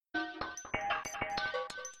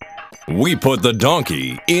We put the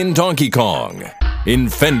donkey in Donkey Kong.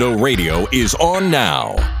 Infendo Radio is on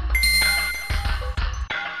now.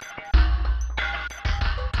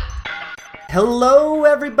 Hello,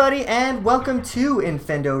 everybody, and welcome to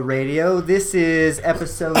Infendo Radio. This is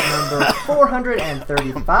episode number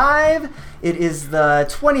 435. It is the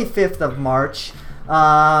 25th of March.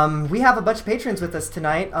 We have a bunch of patrons with us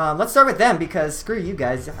tonight. Let's start with them because screw you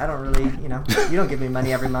guys. I don't really, you don't give me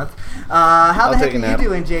money every month. How the heck are you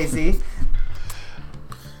doing, Jay-Z?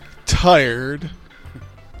 Tired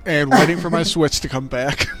and waiting for my Switch to come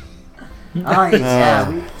back.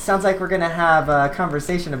 Sounds like we're going to have a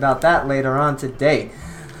conversation about that later on today.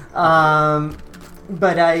 How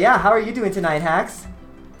are you doing tonight, Hax?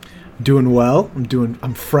 Doing well.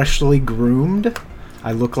 I'm freshly groomed.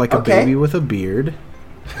 I look like a baby with a beard.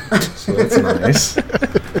 So that's nice.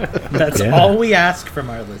 That's all we ask from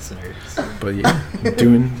our listeners. But yeah,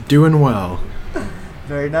 doing well.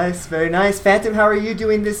 Very nice, very nice. Phantom, how are you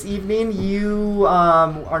doing this evening? You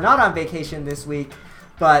are not on vacation this week.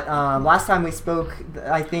 But last time we spoke,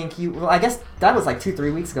 I think I guess that was like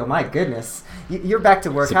 2-3 weeks ago. My goodness. You're back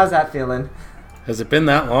to work. How's that feeling? Has it been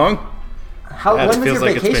that long? When was your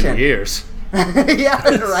vacation? It's been years. Yeah,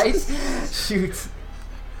 right? Shoot.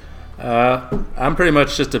 I'm pretty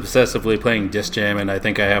much just obsessively playing Disc Jam, and I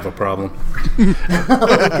think I have a problem.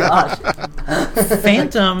 Oh, gosh.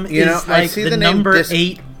 Phantom is like the number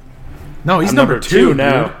 8. No, he's I'm number 2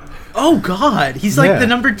 now. Dude. Oh, God. He's like the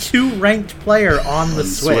number 2 ranked player on the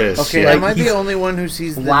Switch. Okay, am I the only one who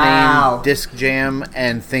sees the name Disc Jam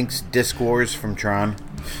and thinks Disc Wars from Tron?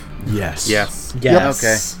 Yes. Yes.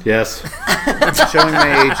 Okay. Yes. Showing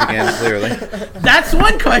my age again, clearly. That's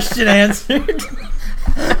one question answered.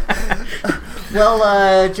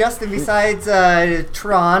 Well, Justin, besides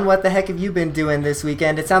Tron, what the heck have you been doing this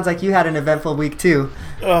weekend? It sounds like you had an eventful week, too.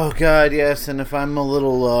 Oh, God, yes. And if I'm a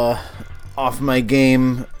little off my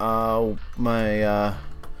game, my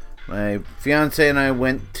fiance and I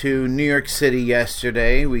went to New York City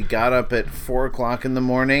yesterday. We got up at 4 o'clock in the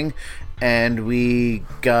morning, and we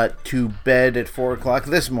got to bed at 4 o'clock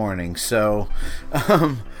this morning. So,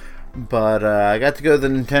 But I got to go to the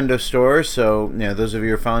Nintendo store, so those of you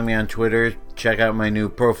who are following me on Twitter, check out my new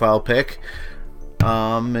profile pic.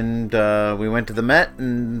 And we went to the Met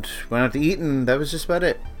and went out to eat, and that was just about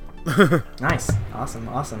it. Nice. Awesome.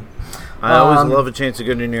 I always love a chance to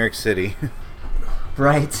go to New York City.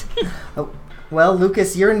 Right. Well,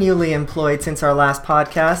 Lucas, you're newly employed since our last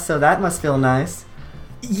podcast, so that must feel nice.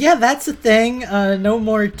 Yeah, that's a thing. No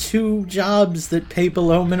more 2 jobs that pay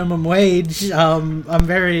below minimum wage. I'm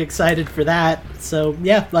very excited for that. So,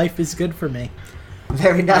 yeah, life is good for me.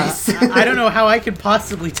 Very nice. I don't know how I could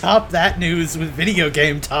possibly top that news with video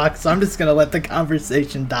game talk, so I'm just going to let the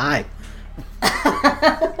conversation die.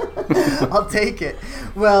 I'll take it.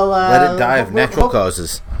 Well, let it die of natural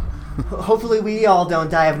causes. Hopefully we all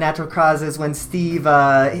don't die of natural causes when Steve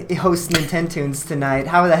hosts Nintendoons tonight.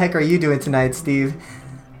 How the heck are you doing tonight, Steve?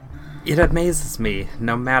 It amazes me,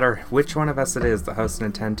 no matter which one of us it is that hosts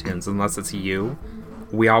Nintendoons, unless it's you,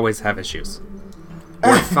 we always have issues.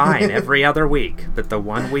 We're fine every other week, but the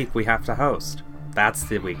one week we have to host, that's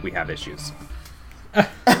the week we have issues.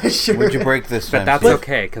 Sure. Would you break this time? But that's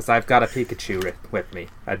okay, because I've got a Pikachu with me.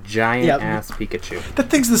 A giant-ass Pikachu. That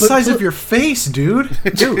thing's the size of your face, dude.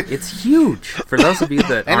 Dude, it's huge. For those of you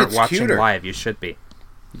that And aren't it's watching cuter. live, you should be.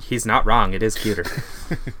 He's not wrong, it is cuter.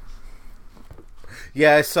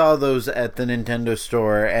 Yeah, I saw those at the Nintendo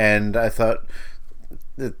store, and I thought,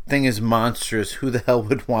 the thing is monstrous. Who the hell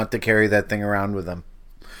would want to carry that thing around with them?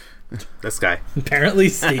 This guy. Apparently,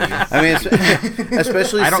 Steve. I mean,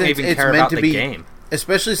 especially I don't since even it's care meant about to the be, game.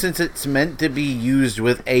 especially since it's meant to be used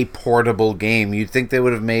with a portable game. You'd think they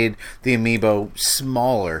would have made the amiibo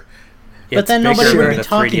smaller. But then It's nobody bigger would than be the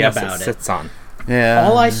talking 3DS about it it. sits on. Yeah.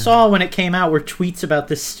 All I saw when it came out were tweets about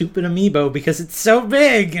this stupid amiibo because it's so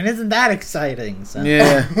big and isn't that exciting? So.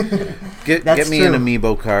 Yeah. Get me true. an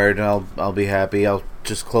amiibo card. I'll be happy. I'll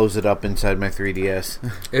just close it up inside my 3DS.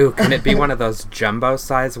 Ooh, can it be one of those jumbo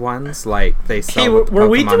size ones like they sell Hey, with the were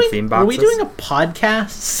we Pokemon theme boxes? were we doing a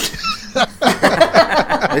podcast?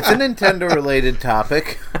 It's a Nintendo-related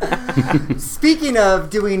topic. Speaking of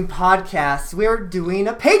doing podcasts, we're doing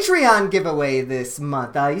a Patreon giveaway this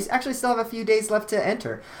month. You actually still have a few days left to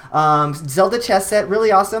enter. Zelda chess set,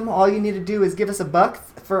 really awesome. All you need to do is give us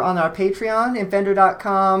 $1 on our Patreon,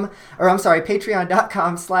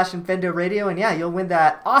 patreon.com/Infendo Radio, and yeah, you'll win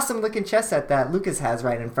that awesome looking chess set that Lucas has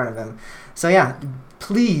right in front of him. So yeah,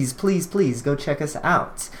 please go check us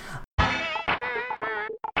out.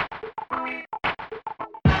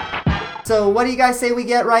 So what do you guys say we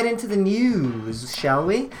get right into the news, shall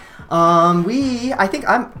we? I think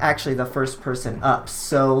I'm actually the first person up,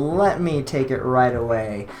 so let me take it right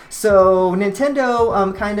away. So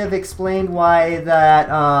Nintendo kind of explained why that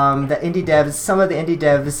some of the indie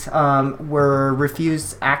devs were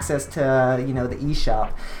refused access to the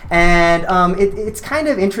eShop, and it's kind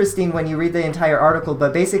of interesting when you read the entire article.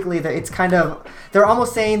 But basically, they're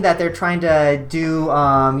almost saying that they're trying to do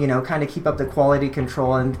kind of keep up the quality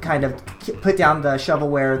control and kind of put down the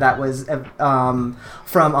shovelware that was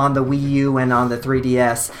from on the Wii U and on the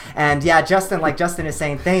 3DS. And yeah, Justin is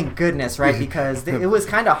saying, thank goodness, right? Because it was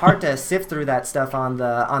kind of hard to sift through that stuff on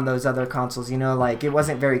those other consoles. Like it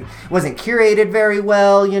wasn't curated very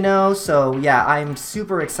well. So yeah, I'm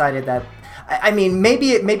super excited that. I mean,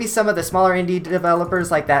 maybe some of the smaller indie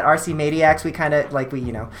developers like that RC Maniacs, we kind of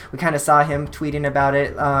saw him tweeting about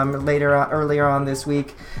it earlier on this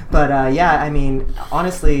week. But yeah, I mean,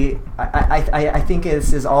 honestly, I think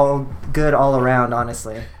this is all good all around.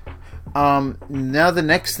 Honestly. Now the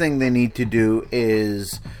next thing they need to do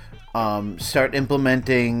is start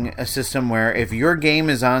implementing a system where if your game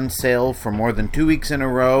is on sale for more than 2 weeks in a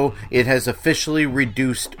row, it has officially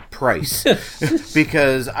reduced price.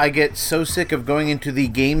 Because I get so sick of going into the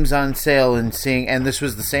games on sale and seeing, and this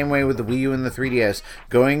was the same way with the Wii U and the 3DS,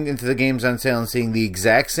 going into the games on sale and seeing the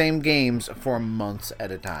exact same games for months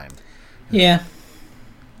at a time. Yeah.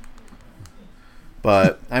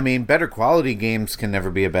 But, I mean, better quality games can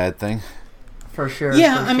never be a bad thing. For sure.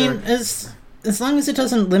 Yeah, I mean, as long as it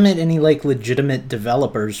doesn't limit any legitimate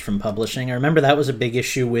developers from publishing. I remember that was a big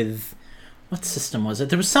issue with what system was it?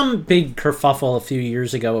 There was some big kerfuffle a few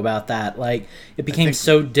years ago about that. It became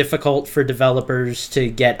so difficult for developers to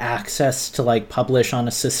get access to publish on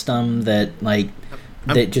a system that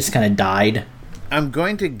that just kind of died. I'm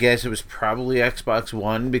going to guess it was probably Xbox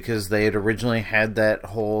One because they had originally had that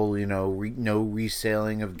whole, no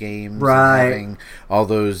reselling of games, right? And having all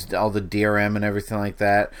the DRM and everything like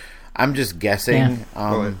that. I'm just guessing.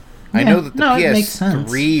 Yeah. I know that the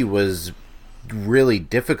PS3 was really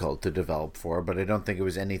difficult to develop for, but I don't think it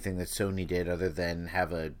was anything that Sony did other than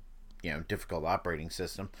have a difficult operating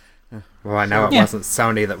system. Well, I know it wasn't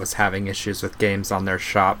Sony that was having issues with games on their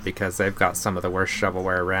shop because they've got some of the worst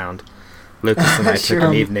shovelware around. Lucas and I took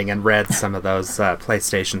an evening and read some of those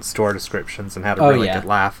PlayStation Store descriptions and had a really good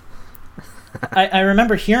laugh. I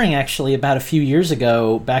remember hearing actually about a few years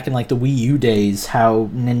ago, back in the Wii U days, how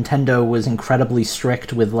Nintendo was incredibly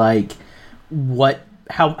strict with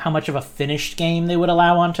how much of a finished game they would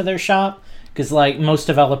allow onto their shop. Because most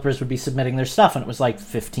developers would be submitting their stuff and it was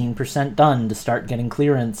 15% done to start getting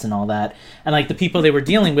clearance and all that. And the people they were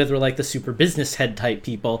dealing with were the super business head type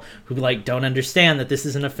people who don't understand that this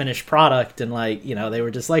isn't a finished product, and they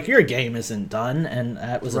were just your game isn't done, and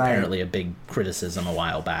that was apparently a big criticism a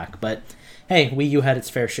while back. But hey, Wii U had its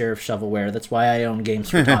fair share of shovelware. That's why I own games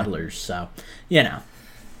for toddlers. So,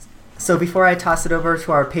 So before I toss it over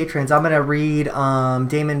to our patrons, I'm going to read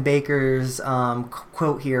Damon Baker's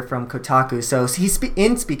quote here from Kotaku. So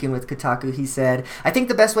speaking with Kotaku, he said, "I think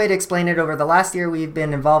the best way to explain it, over the last year we've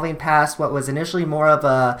been evolving past what was initially more of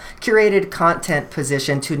a curated content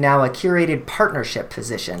position to now a curated partnership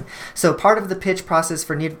position. So part of the pitch process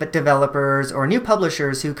for new developers or new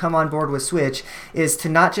publishers who come on board with Switch is to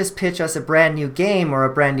not just pitch us a brand new game or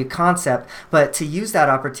a brand new concept, but to use that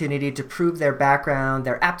opportunity to prove their background,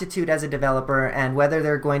 their aptitude as a developer, and whether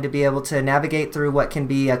they're going to be able to navigate through what can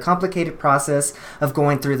be a complicated process of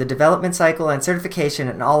going through the development cycle and certification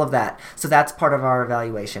and all of that. So that's part of our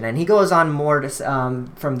evaluation." And he goes on more to,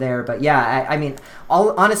 from there. But yeah, I mean,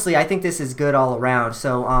 honestly, I think this is good all around.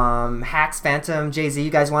 So Hacks, Phantom, Jay-Z, you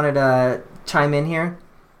guys wanted to chime in here?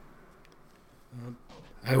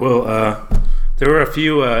 I will. There were a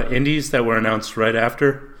few indies that were announced right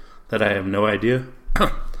after that I have no idea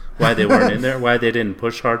why they weren't in there, why they didn't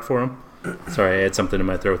push hard for them. Sorry, I had something in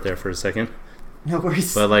my throat there for a second. No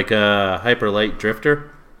worries. But Hyper Light Drifter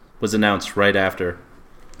was announced right after.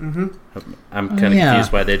 Mm-hmm. I'm kind of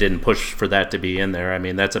confused why they didn't push for that to be in there. I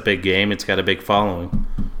mean, that's a big game. It's got a big following.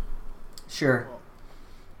 Sure.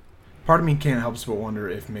 Part of me can't help but wonder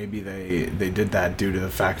if maybe they did that due to the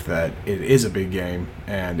fact that it is a big game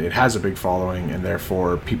and it has a big following, and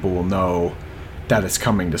therefore people will know that it's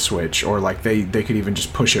coming to Switch, or they could even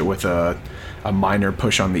just push it with a minor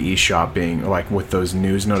push on the eShop, being with those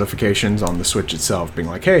news notifications on the Switch itself, being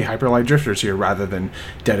hey, Hyper Light Drifter's here, rather than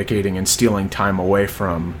dedicating and stealing time away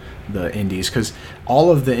from the indies, because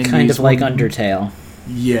all of the indies kind of like Undertale.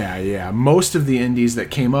 Yeah. Most of the indies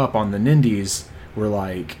that came up on the Nindies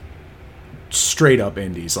were straight up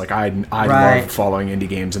indies. I love following indie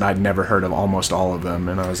games, and I'd never heard of almost all of them,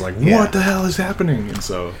 and I was what the hell is happening? And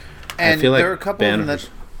so. And feel like there are a couple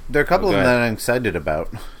of them that I'm excited about.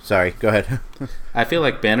 Sorry, go ahead. I feel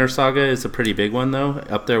like Banner Saga is a pretty big one, though,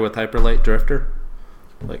 up there with Hyper Light Drifter.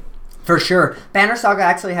 Like, For sure. Banner Saga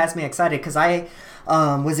actually has me excited because I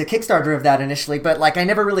was a Kickstarter of that initially, but like I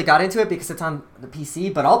never really got into it because it's on the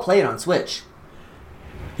PC, but I'll play it on Switch.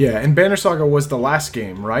 Yeah, and Banner Saga was the last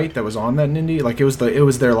game, right? That was on that indie. Like it was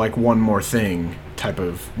their like one more thing type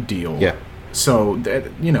of deal. Yeah. So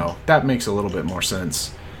that makes a little bit more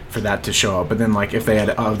sense for that to show up. But then like if they had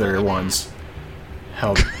other ones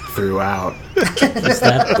held throughout. Is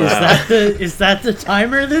that the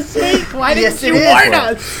timer this week? Why didn't Yes, you it is. warn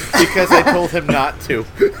us? Because I told him not to.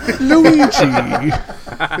 Luigi.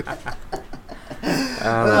 That's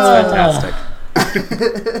fantastic.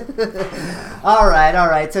 All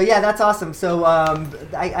right. So yeah, that's awesome. So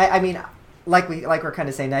I mean, like we're kind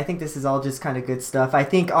of saying, I think this is all just kind of good stuff. I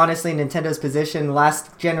think honestly, Nintendo's position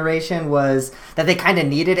last generation was that they kind of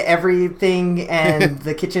needed everything and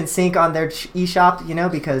the kitchen sink on their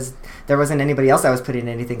eShop, because there wasn't anybody else that was putting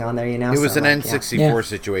anything on there, It was an N64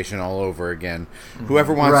 situation all over again.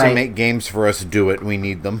 Whoever wants to make games for us, do it. We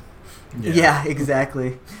need them. Yeah,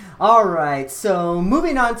 exactly. All right, so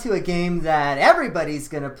moving on to a game that everybody's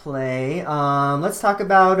going to play. Let's talk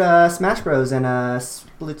about Smash Bros. And a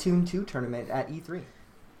Splatoon 2 tournament at E3.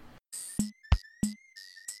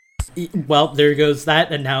 Well, there goes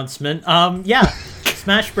that announcement.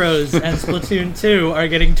 Smash Bros. And Splatoon 2 are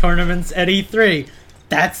getting tournaments at E3.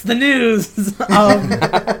 That's the news.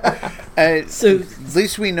 So at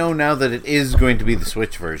least we know now that it is going to be the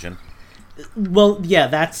Switch version. Well, yeah,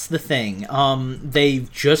 that's the thing.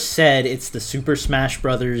 They've just said it's the Super Smash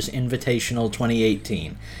Brothers Invitational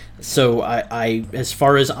 2018. So I as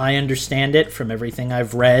far as I understand it, from everything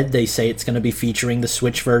I've read, they say it's going to be featuring the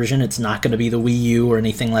Switch version. It's not going to be the Wii U or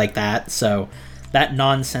anything like that. So that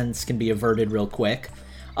nonsense can be averted real quick.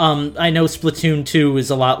 I know Splatoon 2 is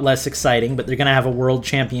a lot less exciting, but they're going to have a world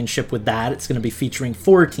championship with that. It's going to be featuring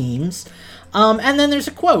 4 teams. And then there's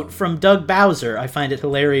a quote from Doug Bowser. I find it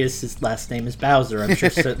hilarious. His last name is Bowser. I'm sure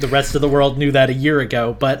the rest of the world knew that a year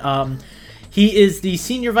ago. But he is the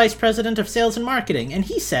Senior Vice President of Sales and Marketing. And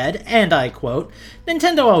he said, and I quote,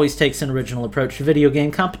 "Nintendo always takes an original approach to video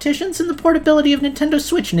game competitions, and the portability of Nintendo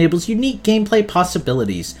Switch enables unique gameplay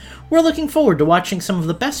possibilities. We're looking forward to watching some of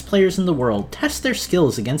the best players in the world test their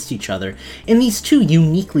skills against each other in these 2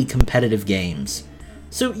 uniquely competitive games."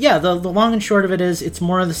 So yeah, the long and short of it is it's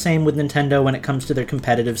more of the same with Nintendo when it comes to their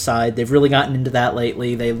competitive side. They've really gotten into that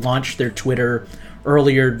lately. They launched their Twitter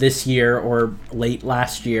earlier this year or late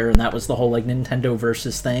last year, and that was the whole like Nintendo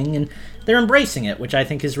versus thing, and they're embracing it, which I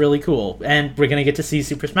think is really cool. And we're going to get to see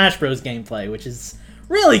Super Smash Bros. Gameplay, which is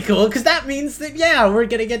really cool, because that means that, we're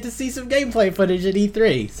going to get to see some gameplay footage at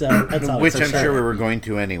E3. So that's always Which I'm sure we were going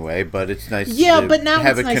to anyway, but it's nice but now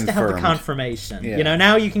have it's nice confirmed. to have the confirmation. Yeah.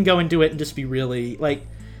 Now you can go and do it and just be really, like,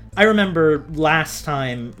 I remember last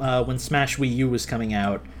time when Smash Wii U was coming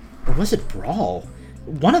out, or was it Brawl?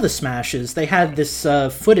 One of the Smashes, they had this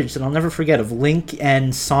footage that I'll never forget of Link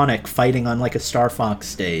and Sonic fighting on like a Star Fox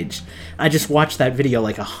stage. I just watched that video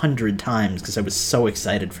like 100 times because I was so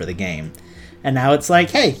excited for the game. And now it's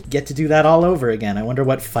like, hey, get to do that all over again. I wonder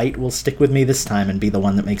what fight will stick with me this time and be the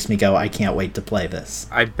one that makes me go, I can't wait to play this.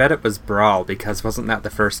 I bet it was Brawl, because wasn't that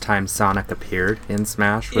the first time Sonic appeared in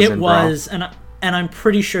Smash? It was, and I'm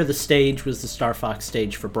pretty sure the stage was the Star Fox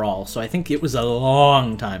stage for Brawl, so I think it was a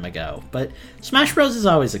long time ago. But Smash Bros. Is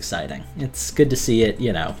always exciting. It's good to see it,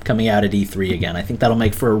 coming out at E3 again. I think that'll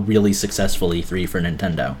make for a really successful E3 for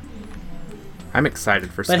Nintendo. I'm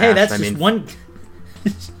excited for Smash. But hey, that's just one...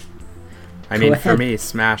 I mean, for me,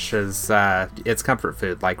 Smash is it's comfort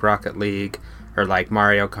food, like Rocket League or like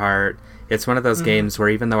Mario Kart. It's one of those games where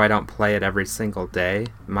even though I don't play it every single day,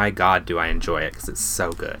 my God, do I enjoy it, because it's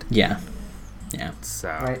so good. Yeah. So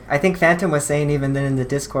Right. I think Phantom was saying even then in the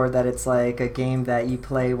Discord that it's like a game that you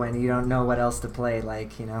play when you don't know what else to play.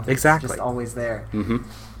 Like, Exactly. it's just always there. Mm-hmm.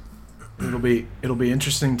 It'll be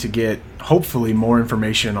interesting to get hopefully more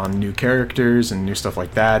information on new characters and new stuff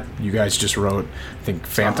like that. You guys just wrote, I think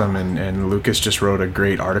Phantom and Lucas just wrote a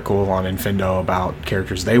great article on Infendo about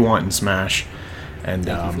characters they want in Smash. And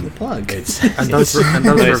Thank you for the plug. and those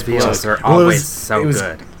reveals are always so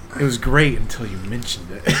good. It was great until you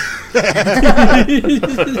mentioned it.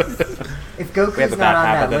 If Goku's have a not bad on that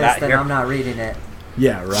habit of list, that then here. I'm not reading it.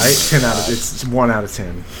 Yeah, right? It's 1 out of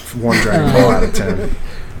 10. 1 Dragon Ball out of 10.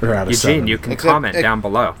 Or out of 7. Eugene, you can Except- comment down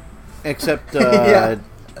below. Except Yeah.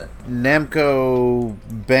 Namco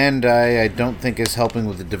Bandai, I don't think is helping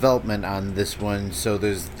with the development on this one, so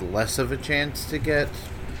there's less of a chance to get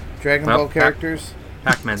Dragon Well, Ball characters.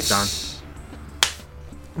 Pac-Man's done.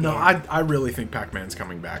 No, I really think Pac-Man's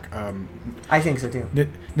coming back. I think so too.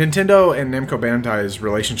 Nintendo and Namco Bandai's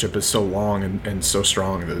relationship is so long and so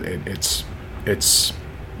strong that it's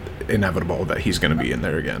inevitable that he's going to be in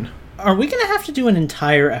there again. Are we going to have to do an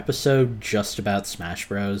entire episode just about Smash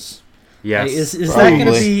Bros? Yes. Like, is that going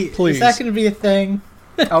to be? Please. Is that going to be a thing?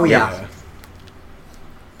 Oh yeah.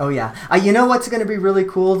 Oh yeah. You know what's going to be really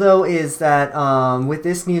cool though is that with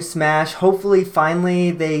this new Smash, hopefully finally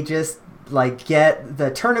they just like get the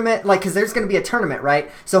tournament, like, because there's going to be a tournament, right?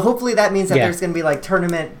 So hopefully that means that there's going to be like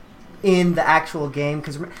tournament in the actual game,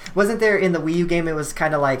 because wasn't there in the Wii U game it was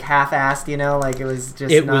kind of like half-assed, you know, like it was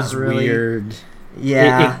just It not was really weird.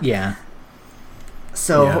 Yeah. Yeah.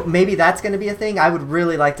 So maybe that's going to be a thing. I would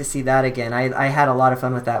really like to see that again. I had a lot of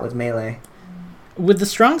fun with that with Melee. With the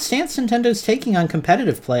strong stance Nintendo's taking on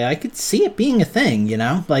competitive play, I could see it being a thing, you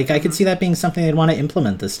know? Like, I could see that being something they'd want to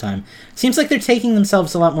implement this time. Seems like they're taking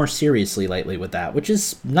themselves a lot more seriously lately with that, which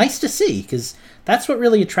is nice to see, because that's what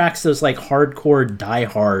really attracts those, like, hardcore,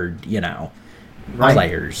 die-hard, you know,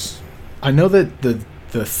 players. I know that the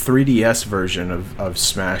 3DS version of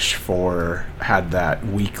Smash 4 had that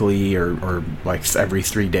weekly or like every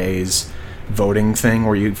 3 days voting thing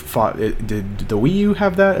where you fought. Did the Wii U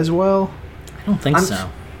have that as well? I don't think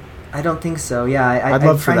so. I don't think so. Yeah, I'd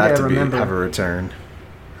love for that to remember. have a return.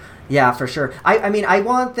 Yeah, for sure. I mean, I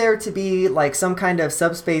want there to be like some kind of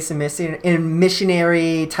subspace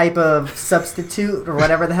missionary type of substitute or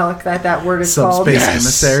whatever the hell that word is called. Subspace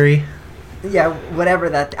emissary. Yeah, whatever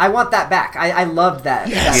that. I want that back. I loved that.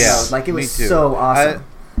 Yes. That mode. Like it was so awesome.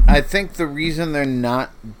 I think the reason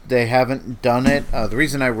they haven't done it. The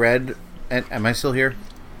reason I read. Am I still here?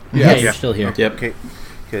 Yeah, you're still here. Yep. Okay.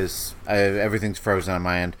 Because everything's frozen on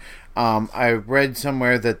my end. I read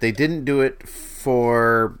somewhere that they didn't do it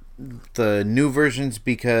for the new versions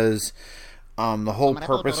because the whole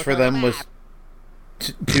purpose for them was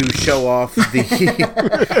to show off the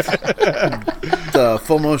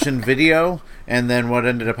full motion video, and then what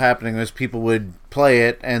ended up happening was people would play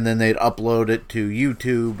it and then they'd upload it to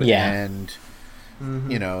YouTube, and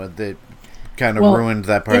you know that kind of ruined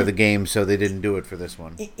that part of the game, so they didn't do it for this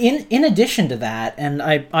one. In addition to that, and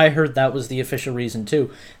I heard that was the official reason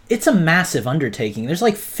too, it's a massive undertaking. There's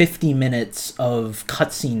like 50 minutes of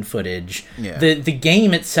cutscene footage. Yeah. The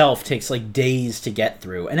game itself takes like days to get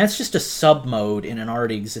through, and that's just a sub mode in an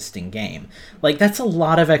already existing game. Like, that's a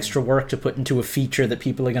lot of extra work to put into a feature that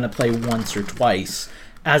people are going to play once or twice,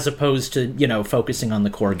 as opposed to, you know, focusing on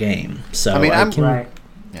the core game. So I mean, right.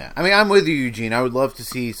 Yeah, I mean, I'm with you, Eugene. I would love to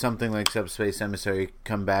see something like Subspace Emissary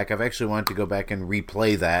come back. I've actually wanted to go back and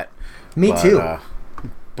replay that. Me too.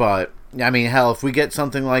 But, I mean, hell, if we get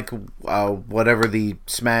something like whatever the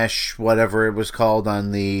Smash, whatever it was called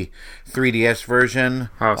on the 3DS version,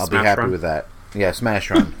 I'll be happy with that. Yeah, Smash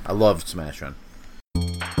Run. I loved Smash Run.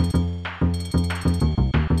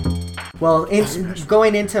 Well,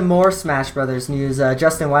 going into more Smash Brothers news,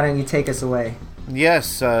 Justin, why don't you take us away?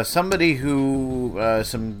 Yes, somebody who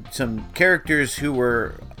some characters who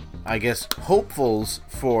were, I guess, hopefuls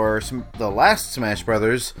for the last Smash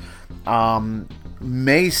Brothers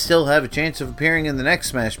may still have a chance of appearing in the next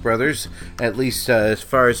Smash Brothers, at least as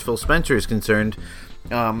far as Phil Spencer is concerned.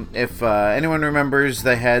 If anyone remembers,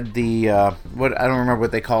 they had the I don't remember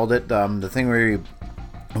what they called it, the thing where you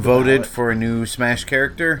voted for a new Smash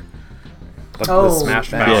character. The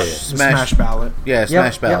Smash Ballot. Smash Ballot. Yeah,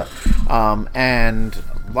 Smash Ballot. Yep. And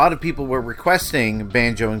a lot of people were requesting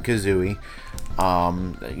Banjo and Kazooie,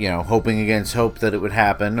 you know, hoping against hope that it would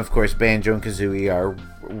happen. Of course, Banjo and Kazooie are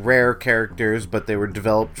rare characters, but they were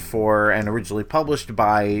developed for and originally published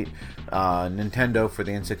by Nintendo for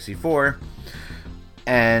the N64.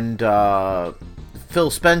 And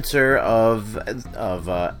Phil Spencer of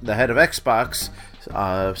the head of Xbox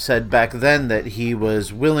said back then that he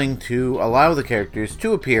was willing to allow the characters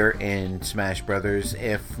to appear in Smash Brothers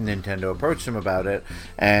if Nintendo approached him about it.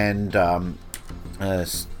 And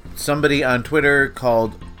somebody on Twitter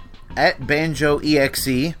called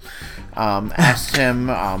 @BanjoEXE asked him...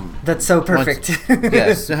 That's so perfect.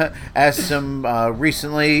 Asked him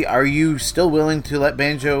recently, are you still willing to let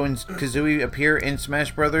Banjo and Kazooie appear in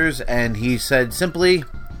Smash Brothers? And he said simply,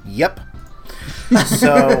 yep.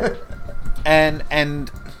 So... And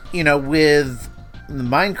you know, with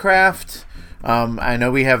Minecraft, I know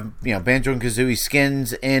we have, you know, Banjo and Kazooie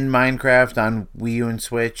skins in Minecraft on Wii U and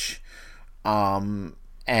Switch,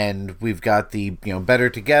 and we've got the, you know, Better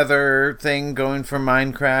Together thing going for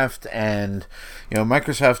Minecraft, and, you know,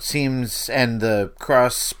 Microsoft seems, and the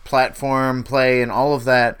cross-platform play and all of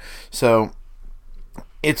that, so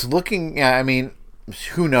it's looking, I mean,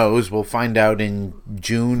 who knows, we'll find out in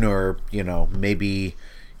June or, you know, maybe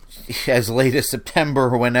as late as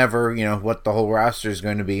September or whenever, what the whole roster is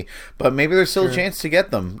going to be. But maybe there's still a chance to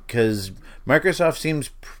get them, because Microsoft seems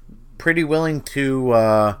pretty willing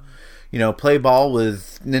to, play ball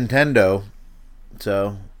with Nintendo.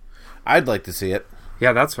 So I'd like to see it.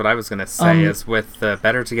 Yeah, that's what I was going to say, is with the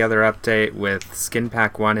Better Together update, with Skin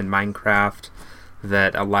Pack 1 in Minecraft,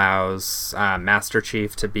 that allows Master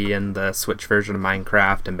Chief to be in the Switch version of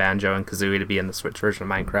Minecraft and Banjo and Kazooie to be in the Switch version of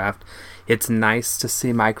Minecraft. It's nice to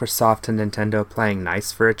see Microsoft and Nintendo playing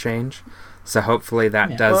nice for a change. So hopefully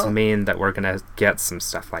that does mean that we're going to get some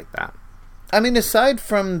stuff like that. I mean, aside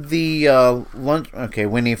from the lunch... Okay,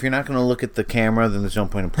 Winnie, if you're not going to look at the camera, then there's no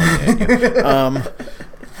point in pointing at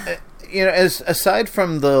you. Aside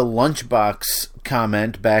from the Lunchbox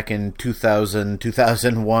comment back in 2000,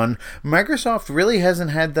 2001, Microsoft really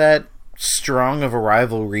hasn't had that strong of a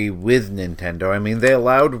rivalry with Nintendo. I mean, they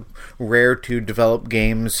allowed Rare to develop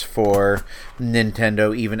games for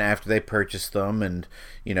Nintendo even after they purchased them, and,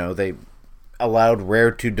 they allowed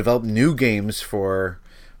Rare to develop new games for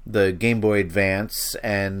the Game Boy Advance,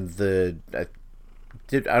 and I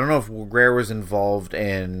don't know if Rare was involved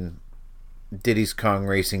in Diddy's Kong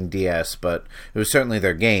Racing DS, but it was certainly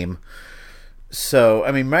their game. So,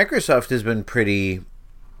 I mean, Microsoft has been pretty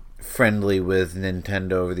friendly with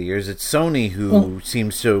Nintendo over the years. It's Sony who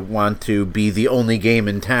seems to want to be the only game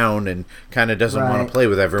in town and kind of doesn't want to play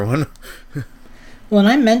with everyone. Well, and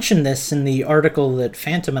I mentioned this in the article that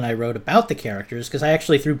Phantom and I wrote about the characters, because I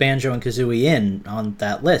actually threw Banjo and Kazooie in on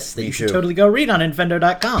that list that you should totally go read on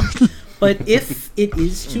Infendo.com. But if it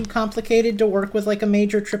is too complicated to work with like a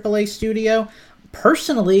major AAA studio,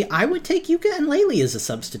 personally, I would take Yuka and Laylee as a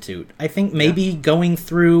substitute. I think maybe going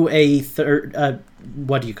through a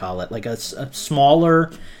what do you call it? Like a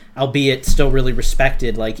smaller, albeit still really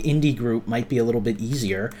respected, like indie group might be a little bit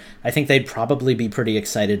easier. I think they'd probably be pretty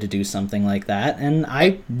excited to do something like that, and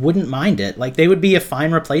I wouldn't mind it. Like, they would be a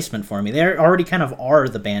fine replacement for me. They already kind of are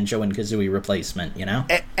the Banjo and Kazooie replacement,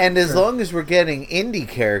 And as long as we're getting indie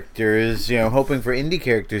characters, hoping for indie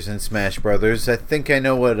characters in Smash Brothers, I think I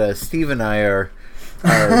know what Steve and I are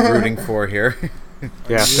rooting for here.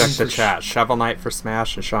 Yeah, check the chat. Shovel Knight for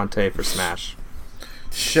Smash and Shantae for Smash.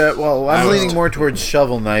 I'm leaning more towards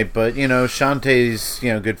Shovel Knight, but Shantae's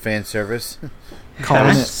good fan service.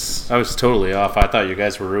 I was totally off. I thought you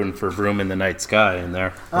guys were rooting for Vroom in the Night Sky in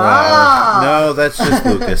there. No, that's just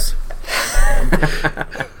Lucas.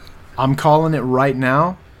 I'm calling it right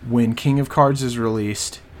now. When King of Cards is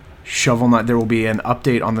released, Shovel Knight, there will be an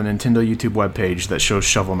update on the Nintendo YouTube webpage that shows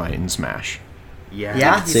Shovel Knight in Smash. Yeah,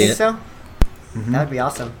 you think so? Mm-hmm. That would be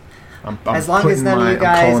awesome. I'm as long as none of you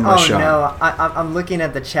guys... no, I'm looking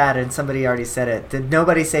at the chat and somebody already said it. Did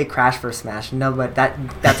nobody say Crash for Smash? No, but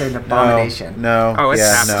that's an abomination. No. Oh, it's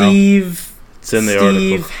Steve... It's in the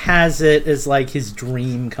Steve article. has it as like his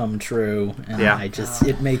dream come true, and I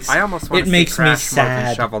almost want to see Crash more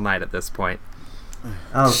than Shovel Knight at this point.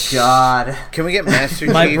 Oh God! Can we get Master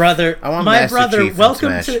Chief? My brother, Chief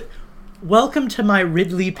welcome to my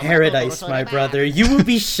Ridley paradise, my brother. You will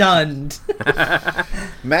be shunned.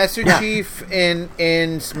 Master Chief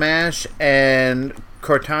in Smash, and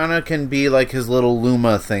Cortana can be like his little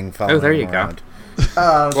Luma thing following there you him around.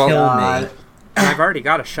 Oh, Kill God. me. And I've already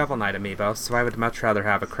got a Shovel Knight amiibo, so I would much rather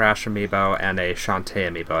have a Crash amiibo and a Shantae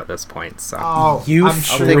amiibo at this point. So you I'm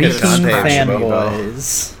freaking Shantae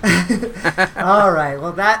fanboys. All right,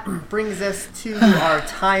 well, that brings us to our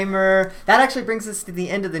timer. That actually brings us to the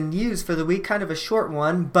end of the news for the week, kind of a short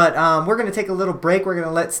one, but we're going to take a little break. We're going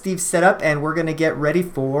to let Steve set up, and we're going to get ready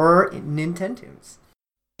for Nintendo's.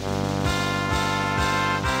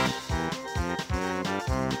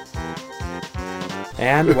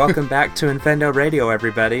 And welcome back to Infendo Radio,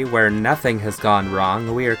 everybody, where nothing has gone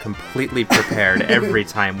wrong. We are completely prepared every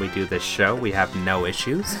time we do this show. We have no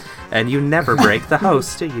issues. And you never break the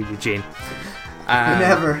host, do you, Eugene?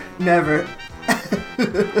 Never.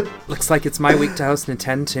 Looks like it's my week to host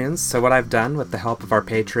Nintendo's. So what I've done with the help of our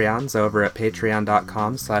Patreons over at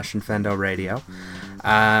patreon.com/Infendo Radio,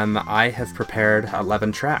 I have prepared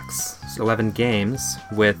 11 tracks, 11 games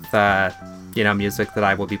with... music that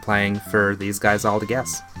I will be playing for these guys all to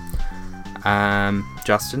guess.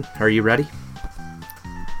 Justin, are you ready?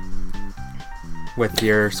 With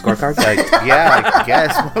your scorecard? Yeah, I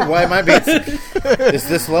guess. Why am I being... Is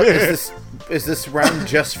this round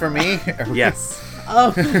just for me? Yes.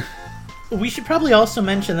 We should probably also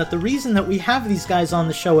mention that the reason that we have these guys on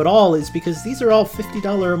the show at all is because these are all $50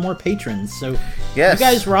 or more patrons. So yes. You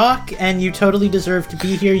guys rock, and you totally deserve to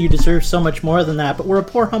be here. You deserve so much more than that, but we're a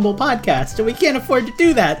poor, humble podcast, and we can't afford to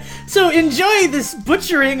do that. So enjoy this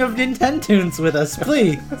butchering of Nintendo's with us,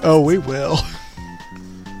 please. Oh, we will.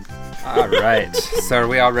 All right. So are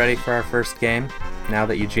we all ready for our first game? Now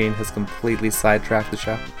that Eugene has completely sidetracked the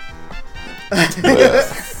show.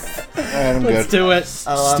 I'm Let's good. do it.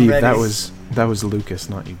 Oh, I'm Steve, ready. that was Lucas,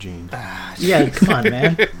 not Eugene. Yeah, come on,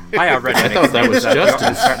 man. I already I thought that was just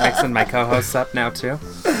Justin. start mixing my co-hosts up now too.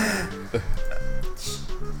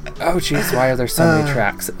 Oh jeez, why are there so many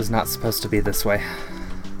tracks? It was not supposed to be this way.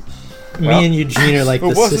 Me and Eugene are like the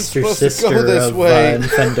it wasn't supposed to go sister this of way.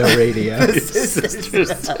 Nintendo Radio.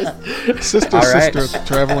 Sister, All right. sister,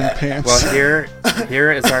 traveling pants. Well,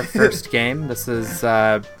 here is our first game. This is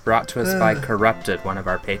brought to us by Corrupted, one of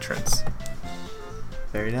our patrons.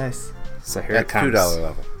 Very nice. So here At it comes. $2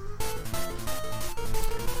 level.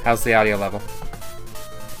 How's the audio level?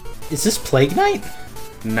 Is this Plague Knight?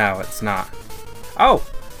 No, it's not. Oh,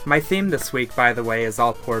 my theme this week, by the way, is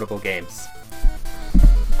all portable games.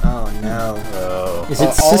 Oh no. Is it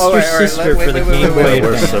Oh, Sister all right, Sister wait, for the wait, Game wait, Boy wait,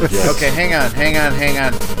 Worst Advance? subject. Okay, hang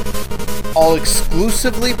on. All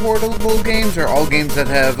exclusively portable games, or all games that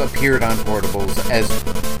have appeared on portables as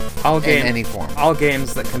All in game, any form? all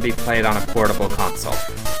games that can be played on a portable console.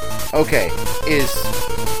 Okay,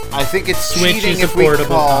 I think it's Switch cheating is a if we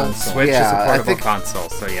portable call. console. Switch Yeah, is a I portable think- console,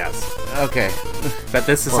 so yes. Okay. But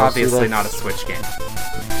this is Well, obviously see, not a that's- Switch game.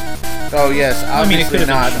 Oh yes, mean, it obviously could've been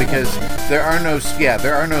not shown. because there are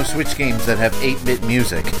no Switch games that have 8-bit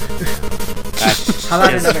music. That How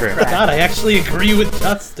about is another true. track? God, I actually agree with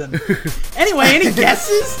Justin. Anyway, any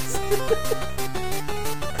guesses?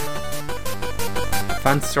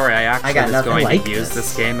 Fun story, I actually got was nothing going like to use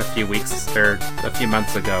this. this game a few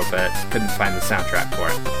months ago, but couldn't find the soundtrack for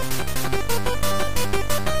it.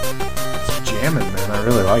 It's jamming, man. I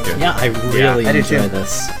really like it. Yeah, I really I do enjoy too.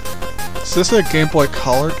 this. Is this a Game Boy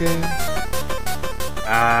Color game?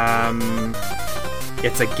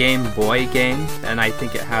 It's a Game Boy game, and I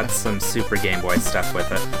think it had some Super Game Boy stuff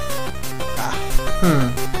with it.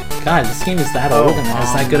 God, this game is that old and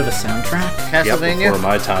has that good of a soundtrack? Castlevania. For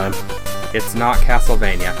my time. It's not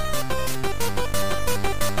Castlevania.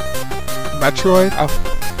 Metroid?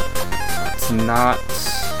 It's not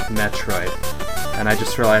Metroid. And I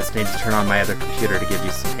just realized I need to turn on my other computer to give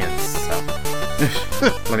you some hints, so...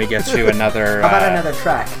 Let me get you another... How about another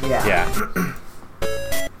track? Yeah. Yeah.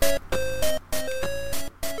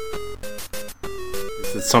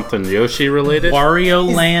 Is it something Yoshi related? Wario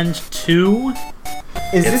Land 2?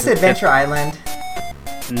 Is It's- this Adventure Island?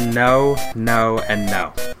 No, no, and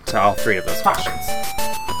no to all three of those questions.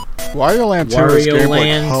 Wario Land 2 is Wario Game Boy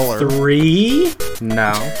Land Color. 3?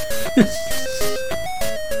 No.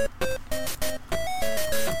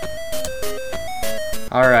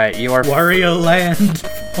 Alright, Wario Land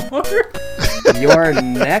 4? your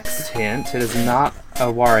next hint, it is not a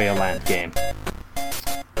Wario Land game.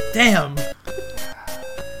 Damn.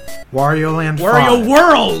 Wario Land 5. Wario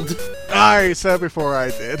World! I said before I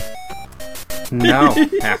did. No,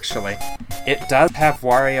 actually. It does have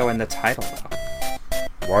Wario in the title,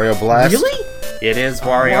 though. Wario Blast. Really? It is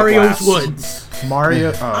Wario Wario's Blast. Woods.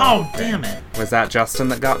 Mario. Oh, damn it. Was that Justin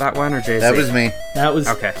that got that one, or JC? That was me. That was...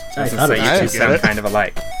 Okay. I was I gonna thought say, it you was two good. sound kind of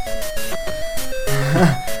alike.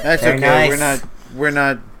 That's Very okay. nice. We're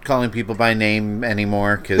not calling people by name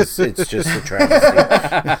anymore because it's just a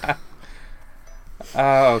travesty.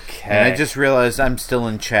 Okay. And I just realized I'm still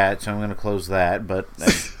in chat, so I'm going to close that. But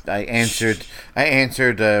I answered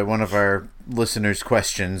one of our listeners'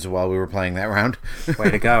 questions while we were playing that round. Way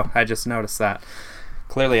to go. I just noticed that.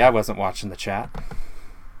 Clearly I wasn't watching the chat.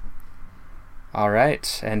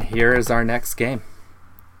 Alright, and here is our next game.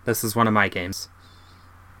 This is one of my games.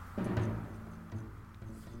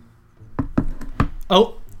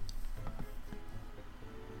 Oh.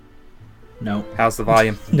 No. How's the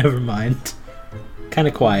volume? Never mind. Kind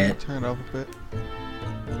of quiet. Turn it up a bit.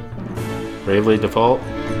 Bravely Default?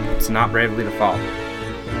 It's not Bravely Default.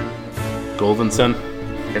 Golden Sun?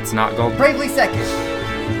 It's not Gold. Bravely Second.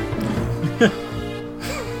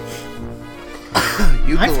 I've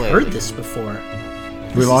Ukulele. heard this before.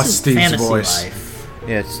 We This lost is Steve's Fantasy voice. Life.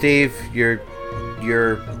 Yeah, Steve, you're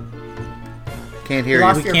can't hear You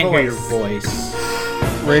lost We you. your can't hear your voice.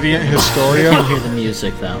 voice. Radiant We can Historia? hear the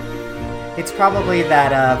music, though. It's probably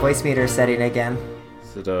that voice meter setting again.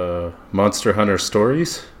 Is it Monster Hunter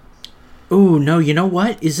Stories? Ooh, no, you know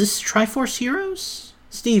what? Is this Triforce Heroes?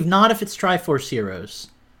 Steve, not if it's Triforce Heroes.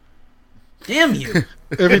 Damn you.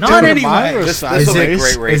 Every Not time anyway. Myra This size will make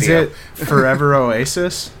base. great Is radio. it Forever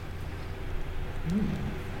Oasis?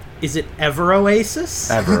 Is it Ever Oasis?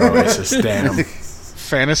 Ever Oasis, damn.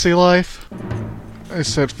 Fantasy Life? I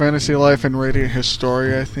said Fantasy Life and Radiant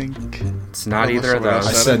Historia, I think. It's not Unless either of someone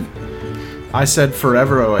those. else I said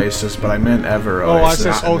Forever Oasis, but I meant Ever Oh, I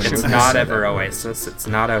Oasis. said Ocean. It's not Ever Oasis. It's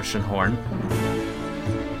not Ocean Horn.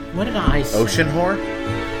 What did I say? Ocean Whore?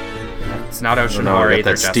 It's not Ocean No, Whore I got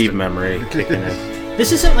either, that Steve Justin. memory kicking in.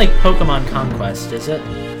 This isn't like Pokemon Conquest, is it?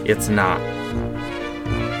 It's not. Why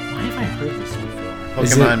have I heard this before?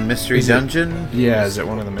 Pokemon Mystery Dungeon? Yeah, is it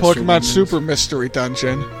one of the mystery Pokemon dungeons? Super Mystery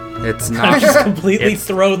Dungeon. It's I've not. just completely It's-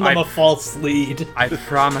 thrown them I- a false lead. I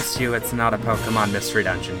promise you it's not a Pokemon Mystery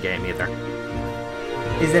Dungeon game either.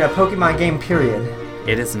 Is it a Pokemon game, period?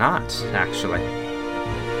 It is not, actually.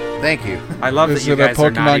 Thank you. I love Is that you it a guys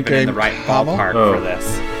are not Pokemon even in the game, right Mama? ballpark Oh. for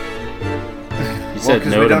this. You Well, said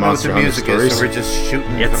because no we to don't know what Monster the Hunter music Stories. is, so we're just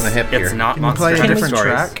shooting It's, from the hip here. it's not Can you Monster play a Hunter different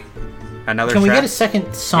Stories. track? Another Can we track? get a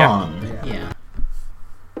second song? Yeah.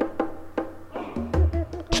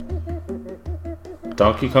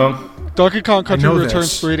 Donkey Kong? Donkey Kong Country know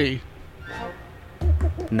Returns this. 3D.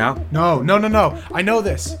 No. No. I know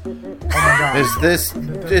this. Oh my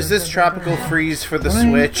god. Is this Tropical Freeze for the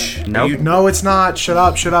Switch? Nope. No, it's not. Shut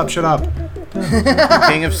up.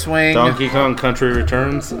 King of Swing. Donkey Kong Country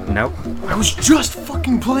Returns? Nope. I was just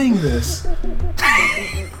fucking playing this.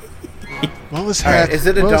 What was All right, Hack? is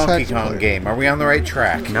it a what was Donkey Hack's Kong play? game? Are we on the right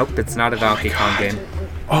track? Nope, it's not a Donkey Kong game.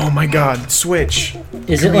 Oh my god, Switch.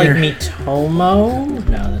 Is it Come like here. Mitomo?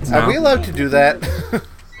 No, that's not. Are we allowed to do that?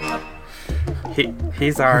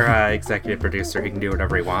 He's our executive producer. He can do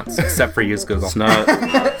whatever he wants, except for use Google. It's not.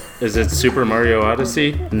 Is it Super Mario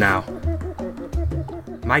Odyssey? No.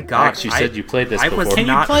 My God. Max, you said you played this I was before. Can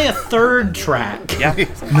you not. play a third track? Yeah,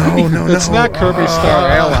 No. It's not Kirby Star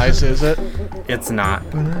Allies, is it? it's not.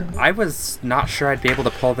 I was not sure I'd be able to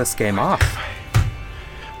pull this game off.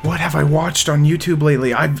 What have I watched on YouTube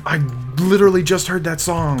lately? I literally just heard that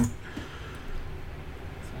song.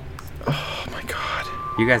 Oh my god.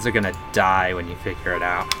 You guys are gonna die when you figure it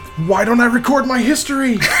out. Why don't I record my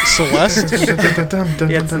history? Celeste? It's not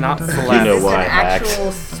You Celeste. know Is it why, an Max.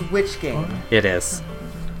 actual Switch game? It is.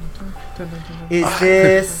 Is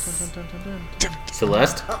this...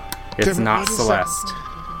 Celeste? It's not What is Celeste.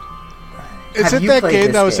 Is Have it you that played game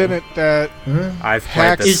this that was in game? it that I've played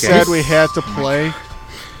Hack this said game. we had to play?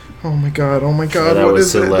 Oh my god, that what was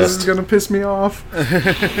is it? This Celeste. is gonna piss me off.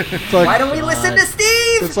 It's like, Why don't we listen to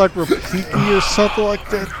Steve? it's like Rapiki or something like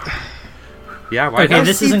that. Yeah, why Okay, not?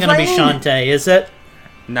 this Steve isn't going to be playing? Shantae, is it?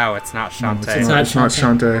 No, it's not Shantae. It's not It's not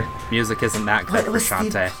Shantae. Music isn't that good What for was Steve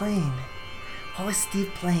Shantae. playing? What was Steve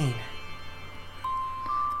playing?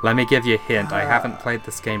 Let me give you a hint. I haven't played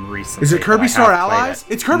this game recently. Is it but Kirby I Star have played Allies?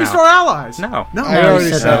 it. It's Kirby No. Star Allies. No. No. I No, already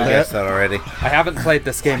you said said I that. guessed that already. I haven't played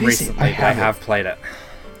this game What is it? recently, I but I have have played it.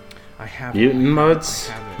 I have. Mutant Mods?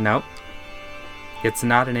 Nope. It's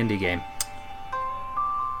not an indie game.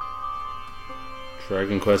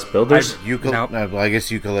 Dragon Quest Builders? Nope. Well, I guess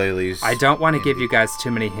ukuleles. I don't want to give you guys too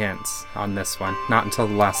many hints on this one. Not until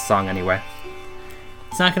the last song, anyway.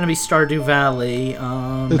 It's not going to be Stardew Valley. It's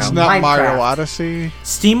No. not Minecraft. Mario Odyssey.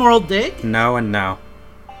 SteamWorld Dig? No and no.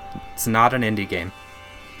 It's not an indie game.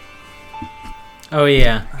 Oh,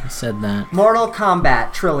 yeah. You said that. Mortal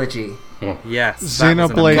Kombat Trilogy. Yes. that was an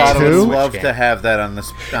Xenoblade amazing God, I would 2? Switch love game. to have that on the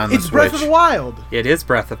It's Switch. Breath of the Wild. It is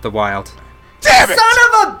Breath of the Wild. Son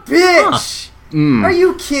of a bitch! Are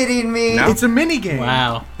you kidding me? No. It's a mini game.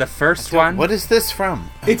 Wow. The first one. What is this from?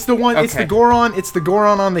 It's the one. It's the Okay. Goron. It's the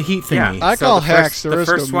Goron on the heat Yeah. thingy. I so call the hacks, first, there the is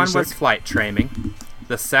no first one was music. flight training.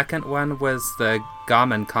 The second one was the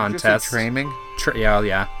Gammon contest. Traming?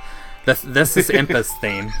 Yeah. This is Impa's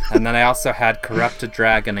theme. And then I also had Corrupted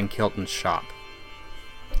Dragon and Kilton Shop.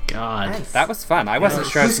 God. Nice. That was fun. I wasn't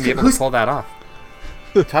sure I was going to be able to who's- pull that off.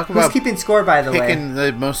 Talk Who's about keeping score, by the way? picking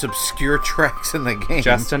the most obscure tracks in the game.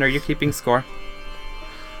 Justin, are you keeping score?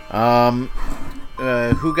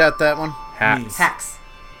 Who got that one? Hacks. Hacks.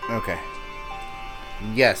 Okay.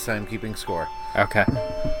 Yes, I'm keeping score. Okay.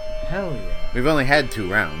 Hell yeah. We've only had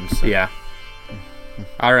 2 rounds. So. Yeah.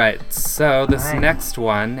 All right. So this Alright. next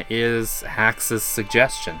one is Hacks'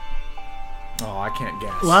 suggestion. Oh, I can't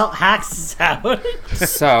guess. Well, Hacks is out.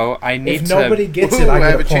 So I need if nobody to. gets Woohoo, it, I I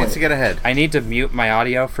get have a a chance point. to get ahead. I need to mute my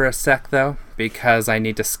audio for a sec though, because I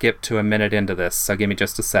need to skip to a minute into this. So give me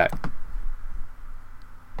just a sec.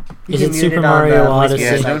 You Is can it mute Super on Mario the voice Odyssey?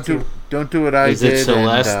 Yeah, message don't too. do what I Is did. it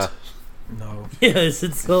Celeste? And, No. Yes,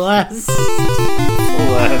 it's Celeste.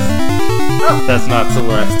 Celeste. That's not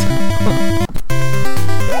Celeste.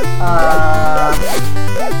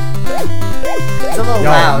 It's a little Y'all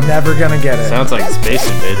are loud. never gonna get it. Sounds like Space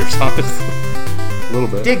Invaders, honestly. a little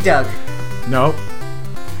bit. Dig Dug. Nope.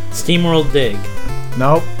 SteamWorld Dig.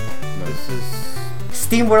 Nope. this is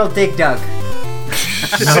SteamWorld Dig Dug.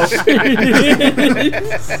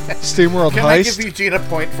 SteamWorld Can I Heist? give Eugene a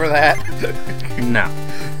point for that? No.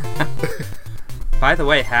 By the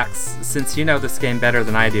way, Hacks, since you know this game better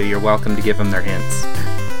than I do, you're welcome to give them their hints.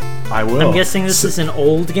 I will. I'm guessing this is an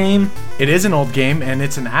old game. It is an old game, and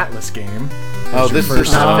it's an Atlas game. Oh, It's your this first-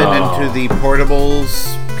 does not fit into the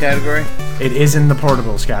portables category? It is in the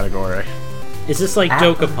portables category. Is this like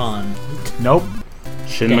Apple. Dokapon? Nope.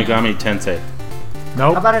 Shin Damn. Megami Tensei.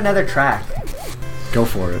 Nope. How about another track? Go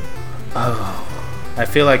for it. I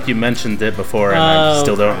feel like you mentioned it before, and I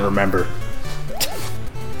still don't remember.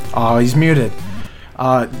 Oh, he's muted.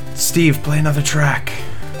 Steve, play another track.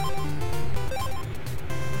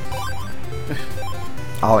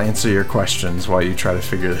 I'll answer your questions while you try to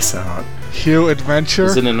figure this out. Hue Adventure.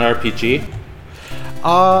 Is it an RPG?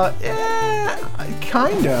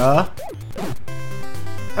 Kinda.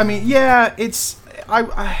 I mean, yeah, it's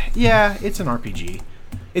it's an RPG.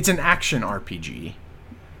 It's an action RPG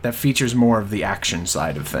that features more of the action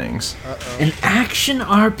side of things. An action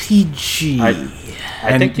RPG. I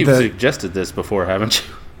And think you've the- suggested this before, haven't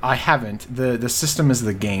you? I haven't. The system is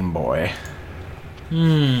the Game Boy.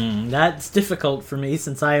 That's difficult for me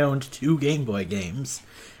since I owned 2 Game Boy games.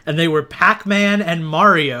 And they were Pac-Man and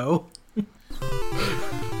Mario.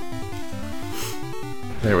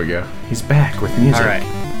 There we go. He's back with music. All right.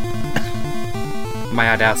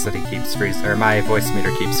 My Audacity keeps freezing, or my voice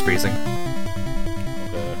meter keeps freezing.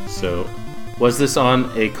 So, was this on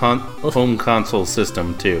a home console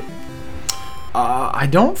system too? I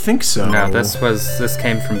don't think so. No, this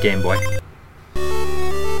came from Game Boy.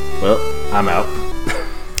 Well, I'm out.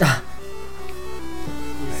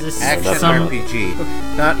 Is this Action some?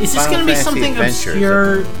 RPG. Not Is this Final gonna be Fantasy something Adventure,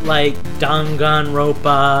 obscure like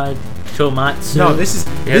Danganronpa, Tomatsu? No, this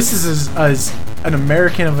is as an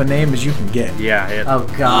American of a name as you can get. Yeah, it Oh,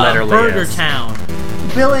 God. literally Burger is. Town.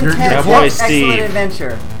 Bill and You're- Ted's that boy, Excellent Steve.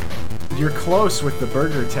 Adventure. You're close with the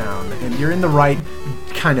Burger Town, and you're in the right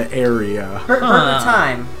kind of area. Burger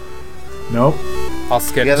Time. Nope. I'll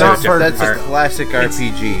skip Yeah, to a that's different a part. classic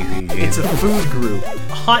RPG. Eugene. It's a food group,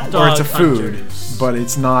 Hot or dog it's a food, hunters. but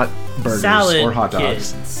it's not burgers Salad or hot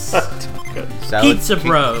dogs. kids. Salad Pizza King-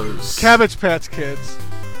 Bros. Cabbage Patch Kids.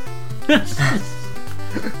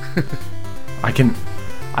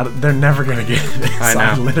 They're never gonna get this.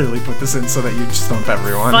 I know. literally put this in so that you stump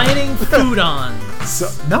everyone. Fighting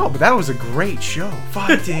Foodons. No, but that was a great show.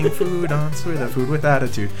 Fighting food on with a food with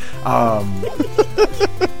attitude.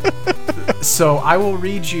 So I will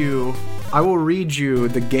read you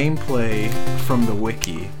the gameplay from the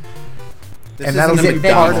wiki. This and that'll isn't be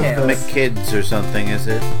part of the the McKids or something, is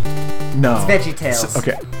it? No. It's VeggieTales.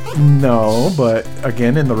 Okay. No, but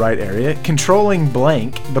again, in the right area. Controlling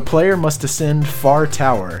Blank, the player must ascend Far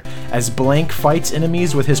Tower. As Blank fights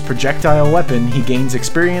enemies with his projectile weapon, he gains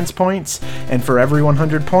experience points, and for every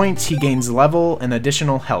 100 points, he gains level and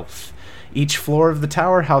additional health. Each floor of the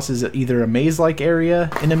tower houses either a maze-like area,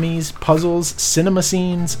 enemies, puzzles, cinema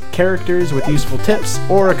scenes, characters with useful tips,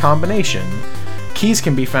 or a combination. Keys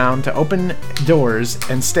can be found to open doors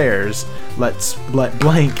and stairs. Let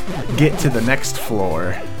Blank get to the next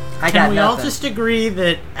floor. I got Can we all nothing. just agree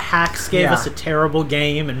that Hacks gave Yeah. us a terrible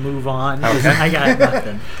game and move on? 'Cause I got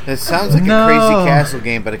nothing. It sounds like No. a Crazy Castle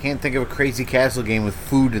game, but I can't think of a Crazy Castle game with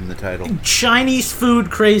food in the title. Chinese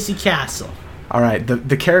food Crazy Castle. All right,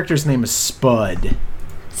 the character's name is Spud.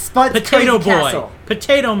 Spud's Potato Crazy Boy. Castle.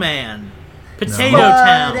 Potato Man. Potato Spud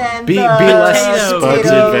Town. and Be the less Spud's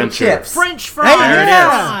potato Adventure. chips. French Hey, fries. There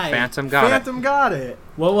yeah! it is. Phantom got it. Phantom got it.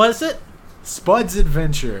 What was it? Spud's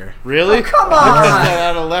Adventure. Really? Oh, come Got on! that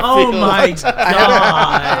out of left Oh field. my I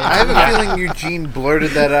god. have a feeling Eugene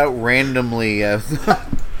blurted that out randomly.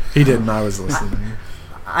 He didn't. I was listening.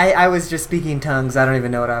 I was just speaking tongues. I don't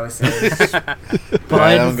even know what I was saying. Alright,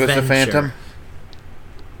 that one goes to Adventure. Phantom.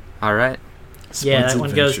 All right. Yeah, Spud's that one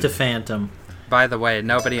goes Adventure. to Phantom. By the way,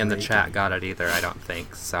 nobody in the chat got it either. I don't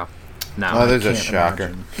think so. No. Oh, there's a Can't shocker.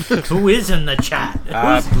 imagine. Who is in the chat?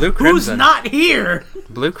 Blue Who's Crimson. not here?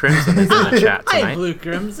 Blue Crimson is in the chat Hi, tonight. Blue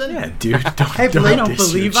Crimson. Yeah, dude. Don't, Hey, don't Blue. I don't diss your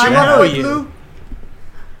believe I chat. know Hey, you. Blue.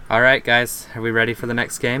 All right, guys, are we ready for the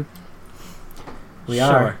next game? We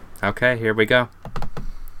are. Okay, here we go.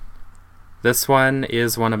 This one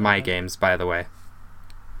is one of my games, by the way.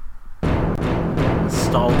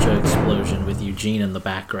 Nostalgia explosion with Eugene in the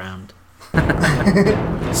background.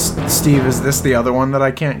 Steve, is this the other one that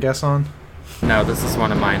I can't guess on? No, this is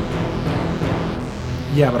one of mine.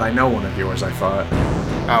 Yeah, but I know one of yours, I thought.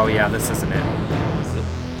 Oh yeah, this isn't it.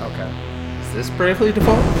 Okay. Is this Bravely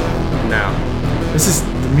Default? No. This is...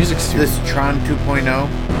 The music's too... This Tron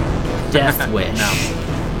 2.0. Death Wish.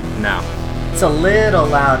 No. It's a little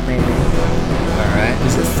loud, maybe. Alright.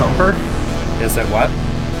 Is it Thumper? Is it what?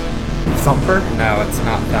 Thumper? No, it's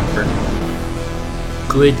not Thumper.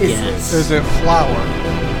 Good Is guess. Is it Flower?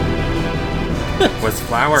 Was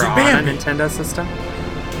Flower Is it on Bambi? a Nintendo system?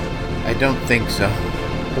 I don't think so.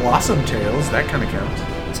 Blossom Tales, that kind of counts.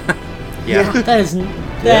 Yeah.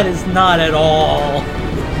 That is not at all.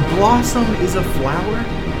 Blossom is a flower?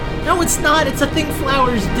 No, it's not. It's a thing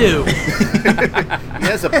flowers do. He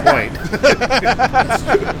has a point.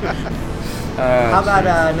 How about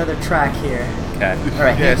another track here? Okay. All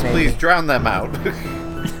right. Yes, maybe. please drown them out.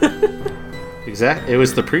 It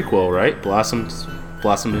was the prequel, right?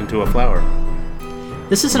 Blossomed into a flower.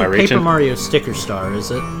 This isn't Am I Paper reaching? Mario Sticker Star,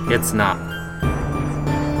 is it? It's not.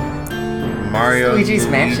 Mario Luigi's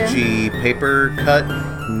Mansion? Luigi paper cut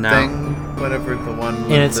No. thing, whatever the one.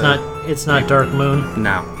 And with it's not Dark Moon.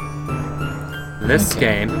 No. This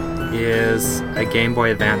game is a Game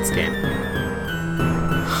Boy Advance game.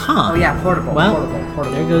 Huh. Oh yeah, portable. Well,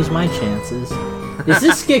 portable. there goes my chances. Is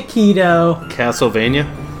this Gekido? Castlevania?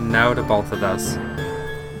 No to both of those.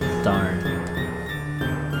 Darn.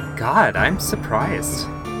 God, I'm surprised.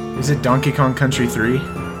 Is it Donkey Kong Country 3?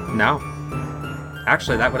 No.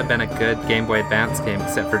 Actually, that would have been a good Game Boy Advance game,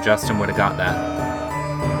 except for Justin would have got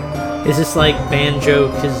that. Is this like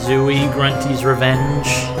Banjo-Kazooie Grunty's Revenge?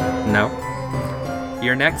 No.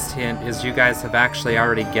 Your next hint is you guys have actually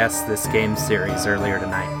already guessed this game series earlier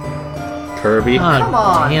tonight. Kirby? Oh, Come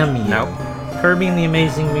on. damn you. Nope. Kirby and the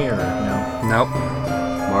Amazing Mirror. No. Nope.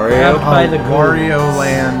 Mario? Out by the Wario ghouls.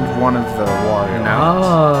 Land, one of the Wario. No.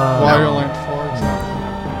 Oh. Wario Land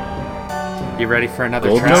 4. You ready for another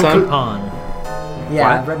Golden track? Sun? Dokapon.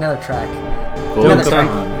 Yeah, What? another track. Golden Another Sun?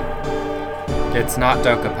 track. It's not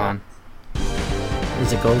Dokapon.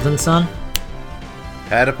 Is it Golden Sun?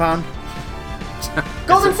 Patapon?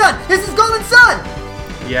 Golden Sun! This is Golden Sun!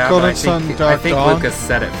 Yeah, Golden but Sun, I Dark think Dawn. Lucas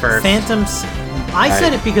said it first. Phantoms. I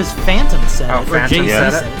said it because Phantom said Oh, it. Or Phantom Jay-Z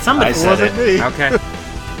said said it? it. Somebody I said Wasn't me. Okay.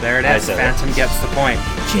 There it I is. said it. Phantom gets the point.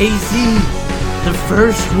 Jay-Z, the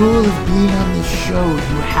first rule of being on the show,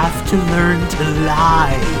 you have to learn to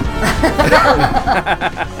lie.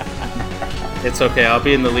 It's okay. I'll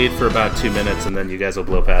be in the lead for about 2 minutes, and then you guys will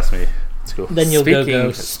blow past me. It's cool. Then you'll go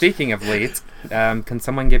ghost. Speaking of leads, can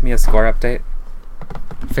someone give me a score update?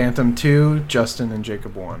 Phantom 2, Justin and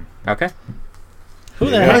Jacob 1. Okay. Who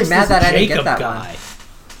the I'm heck really is mad this that I didn't Jacob get that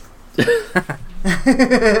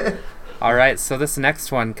guy? All right, so this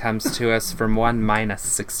next one comes to us from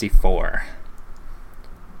 1-64.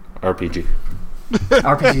 RPG.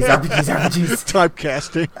 RPGs.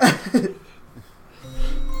 Typecasting.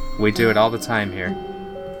 We do it all the time here.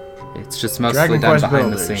 It's just mostly Dragon done Quest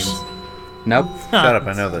behind the Builders. scenes. Nope. Shut up,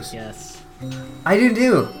 I know this. Yes. I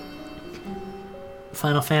do.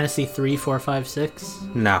 Final Fantasy 3, 4, 5, 6?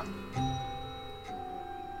 No.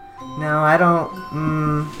 No, I don't.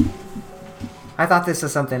 I thought this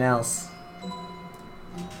was something else.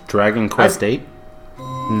 Dragon Quest 8?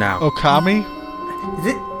 No. Okami?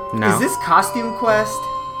 No. Is this Costume Quest?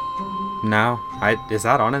 No. Is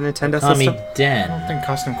that on a Nintendo Tommy system? I Den. don't think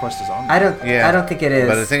Custom Quest is on. I don't think it is.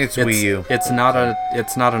 But I think it's Wii U. It's not an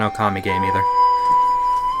Okami game either.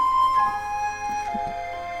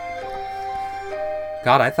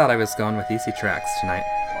 God, I thought I was going with easy tracks tonight.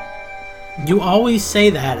 You always say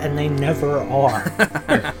that, and they never are.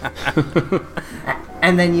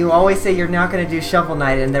 And then you always say you're not going to do Shovel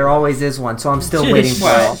Knight, and there always is one. So I'm still waiting for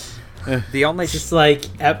Well, it. the only Just like,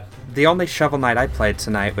 the only Shovel Knight I played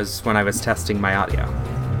tonight was when I was testing my audio.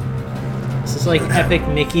 this is like Epic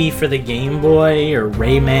Mickey for the Game Boy or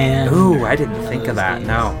Rayman. Ooh, I didn't think those of that. games.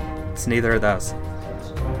 No, it's neither of those.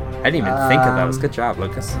 I didn't even think of those. Good job,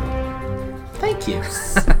 Lucas. Thank you.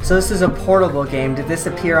 So this is a portable game. Did this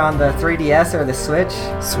appear on the 3DS or the Switch?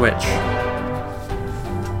 Switch.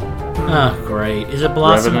 Oh, great. Is it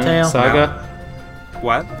Blossom Revenant Tail? Saga?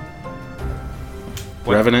 What?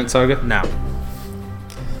 What? Revenant Saga? No.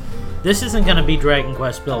 This isn't going to be Dragon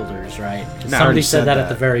Quest Builders, right? 'Cause No, somebody already said said that at that.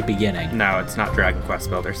 the very beginning. No, it's not Dragon Quest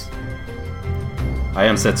Builders. I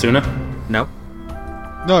Am Setsuna? Nope.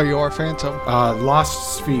 No, you are Phantom.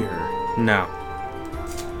 Lost Sphere. No.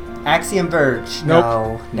 Axiom Verge. Nope.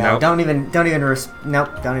 No. Nope. Don't even Nope. Don't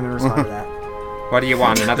even respond to that. What do you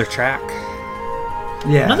want? Another track?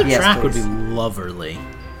 Yeah. Another Yes, track would please. be lovely.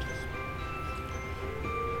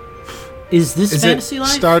 Is this Is it Fantasy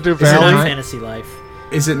Life? Stardew Is it not Valley? Fantasy Life?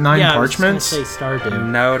 Is it 9 yeah, Parchments? I was gonna say Stardew.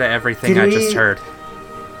 No to everything Did I we- just heard.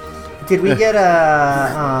 Did we get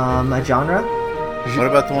a genre? What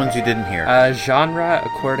about the ones you didn't hear? Genre,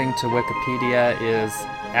 according to Wikipedia, is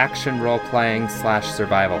action role-playing /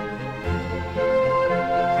 survival.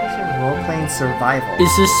 Action role-playing survival.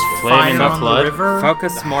 Is this Flame Fire in the on Flood? the River?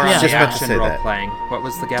 Focus more Yeah. on Just the about to action say that. role-playing. What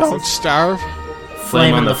was the guess? Don't starve.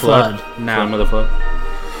 Flame in the Flood. No. Flame of the Flood?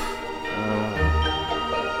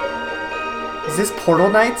 Is this Portal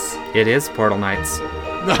Knights? It is Portal Knights.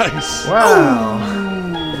 Nice. Wow.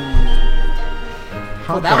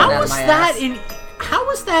 pulled that one out How of was my that ass. How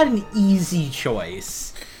was that an easy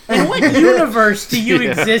choice? In what universe do you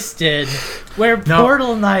exist in where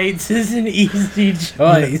Portal Knights is an easy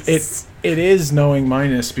choice? It is knowing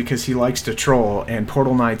Minus because he likes to troll, and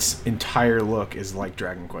Portal Knight's entire look is like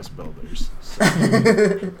Dragon Quest Builders.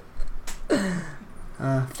 So.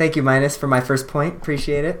 Thank you, Minus, for my first point.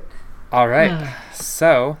 Appreciate it. All right.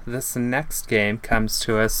 So this next game comes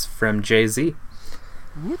to us from Jay-Z.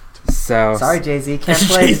 So Sorry, Jay-Z. Can't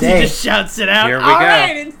play Jay-Z today. just shouts it out. Here we All go.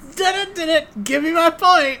 right, it's did it. Give me my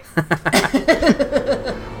point.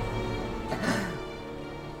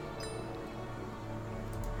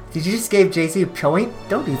 Did you just give Jay-Z a point?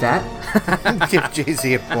 Don't do that. Give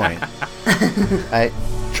Jay-Z a point.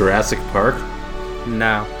 Jurassic Park.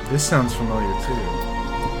 no, This sounds familiar too.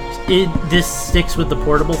 This sticks with the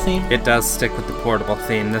portable theme. it does stick with the portable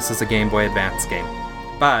theme. This is a Game Boy Advance game,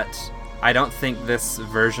 but I don't think this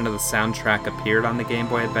version of the soundtrack appeared on the Game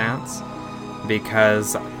Boy Advance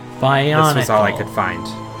because Bionicle. this was all I could find.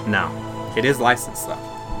 No, it is licensed though.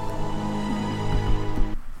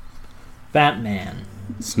 Batman.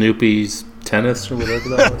 Snoopy's Tennis or whatever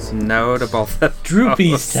that was. No to both of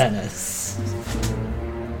Droopy's those. Tennis.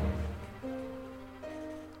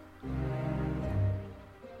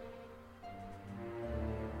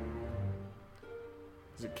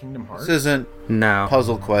 Is it Kingdom Hearts? This isn't No,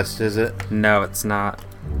 Puzzle Quest, is it? no, it's not.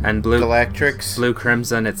 And Blue Galactrix?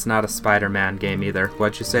 Crimson, it's not a Spider-Man game either.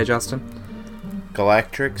 What'd you say, Justin?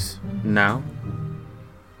 Galactrix? No.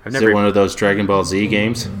 I've Is never. it one of those Dragon Ball Z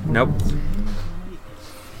games? Nope.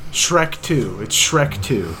 Shrek 2. It's Shrek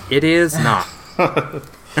 2. It is not.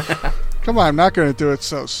 Come on, I'm not going to do it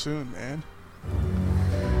so soon, man.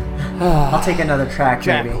 I'll take another track,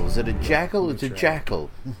 maybe. Jackal. Is it a jackal? It's a jackal.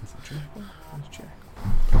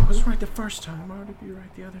 I was right the first time. Why would it be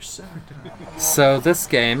right the other second time? So this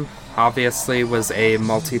game obviously was a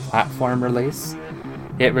multi-platform release.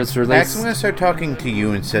 It was Max, I'm released. going to start talking to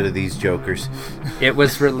you instead of these jokers. It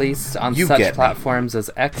was released on You such get me. platforms as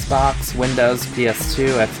Xbox, Windows,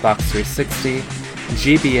 PS2, Xbox 360,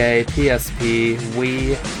 GBA, PSP,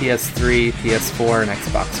 Wii, PS3, PS4, and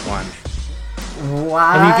Xbox One. What?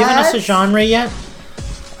 Have you given us a genre yet?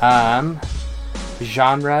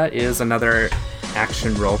 Genre is another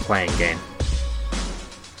action role-playing game.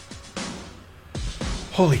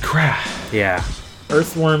 Holy crap. Yeah.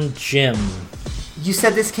 Earthworm Jim. You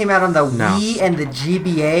said this came out on the No. Wii and the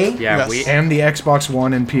GBA? Yeah, Yes. we. And the Xbox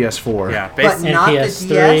One and PS4. Yeah, But basically not and the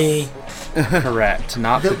PS3. DS? correct.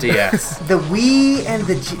 Not the DS. The Wii and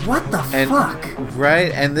the What the And- fuck?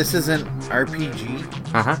 Right? And this isn't RPG?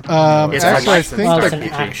 Uh-huh. It's Actually, I licensed. think Well, the it's an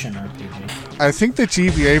RPG. action RPG. I think the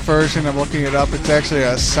GBA version, I'm looking it up, it's actually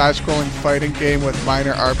a side-scrolling fighting game with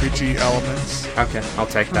minor RPG elements. Okay, I'll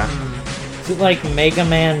take that. Is it like Mega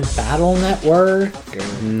Man Battle Network?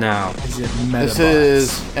 No, Is it This Metabots?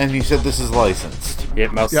 is... And you said this is licensed.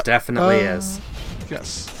 it most Yep. definitely is.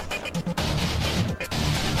 Yes.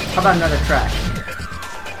 How about another track?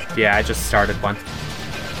 Yeah, I just started one.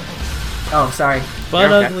 Oh, sorry.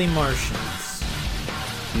 But Okay. Ugly Martians.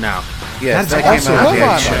 No. Yes, That's that came also out a Come the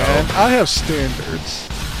on, show. man. I have standards.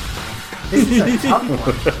 This is a tough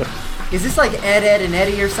one. Is this like Ed, Ed, and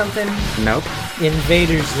Eddie or something? Nope.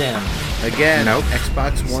 Invader Zim. Again, Nope.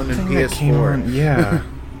 Xbox One and Thing that came PS4. on- Yeah.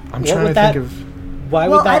 I'm What trying would to that- think of... Why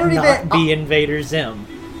Well, would I that don't not even- be Invader Zim?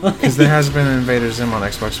 Because there has been an Invader Zim on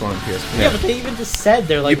Xbox One and PSP. Yeah, but they even just said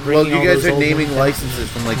they're like Well, bringing you all guys those are old naming Nintendo- licenses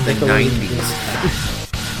from like the Nickelodeon 90s. games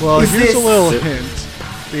back. Well, Is here's this- a little hint.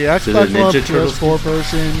 The Xbox the One Ninja Turtles PS4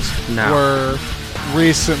 versions No. were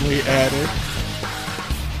recently added.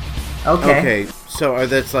 Okay. Okay, so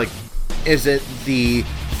that's like... Is it the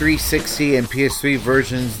 360 and PS3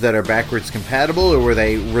 versions that are backwards compatible, or were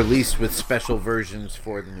they released with special versions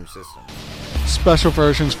for the new system? Special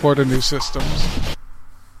versions for the new systems.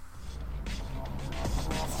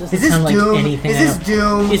 Doesn't Is this sound like Doom? anything Is I this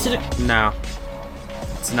know. Doom? Is it a, No.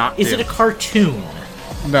 It's not. is it a Doom. cartoon?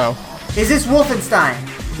 No. Is this Wolfenstein?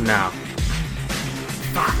 No.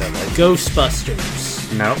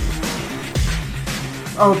 Ghostbusters. Nope.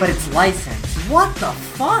 Oh, but it's licensed. What the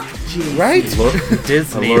fuck, G? Right?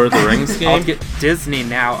 Disney. Lord of the Rings game? I'll get- Disney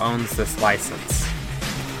now owns this license.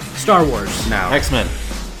 Star Wars. No. X-Men.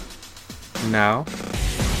 No.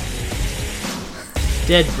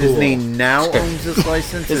 Deadpool. Disney now owns this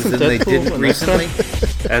license, as Isn't in they Deadpool didn't an X-Men?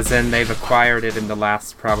 recently? As in they've acquired it in the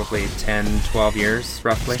last probably 10, 12 years,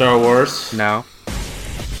 roughly. Star Wars. No.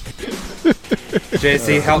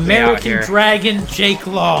 JC, help me out American here. Dragon Jake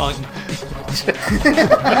Long.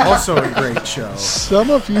 Also a great show. Some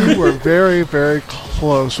of you were very, very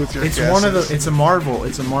close with your It's guesses. one of the. It's a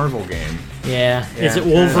Marvel game. Yeah. Is it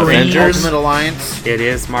Yeah. Wolverine? Avengers? Ultimate Alliance. It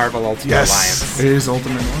is Marvel Ultimate Alliance. It is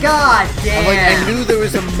Ultimate. God I'm damn. like, I knew there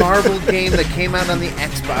was a Marvel game that came out on the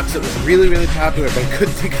Xbox that was really, really popular, but I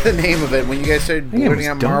couldn't think of the name of it. When you guys started think it blurting was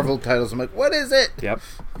out Doom. Marvel titles, I'm like, what is it? Yep.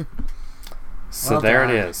 So Well there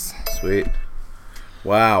done. it is. Sweet.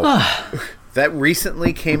 Wow. That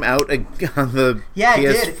recently came out on the Yeah, it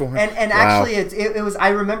did. PS4. And Wow. actually, it was. I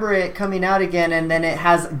remember it coming out again, and then it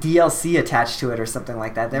has DLC attached to it or something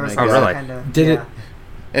like that. There was Oh, some really? kind of, Did yeah. it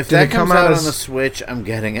If Did that it come comes out out on as- the Switch, I'm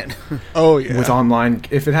getting it. Oh, yeah. with online?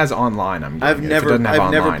 If it has online, I'm. I've getting it. If it never doesn't have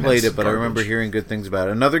I've never online, played it's it, but I remember garbage. hearing good things about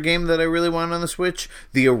it. Another game that I really want on the Switch,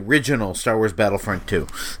 the original Star Wars Battlefront 2.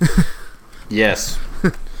 Yes.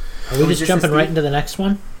 Are we Was just this jumping the- right into the next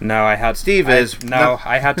one? No, I had Steve I- is. No,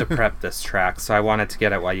 I had to prep this track, so I wanted to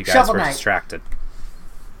get it while you guys Shovel were Knight. distracted.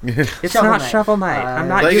 It's Shovel not Knight. Shovel Knight. I'm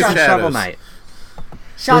not Plague of using Shovel Shadows. Knight.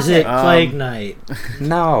 Is it Shantae. Plague Knight?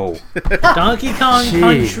 No. Donkey Kong Jeez.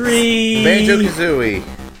 Country? Banjo Kazooie.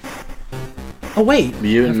 Oh, wait.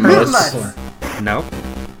 Mutant I've heard Mutts. this before. No.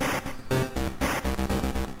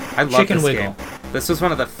 I love Chicken this Wiggle. game. This was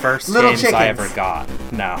one of the first Little games I Chickens. ever got.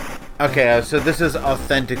 No. Okay, so this is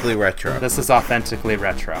authentically retro. This is authentically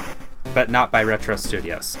retro. But not by Retro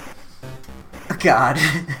Studios. God.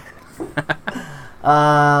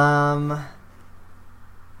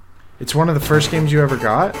 It's one of the first games you ever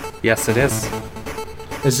got. Yes, it is.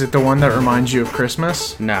 Is it the one that reminds you of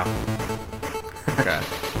Christmas? No. Okay.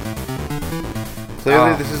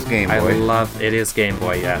 Clearly, Oh, this is Game I Boy. love it is Game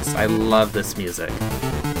Boy, yes. I love this music.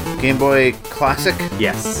 Game Boy Classic.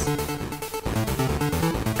 Yes.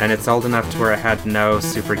 And it's old enough to where it had no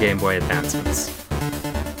Super Game Boy advancements.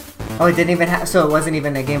 Oh, it didn't even have. So it wasn't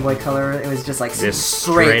even a Game Boy Color. It was just like Just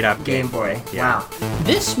straight straight up Game Game Boy. Boy, yeah. Wow.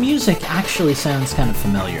 This music actually sounds kind of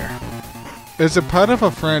familiar. Is it part of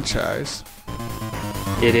a franchise?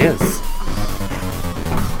 It is.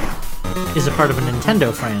 Is it part of a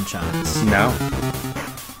Nintendo franchise? No.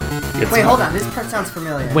 It's Wait, not. hold on. This part sounds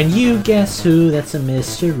familiar. When you guess who, that's a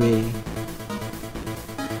mystery.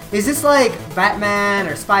 Is this like Batman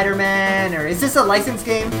or Spider-Man, or is this a licensed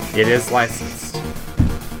game? It is licensed.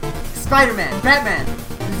 Spider-Man, Batman,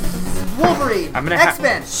 Wolverine, I'm gonna ha-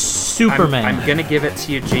 X-Men. Superman. I'm gonna give it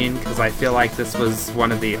to Eugene because I feel like this was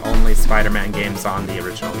one of the only Spider-Man games on the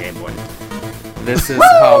original Game Boy. This is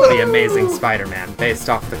called The Amazing Spider-Man, based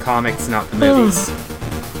off the comics, not the movies.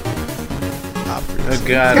 Oh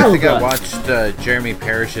god, I think I God. watched Jeremy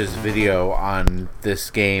Parrish's video on this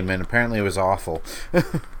game, and apparently it was awful.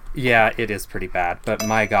 Yeah, it is pretty bad, but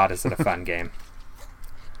my god, is it a fun game.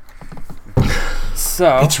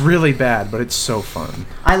 So, It's really bad, but it's so fun.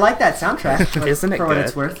 I like that soundtrack. For, Isn't it for what good?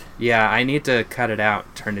 it's worth. yeah, I need to cut it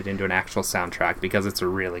out, turn it into an actual soundtrack because it's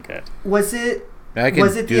really good. Was it? I can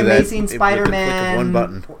Was it do the that Amazing with the click of Spider-Man? one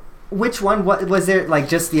button. Which one? What was it? Like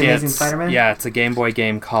just the Amazing It's- Spider-Man? Yeah, it's a Game Boy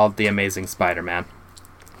game called The Amazing Spider-Man.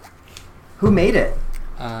 Who made it?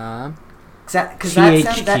 Because that,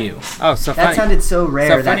 THQ. Oh, so that funny. sounded so rare.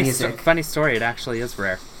 So that funny, music. funny story. It actually is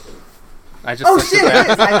rare. I just Oh looked shit! at It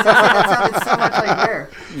is. That sounded so much like rare.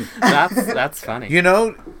 That's funny. You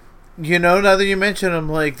know, now that you mention, I'm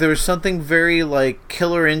like, there was something very like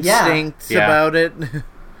Killer Instinct Yeah. about it.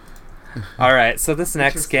 All right, so this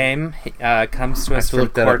next game comes to us to from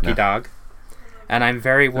look that up Corky now. Dog, and I'm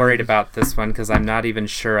very worried about this one because I'm not even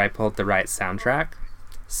sure I pulled the right soundtrack.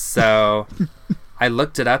 So I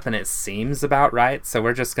looked it up and it seems about right. So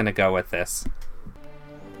we're just gonna go with this.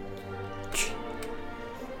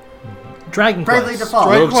 Dragon Bravely Quest. Default.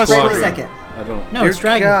 Dragon Quest Bravely Squadron. Second. I don't. No, it's Dear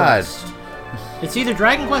Dragon God. Quest. It's either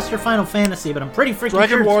Dragon Quest or Final Fantasy, but I'm pretty freaking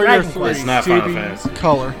Dragon sure Warrior it's Dragon 3. Quest. It's not Final GB Fantasy.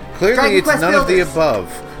 Color. Clearly, Dragon it's Quest none of the Builders.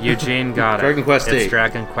 above. Eugene got it. Dragon Quest It's 8.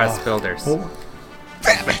 Dragon Quest Builders.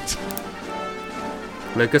 Damn it!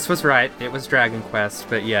 Lucas was right. It was Dragon Quest,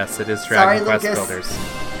 but yes, it is Sorry, Dragon Quest Lucas. Builders.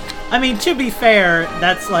 I mean, to be fair,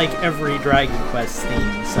 that's like every Dragon Quest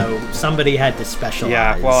theme, so somebody had to specialize.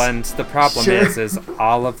 Yeah, well, and the problem Sure. is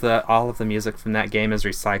all of the music from that game is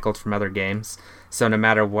recycled from other games. So no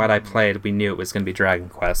matter what I played, we knew it was going to be Dragon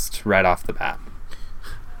Quest right off the bat.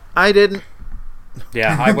 I didn't.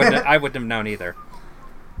 Yeah, I wouldn't have known either.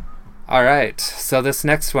 All right, so this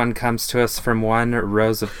next one comes to us from one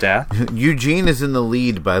Rose of Death. Eugene is in the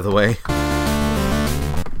lead, by the way.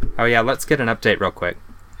 Oh yeah, let's get an update real quick.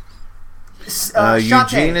 Shantae.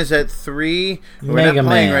 Eugene is at 3. We're Mega not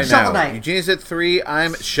playing Man. right Shovel now. Knight. Eugene is at 3.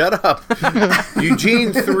 Shut up.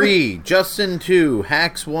 Eugene 3. Justin 2.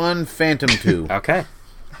 Hacks 1. Phantom 2. Okay.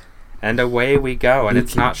 And away we go, and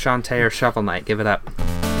it's not Shantae or Shovel Knight. Give it up.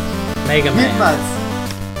 Mega Meat Man.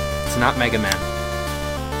 Muds. It's not Mega Man.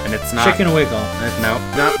 And it's not... Chicken Wiggle. Nope.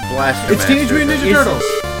 Not Blaster It's Teenage Master. Mutant Ninja Turtles.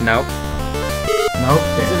 Nope. Nope.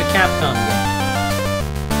 Is it a Capcom game?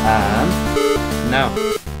 No.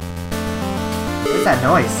 What's that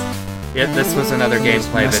noise? Yeah, this was another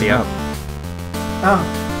gameplay messing video. up. Oh,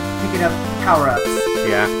 picking up power-ups.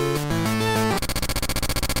 Yeah.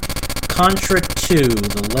 Contra 2,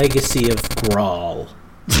 The Legacy of Grawl.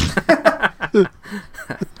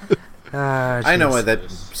 I know why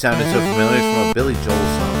that sounded so familiar. It's from a Billy Joel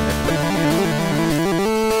song.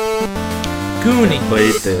 Goonies.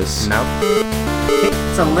 Played this. Nope.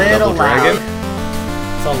 It's a little Double Dragon?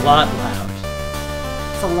 loud. It's a lot loud.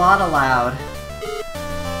 It's a lot of loud.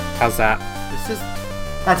 How's that?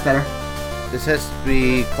 That's better. This has to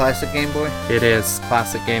be classic Game Boy. It is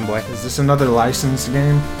classic Game Boy. Is this another licensed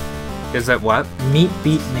game? Is it what? Meat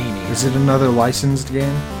Beat Mania. Is it another licensed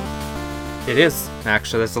game? It is,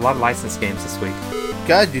 actually. There's a lot of licensed games this week.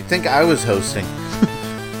 God, you'd think I was hosting.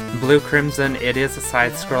 Blue Crimson, it is a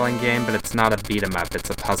side-scrolling game, but it's not a beat-em-up. It's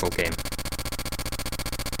a puzzle game.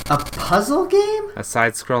 A puzzle game? A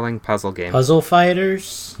side-scrolling puzzle game. Puzzle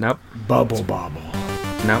Fighters? Nope. Bubble Bobble.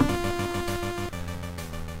 Nope.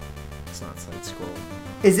 It's not side scroll.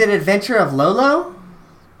 Is it Adventure of Lolo?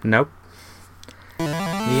 Nope. The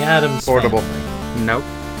Addams Portable. Family. Nope.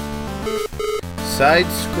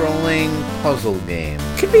 Side-scrolling puzzle game.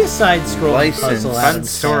 Could be a side-scrolling Licensed. puzzle. Fun Addams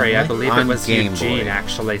story. I Family. believe On it was Game Eugene Boy.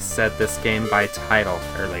 actually said this game by title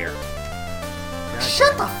earlier.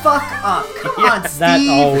 Shut the fuck up! Come on, Steve! That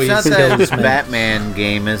always It's not that kills me. Batman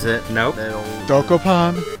game, is it? Nope. That old...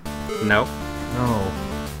 Dokapon. Nope. No.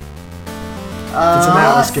 If it's an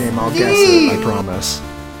Atlas game, I'll guess it, I promise.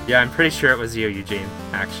 Yeah, I'm pretty sure it was you, Eugene,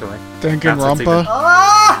 actually. Danganronpa.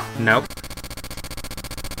 Ah! Nope.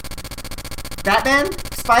 Batman?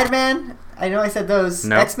 Spider-Man? I know I said those.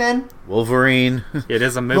 Nope. X-Men? Wolverine. It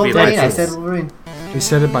is a movie Wolverine, I license. said Wolverine. He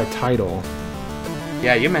said it by title.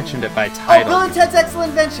 Yeah, you mentioned it by Oh, title. Bill and Ted's Excellent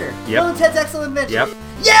Adventure! Yep. Bill and Ted's Excellent Adventure! Yep.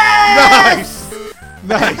 Yes!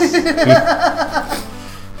 Nice.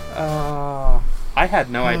 I had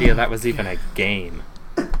no idea that was even a game.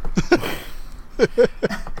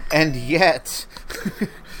 And yet,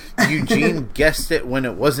 Eugene guessed it when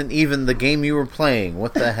it wasn't even the game you were playing.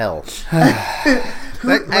 What the hell?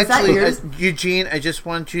 Was that yours? Eugene, I just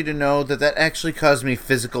want you to know that actually caused me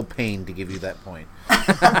physical pain to give you that point.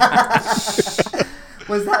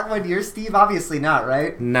 Was that one yours, Steve? Obviously not,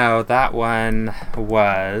 right? No, that one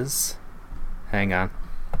was... Hang on.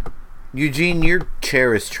 Eugene, your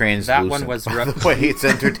chair is translucent. That one was by the way, it's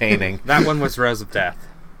entertaining. That one was Rose of Death.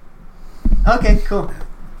 Okay, cool.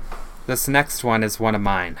 This next one is one of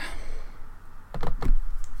mine.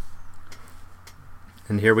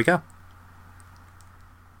 And here we go.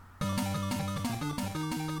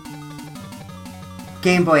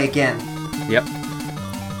 Game Boy again. Yep.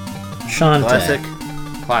 Shantae. Classic.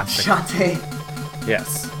 Classic. Shantae.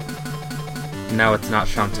 Yes. No, it's not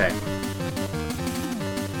Shantae.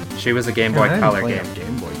 She was a Game Boy Man, I didn't Color play game. enough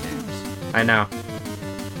Game Boy games. I know.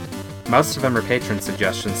 Most of them are patron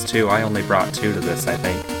suggestions, too. I only brought 2 to this, I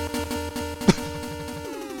think.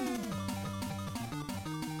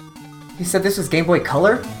 You said this was Game Boy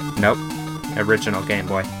Color? Nope. Original Game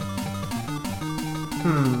Boy.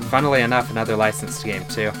 Funnily enough, another licensed game,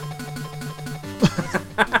 too.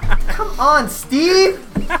 Come on, Steve!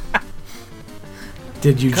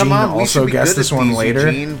 Did Eugene Come on, we also should be guess good this at one these,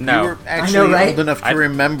 later? Eugene. No. You were actually right? old enough to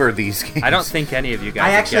remember these games. I don't think any of you guys I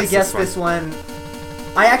have actually guessed this one.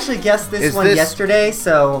 I actually guessed this Is one this- yesterday,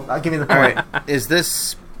 so I'll give you the point. Alright, is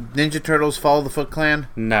this Ninja Turtles Fall of the Foot Clan?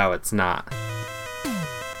 No, it's not.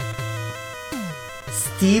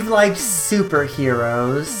 Steve likes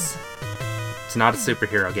superheroes. It's not a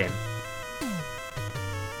superhero game.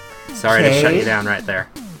 Sorry to shut Okay. you down right there.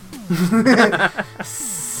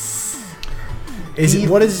 Is Steve- it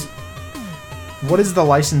what is the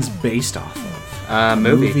license based off of?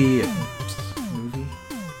 Movie. Movie.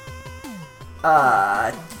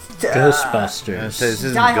 Ghostbusters. So this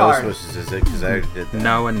isn't Die Hard. Ghostbusters, is it? Because I already did that.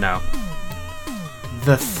 No and no.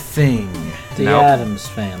 The Thing. The Nope. Addams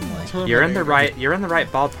Family. You're in the right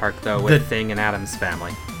ballpark though with Thing and Addams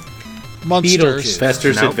Family. Monsters. Beetlejuice.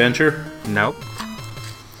 Fester's Nope. Adventure. Nope.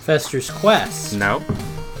 Fester's Quest. Nope.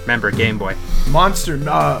 Remember Game Boy. The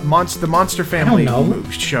Monster Family know.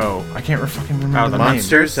 show. I can't fucking remember Oh, the the name.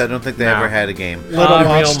 Monsters? I don't think they No. ever had a game. Little Real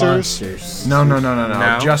Monsters. Monsters. No.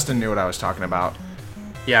 No. Justin knew what I was talking about.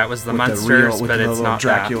 Yeah, it was the With Monsters, with but the it's little not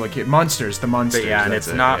Dracula kid. Monsters, the that. Monsters. But yeah, and that's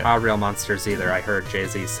it's it, not yeah. All Real Monsters either. I heard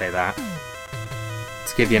Jay-Z say that.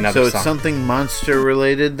 Let's give you another So it's song. something monster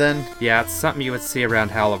related then? Yeah, it's something you would see around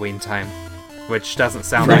Halloween time which doesn't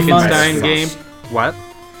sound like Frankenstein it's game? What?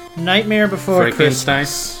 Nightmare Before Frankenstein?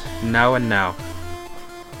 Christmas. No and no.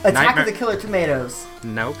 Attack Nightmare- of the Killer Tomatoes.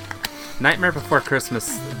 Nope. Nightmare Before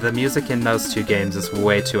Christmas, the music in those two games is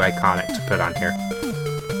way too iconic to put on here.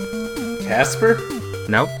 Casper?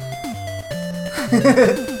 Nope.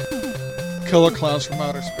 Killer Clowns from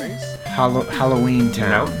Outer Space. Halloween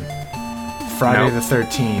Town. Nope. Friday Nope. the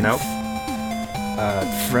 13th. Nope.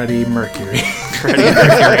 Freddie Mercury. Freddie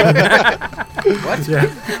Mercury. What?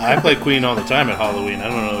 Yeah. I play Queen all the time at Halloween. I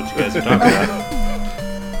don't know what you guys are talking about.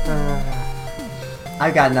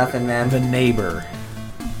 I got nothing, man. The Neighbor.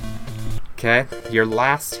 Okay, your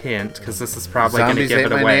last hint, because this is probably going to Zombies give Ate it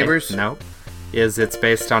My away. Neighbors? Nope. Is it's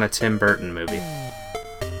based on a Tim Burton movie.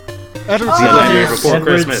 Edward Nightmare Scissorhands. Before Edward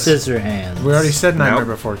Christmas. Scissorhands. We already said Nightmare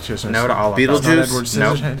Nope. Before Christmas. No to all of Beetlejuice? them. Not Edward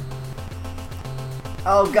Nope. Scissorhands.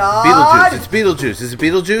 Oh God! Beetlejuice. It's Beetlejuice. Is it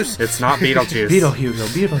Beetlejuice? It's not Beetlejuice.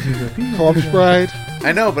 Beetlejuice. Corpse Bride.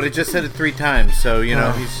 I know, but it just said it 3 times, so, you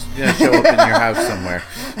know, he's going to show up in your house somewhere.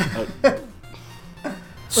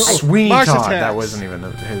 Sweeney Mars Todd. Attacks. That wasn't even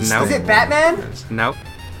his No. thing. Is it Batman? Nope.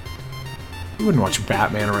 You wouldn't watch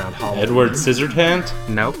Batman around Halloween. Edward Scissorhands?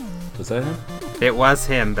 Nope. Was that him? It was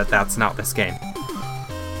him, but that's not this game.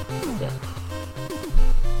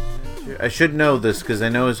 I should know this because I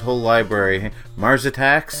know his whole library. Mars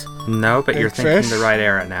Attacks? No, but you're Big thinking Fish? the right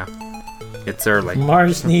era now. It's early.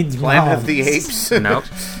 Mars needs Planet of the moms. Apes? Nope.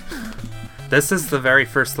 This is the very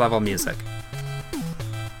first level music.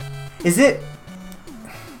 Is it?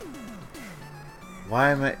 Why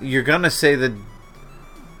am I... You're going to say the...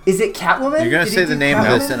 Is it Catwoman? You're going Did to say he the do name of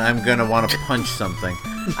this Catwoman? and I'm going to want to punch something.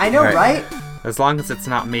 I know, Right. right? As long as it's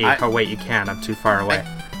not me. Oh wait, you can. I'm too far away.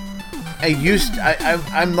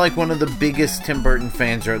 I'm like one of the biggest Tim Burton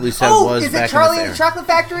fans, or at least I Oh, was is back it Charlie in and this the era. Chocolate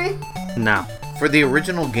Factory? No. For the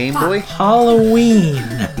original Game Boy? Halloween.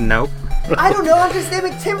 Nope. I don't know. I'm just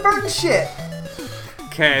naming Tim Burton shit.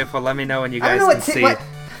 Okay, well let me know when you I guys don't know can what. Ti-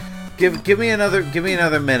 see. what Give me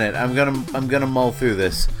another minute. I'm gonna mull through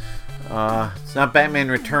this. It's not Batman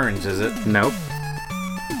Returns, is it? Nope.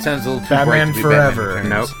 It sounds a little too Batman bright to be Forever. Batman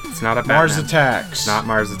Nope. Returns. It's not a Mars Batman. Attacks. Not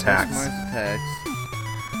Mars That's Attacks. Mars Attacks.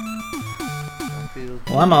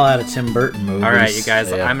 Well, I'm all out of Tim Burton movies. All right, you guys.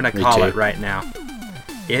 Yeah, I'm gonna me call too. it right now.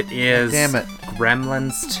 It is Damn it.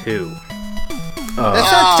 Gremlins 2.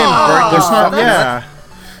 That's not Tim Burton. That's not. that's-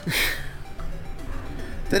 Yeah.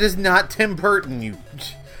 That is not Tim Burton.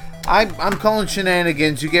 I'm calling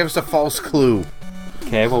shenanigans. You gave us a false clue.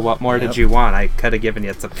 Okay, well, what more did you want? I could have given you.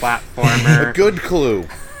 It's a A platformer. good clue.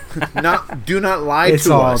 Do not lie It's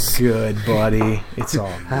to all us. good, buddy. It's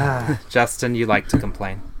all good. Justin, you like to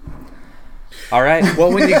complain. All right.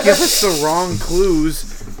 Well, when you give us the wrong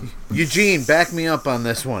clues, Eugene, back me up on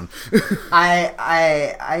this one.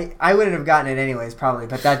 I wouldn't have gotten it anyways, probably,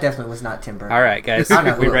 but that definitely was not Tim Burton. All right, guys. I don't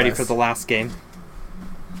know Are we who it ready was. for the last game?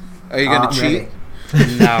 Are you gonna I'm cheat?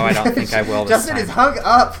 ready. No, I don't think I will this Justin time. is hung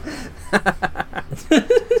up.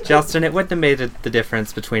 Justin, it wouldn't have made the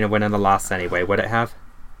difference between a win and a loss anyway, would it have?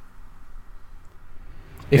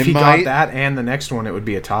 If It he might- got that and the next one, it would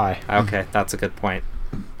be a tie. Okay, that's a good point.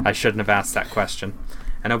 I shouldn't have asked that question.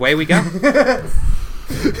 And away we go.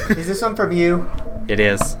 Is this one from you? It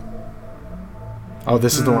is. Oh,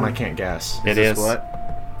 this is the one I can't guess. It This is.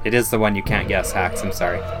 what? It is the one you can't guess, Hacks. I'm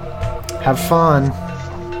sorry. Have fun.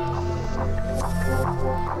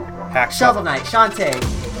 Hacks. Shovel Knight, Shantae,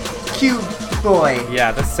 Cube Boy.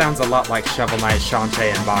 Yeah, this sounds a lot like Shovel Knight,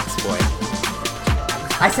 Shantae, and Box Boy.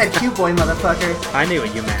 I said Cube Boy, motherfucker. I knew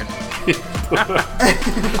what you meant.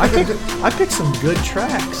 I picked some good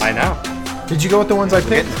tracks. I know. Did you go with the ones I We're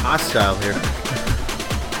picked? getting hostile here.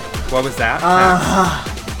 What was that?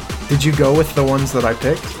 Did you go with the ones that I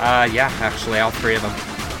picked? Yeah, actually, all three of them.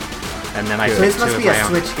 And then I So took this two must of be a my own.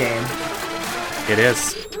 Switch game. It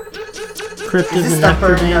is. Crypt Is of this the Stuff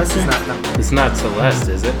Burton? No, this is Necrodancer. not. It's not Celeste,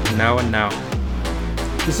 is it? No and no.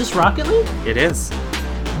 Is this Rocket League? It is.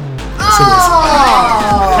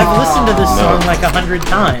 I've listened to this No. song like 100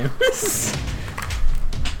 times.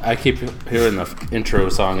 I keep hearing the intro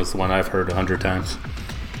song is the one I've heard 100 times.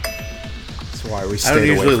 That's why we I stayed don't away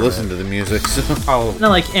usually from listen it. to the music, so Oh, No,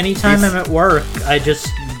 like anytime I'm at work, I just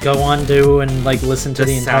go on to and like listen to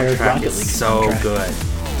the this entire soundtrack Rocket League is so soundtrack. good.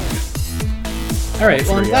 All right,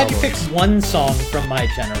 well I'm 3 glad you albums. picked one song from my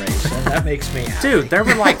generation. That makes me happy. Dude, there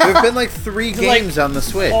were like there've been like 3 games on the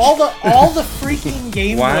Switch. all the freaking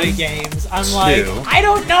Game Boy One, games. I'm like, two, I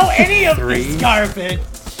don't know any of three. this garbage.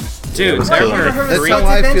 Dude, was there killer. were That's three. how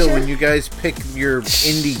I feel Adventure? when you guys pick your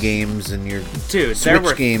indie games and your Dude, Switch there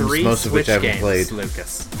were games, 3 most of which Switch I haven't games, played.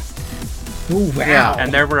 Lucas. Ooh, wow. Yeah.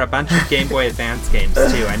 And there were a bunch of Game Boy Advance games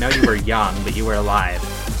too. I know you were young, but you were alive.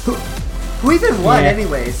 Who even won, Yeah.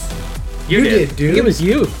 anyways? You did, dude. It was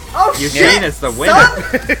you. Oh, Eugene shit! is the son! winner.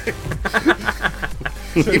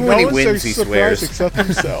 Even no when he one's wins, he surprised swears. except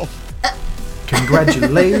himself.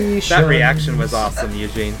 Congratulations. That reaction was awesome,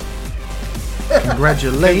 Eugene.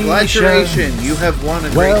 Congratulations. Congratulations, you have won a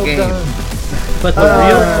great Well game. done. But the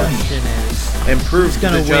real question is, Improved Who's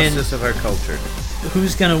gonna the win? justice of our culture.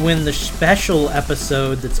 who's gonna win the special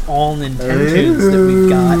episode that's all Nintendo's that we've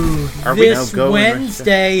got Are we this now going-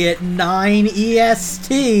 Wednesday at 9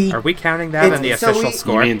 EST? Are we counting that in the So official we-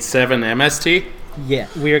 score? You mean 7 MST? Yeah,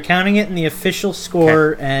 we are counting it in the official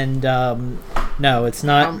score, and no, it's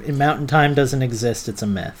not. Mountain Time doesn't exist. It's a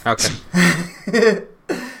myth. Okay.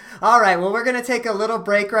 All right, well, we're going to take a little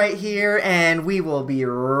break right here, and we will be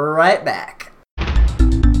right back.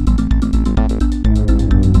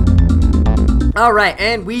 All right,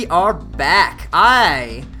 and we are back.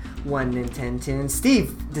 I won Nintendo.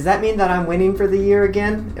 Steve, does that mean that I'm winning for the year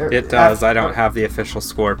again? It does. I don't have the official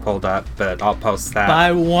score pulled up, but I'll post that.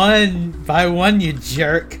 By one, you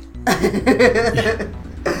jerk.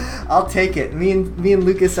 I'll take it. Me and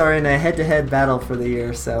Lucas are in a head-to-head battle for the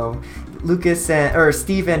year, so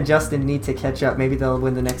Steve and Justin need to catch up. Maybe they'll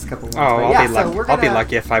win the next couple ones. Oh, But I'll yeah, be so lucky. we're I'll be gonna-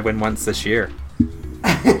 lucky if I win once this year.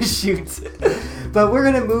 Shoot. But we're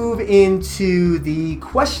going to move into the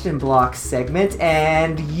question block segment,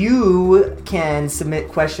 and you can submit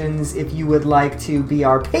questions if you would like to be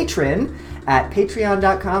our patron at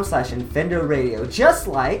patreon.com/InfendoRadio, just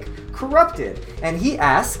like Corrupted. And he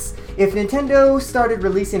asks, if Nintendo started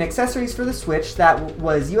releasing accessories for the Switch that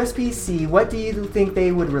was USB-C, what do you think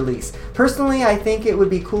they would release? Personally, I think it would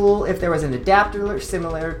be cool if there was an adapter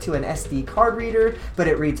similar to an SD card reader, but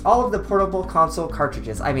it reads all of the portable console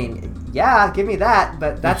cartridges. I mean, yeah, give me that,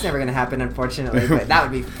 but that's never going to happen, unfortunately, but that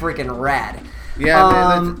would be freaking rad.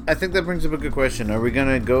 Yeah, I think that brings up a good question. Are we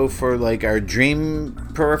gonna go for like our dream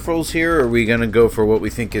peripherals here, or are we gonna go for what we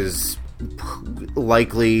think is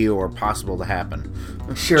likely or possible to happen?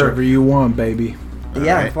 Sure. Whichever you want, baby.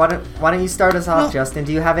 Yeah, Alright. why don't you start us off, Justin?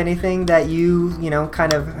 Do you have anything that you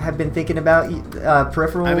kind of have been thinking about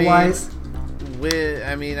peripheral-wise?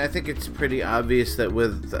 I think it's pretty obvious that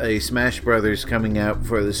with a Smash Brothers coming out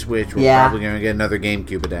for the Switch, we're Yeah. probably going to get another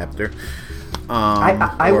GameCube adapter.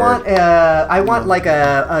 I want like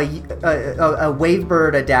a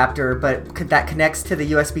Wavebird adapter, but that connects to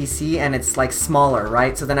the USB-C and it's like smaller,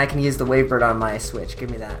 right? So then I can use the Wavebird on my Switch. Give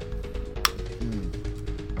me that.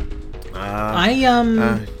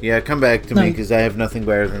 Come back to me because I have nothing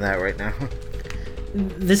better than that right now.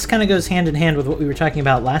 This kind of goes hand in hand with what we were talking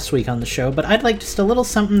about last week on the show, but I'd like just a little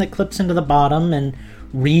something that clips into the bottom and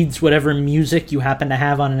reads whatever music you happen to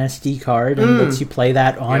have on an SD card and lets you play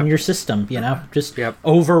that on your system, just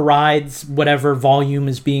overrides whatever volume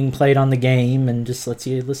is being played on the game and just lets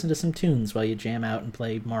you listen to some tunes while you jam out and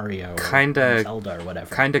play Mario or Zelda or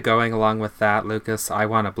whatever. Kind of going along with that, Lucas, I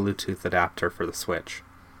want a Bluetooth adapter for the Switch.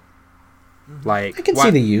 Like I can see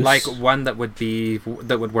the use. Like one that would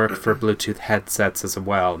work for Bluetooth headsets as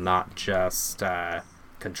well, not just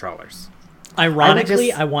controllers.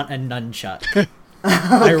 Ironically, I want a nunchuck.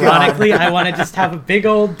 Ironically, I want to just have a big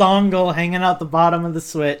old dongle hanging out the bottom of the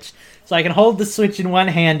Switch, so I can hold the Switch in one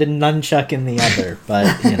hand and nunchuck in the other.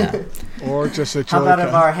 But Or just a How about Joy-Con.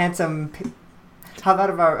 of our handsome? How about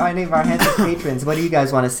of any of our handsome patrons? What do you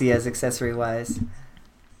guys want to see as accessory-wise?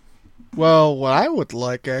 Well, what I would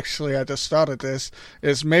like actually at the start of this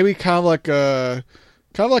is maybe kind of like a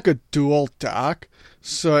dual dock,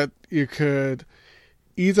 so that you could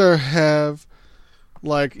either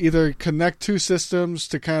connect two systems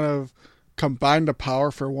to kind of combine the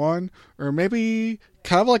power for one, or maybe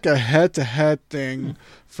kind of like a head-to-head thing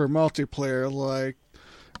for multiplayer. Like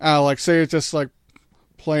say you're just like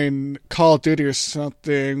playing Call of Duty or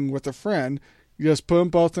something with a friend, you just put them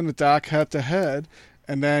both in the dock head-to-head.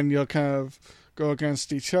 And then you'll kind of go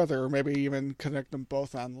against each other, or maybe even connect them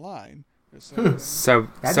both online. So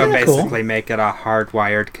That'd be basically cool. make it a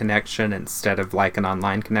hardwired connection instead of like an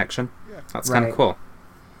online connection. Yeah. That's kind of cool.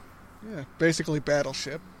 Yeah, basically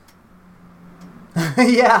Battleship.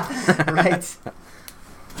 Yeah, right.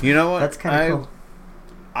 You know what? That's kind of cool.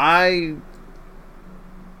 I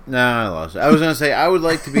lost it. I was going to say, I would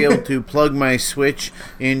like to be able to plug my Switch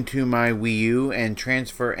into my Wii U and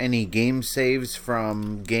transfer any game saves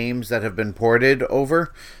from games that have been ported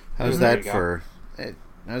over. How's that for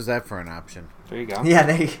an option? There you go.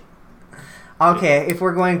 Yeah, Okay, if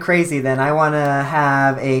we're going crazy, then I want to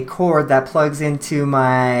have a cord that plugs into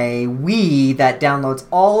my Wii that downloads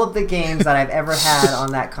all of the games that I've ever had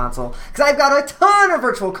on that console. Because I've got a ton of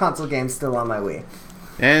Virtual Console games still on my Wii.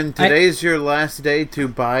 And today's your last day to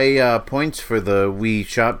buy points for the Wii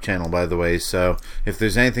Shop channel, by the way. So if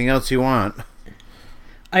there's anything else you want.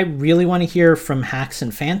 I really want to hear from Hacks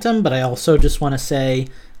and Phantom, but I also just want to say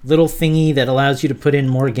little thingy that allows you to put in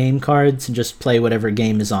more game cards and just play whatever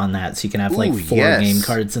game is on that. So you can have like 4 game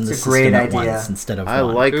cards in the system at once instead of one. I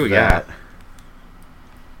like that. Yeah.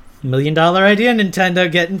 $1 million idea, Nintendo.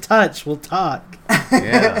 Get in touch. We'll talk.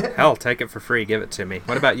 Yeah. Hell, take it for free. Give it to me.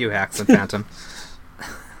 What about you, Hacks and Phantom?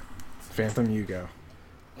 Phantom, you go.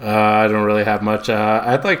 I don't really have much.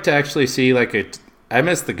 I'd like to actually see I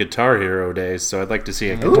miss the Guitar Hero days, so I'd like to see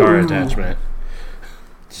a guitar attachment.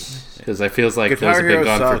 Because I feels like Guitar those have Hero been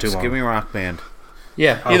gone sucks. for too long. Give me Rock Band.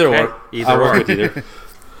 Yeah, either Okay. or. Either I'll work or. with either.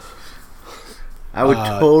 I would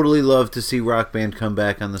totally love to see Rock Band come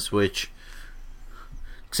back on the Switch.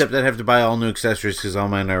 Except I'd have to buy all new accessories because all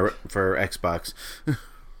mine are for Xbox.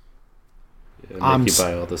 Make you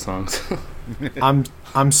buy all the songs.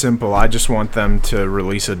 I'm simple. I just want them to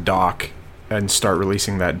release a dock and start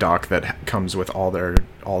releasing that dock that comes with all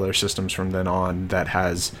their systems from then on that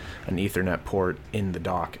has an Ethernet port in the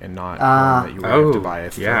dock and not one that you would have to buy a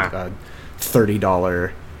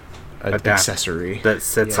 $30 accessory that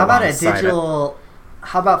sits How about a alongside it. digital?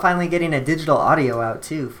 How about finally getting a digital audio out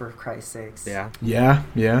too? For Christ's sakes. Yeah.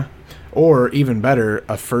 Yeah. Or even better,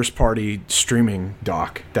 a first-party streaming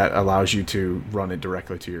dock that allows you to run it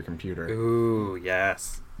directly to your computer. Ooh,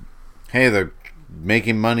 yes. Hey, they're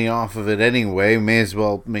making money off of it anyway. May as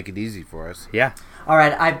well make it easy for us. Yeah. All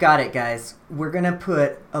right, I've got it, guys. We're going to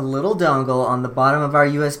put a little dongle on the bottom of our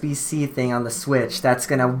USB-C thing on the Switch. That's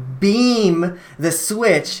going to beam the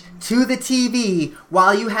Switch to the TV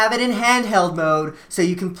while you have it in handheld mode so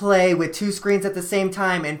you can play with 2 screens at the same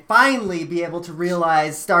time and finally be able to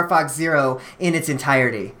realize Star Fox Zero in its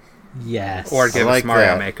entirety. Yes. Or give like us Mario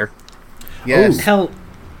that. Maker. Yes. Hell,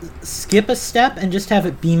 skip a step and just have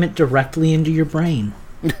it beam it directly into your brain.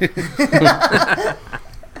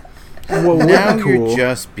 What would Now be you're cool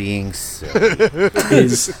just being silly.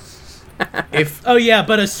 is if Oh yeah,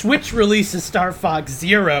 but a Switch release of Star Fox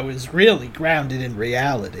Zero is really grounded in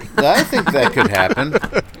reality. I think that could happen.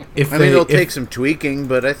 if I they mean, it'll if, take some tweaking,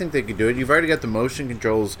 but I think they could do it. You've already got the motion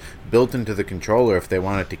controls built into the controller if they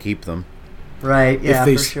wanted to keep them. Right, yeah,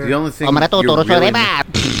 they for s- sure. The only thing you're really... I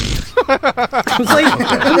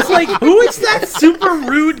was like, who is that super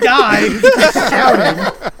rude guy who's just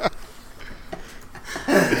shouting?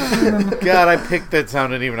 God, I picked that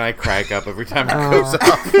sound and even I crack up every time it goes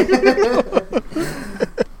off.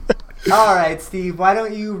 All right, Steve, why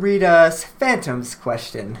don't you read us Phantom's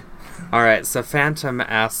question? All right, so Phantom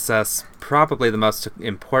asks us probably the most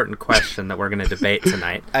important question that we're going to debate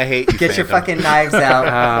tonight. I hate you, Get your Phantom. fucking knives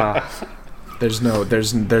out.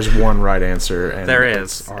 there's one right answer and There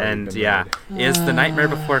it's is, already and been yeah. made. Is The Nightmare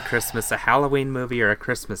Before Christmas a Halloween movie or a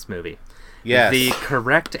Christmas movie? Yes. The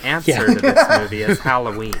correct answer to this movie is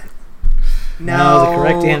Halloween. No, the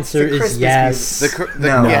correct answer it's a is Christmas yes.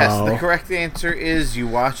 No. Yes, the correct answer is you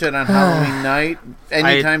watch it on Halloween night,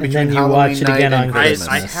 anytime And between then you Halloween watch it night again and on Christmas.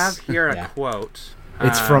 I have here a Yeah. quote.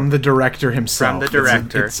 It's from the director himself. from the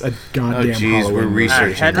director. It's a goddamn Oh, geez, we're Halloween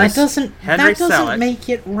researching. Henry- That doesn't Henry Selick. make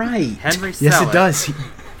it right. Henry Selick. Yes, it does.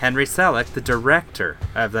 Henry Selick, the director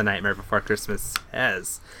of The Nightmare Before Christmas,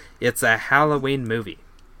 says it's a Halloween movie.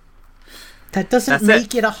 That doesn't That's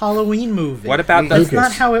make it a Halloween movie. What about That's the?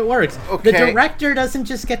 not how it works. Okay. The director doesn't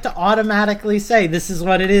just get to automatically say this is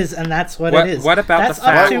what it is and that's what What- it is. what about that's the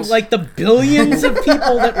up to facts? like the billions of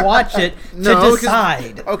people that watch it No, to 'cause-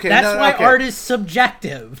 decide. okay, that's no, why okay. art is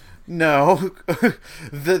subjective. No,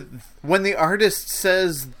 when the artist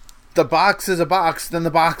says the box is a box, then the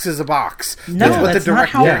box is a box. No, that's what that's the not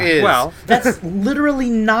director how- is. Well, That's literally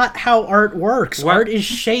not how art works. What? Art is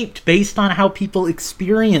shaped based on how people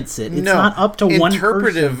experience it. It's no, not up to one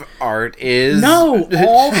interpretive person. art is No,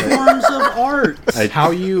 all forms of art.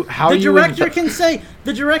 How you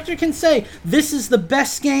The director can say this is the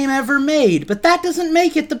best game ever made, but that doesn't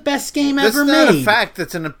make it the best game That's ever not made. a fact.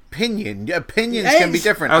 That's an opinion. Opinions can be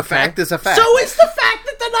different. A Okay. fact is a fact. So is the fact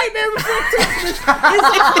that The Nightmare Before Christmas is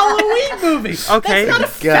a Halloween movie. Okay. That's not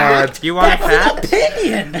a God. fact. You want a That's fact? an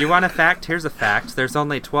opinion. You want a fact? Here's a fact. There's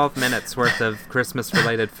only 12 minutes worth of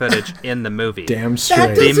Christmas-related footage in the movie. damn That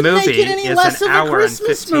straight. The doesn't make movie it any is less an of a hour and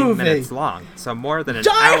Christmas 15 movie. minutes long, so more than an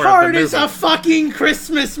Die hour Hard of the is movie. a fucking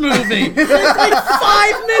Christmas movie. There's like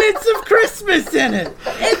 5 minutes of Christmas in it.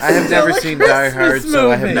 It's I have still never a seen Die Hard, Christmas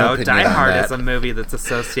so I have movie. no No, opinion Die on Hard that. is a movie that's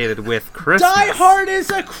associated with Christmas. Die Hard is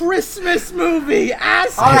a Christmas movie,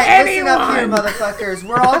 asshole. All right, listen up here, motherfuckers.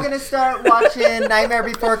 We're all gonna start watching Nightmare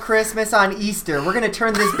Before Christmas on Easter. We're gonna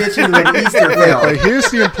turn this bitch into an Easter film. But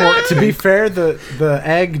here's the important. To be fair, the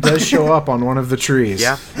egg does show up on one of the trees.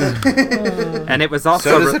 Yeah. And it was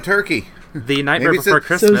also So does a turkey. The Nightmare Maybe it's Before a-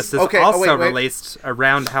 Christmas is Okay, also wait. released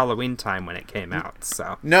around Halloween time when it came out.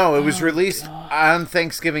 So. No, it was released on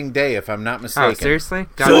Thanksgiving Day, if I'm not mistaken. Oh, seriously?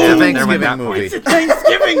 So it's a there went Thanksgiving that movie. point.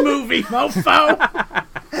 Thanksgiving movie, mofo.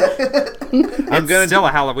 It's still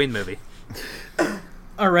a Halloween movie.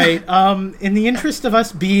 All right. In the interest of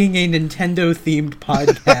us being a Nintendo-themed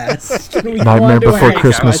podcast, can we go Nightmare on to Before our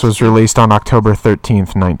Christmas was released on October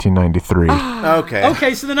 13th, 1993. Okay.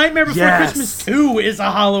 Okay, so The Nightmare Before Yes. Christmas 2 is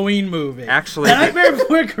a Halloween movie. Actually, The Nightmare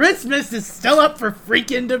Before Christmas is still up for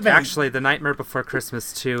freaking debate. Actually, The Nightmare Before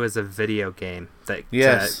Christmas 2 is a video game that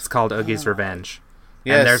Yes. it's called Oogie's Revenge.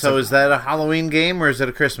 And Yes, there's so a- is that a Halloween game or is it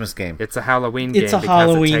a Christmas game? It's a Halloween game It's a because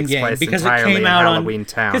Halloween it takes game place because it entirely came in out Halloween on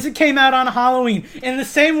Town. because it came out on Halloween in the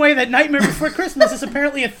same way that Nightmare Before Christmas is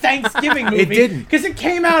apparently a Thanksgiving movie. didn't. Because it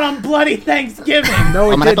came out on bloody Thanksgiving. No,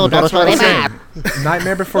 it didn't. That's what I'm saying.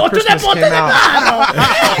 Nightmare Before Christmas came out.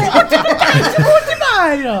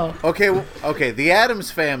 Okay, The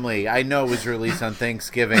Addams Family, I know, was released on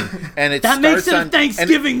Thanksgiving, and it That makes it a on,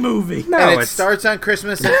 Thanksgiving movie. and it it's- starts on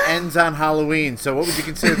Christmas and ends on Halloween. So what would you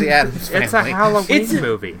consider The Addams Family? It's a Halloween It's a-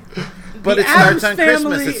 movie. But The it starts Addams on Christmas.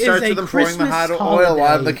 Family It starts is with a them pouring the Christmas hot oil on the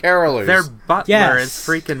holiday. carolers. Their butler Yes. is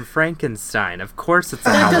freaking Frankenstein. Of course it's a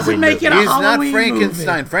That Halloween doesn't make movie. it a He's not Halloween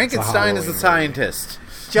Frankenstein. movie. Frankenstein is the scientist.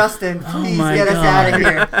 Justin, please my get us out of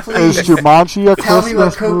here. Is Please. Jumanji a Tell me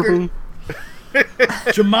what Christmas Coker- movie?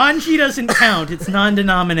 Jumanji doesn't count. It's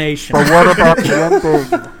non-denominational. But what about the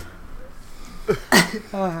ending?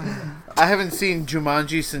 I haven't seen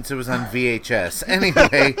Jumanji since it was on VHS.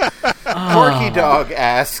 Anyway, Corky Dog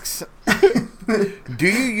asks, do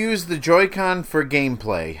you use the Joy-Con for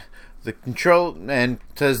gameplay? The control and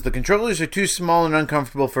says the controllers are too small and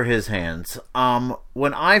uncomfortable for his hands.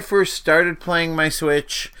 When I first started playing my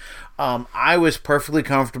Switch, I was perfectly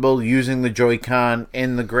comfortable using the Joy-Con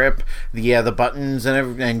in the grip. The buttons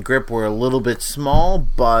and grip were a little bit small,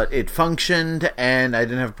 but it functioned, and I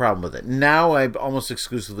didn't have a problem with it. Now I almost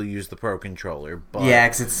exclusively use the Pro Controller. But, Yeah,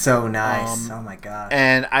 'cause it's so nice. Oh my god.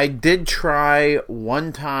 and I did try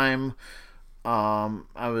one time. I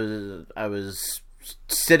was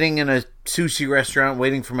sitting in a sushi restaurant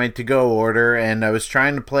waiting for my to-go order, and I was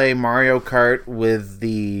trying to play Mario Kart with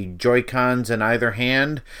the Joy-Cons in either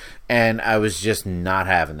hand, and I was just not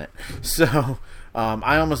having it. So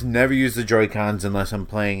I almost never use the Joy-Cons unless I'm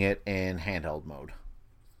playing it in handheld mode.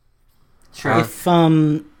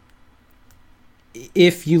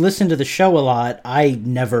 If you listen to the show a lot, I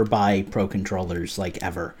never buy Pro Controllers, like,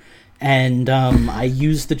 ever. And I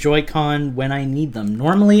use the Joy-Con when I need them.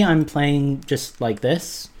 Normally, I'm playing just like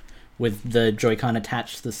this, with the Joy-Con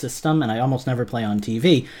attached to the system, and I almost never play on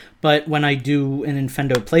TV. But when I do an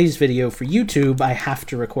Infendo Plays video for YouTube, I have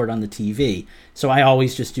to record on the TV. So I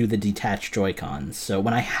always just do the detached Joy-Cons. So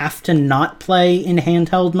when I have to not play in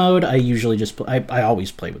handheld mode, I usually just I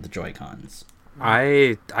always play with the Joy-Cons.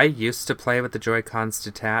 I used to play with the Joy-Cons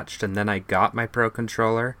detached, and then I got my Pro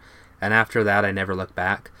Controller, and after that I never looked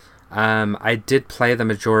back. I did play the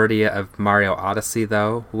majority of Mario Odyssey,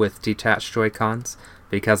 though, with detached Joy-Cons,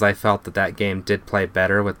 because I felt that game did play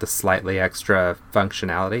better with the slightly extra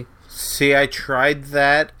functionality. See, I tried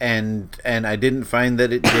that, and I didn't find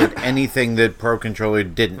that it did anything that Pro Controller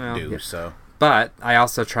didn't do. Yeah. So, But I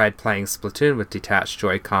also tried playing Splatoon with detached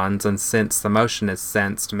Joy-Cons, and since the motion is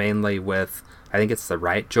sensed mainly with, I think it's the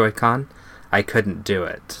right Joy-Con, I couldn't do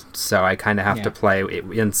it. So I kind of have to play it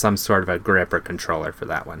in some sort of a grip or controller for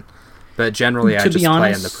that one. But generally, I just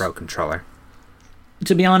play in the Pro Controller.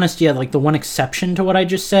 To be honest, yeah, like the one exception to what I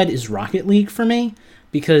just said is Rocket League for me,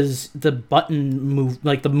 because the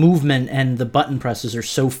the movement and the button presses are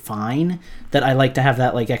so fine that I like to have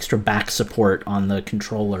that like extra back support on the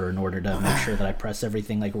controller in order to make sure that I press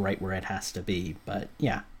everything like right where it has to be. But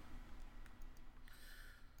yeah.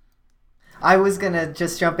 I was gonna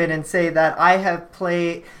just jump in and say that I have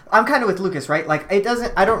played. I'm kind of with Lucas, right? Like it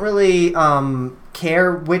doesn't. I don't really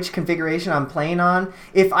care which configuration I'm playing on.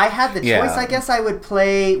 If I had the choice, I guess I would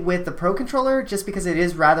play with the Pro Controller just because it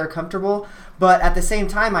is rather comfortable. But at the same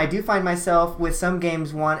time, I do find myself with some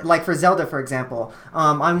games like for Zelda, for example,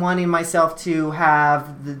 I'm wanting myself to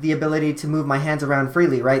have the ability to move my hands around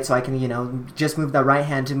freely, right? So I can, just move the right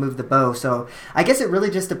hand to move the bow. So I guess it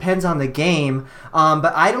really just depends on the game.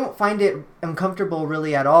 But I don't find it uncomfortable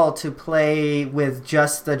really at all to play with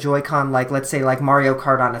just the Joy-Con, like let's say like Mario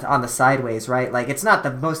Kart on the sideways, right? Like it's not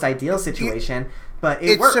the most ideal situation, but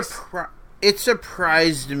it works. It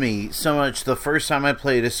surprised me so much the first time I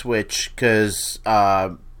played a Switch, because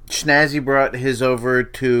Schnazzy brought his over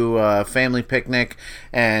to a family picnic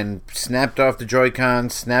and snapped off the Joy-Con,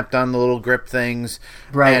 snapped on the little grip things,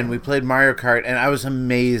 Right. and we played Mario Kart, and I was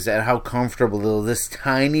amazed at how comfortable this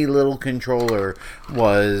tiny little controller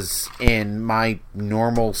was in my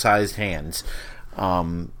normal-sized hands.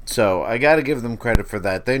 So I got to give them credit for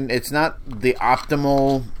that. Then it's not the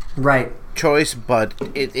optimal Right. choice, but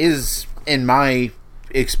it is, in my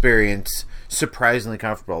experience, surprisingly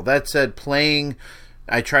comfortable. That said,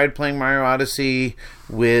 I tried playing Mario Odyssey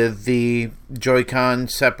with the Joy-Con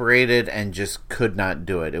separated and just could not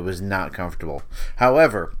do it. It was not comfortable.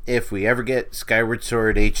 However, if we ever get Skyward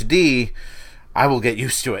Sword HD, I will get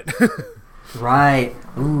used to it. Right.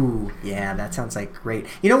 Ooh, yeah, that sounds like great.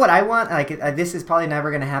 You know what I want? Like, this is probably never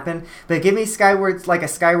going to happen, but give me a Skyward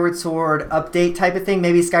Sword update type of thing.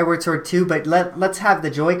 Maybe Skyward Sword 2, but let's have the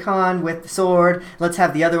Joy-Con with the sword. Let's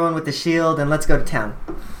have the other one with the shield, and let's go to town.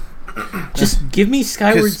 Just give me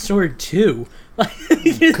Skyward Sword 2.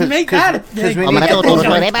 Just make that a thing.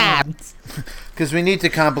 Because we need to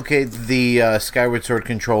complicate the Skyward Sword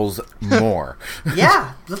controls more.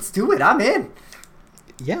 Yeah, let's do it. I'm in.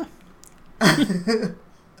 Yeah.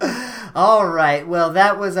 All right. Well,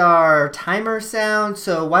 that was our timer sound.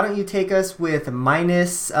 So why don't you take us with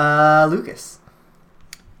minus Lucas?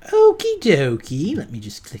 Okie dokie. Let me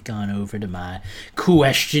just click on over to my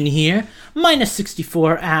question here. Minus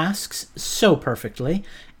 64 asks, so perfectly,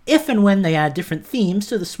 if and when they add different themes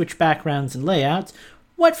to the Switch backgrounds and layouts,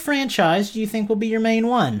 what franchise do you think will be your main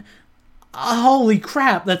one? Holy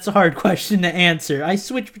crap, that's a hard question to answer. I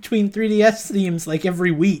switch between 3DS themes like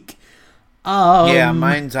every week. Yeah,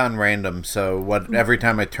 mine's on random, so every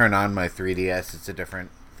time I turn on my 3DS, it's a different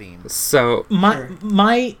theme. So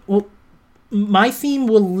my theme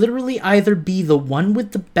will literally either be the one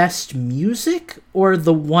with the best music or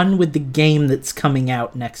the one with the game that's coming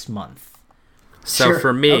out next month. So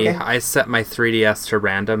for me, I set my 3DS to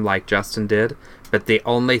random like Justin did, but the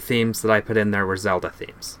only themes that I put in there were Zelda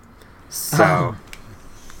themes. So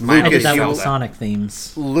I did that with Sonic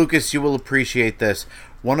themes. Lucas, you will appreciate this.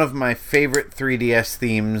 One of my favorite 3DS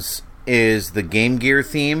themes is the Game Gear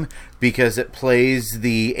theme, because it plays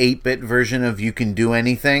the 8-bit version of You Can Do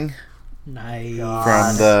Anything. Nice.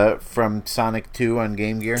 From Sonic 2 on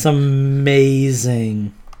Game Gear. It's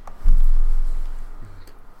amazing.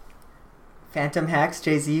 Phantom Hacks,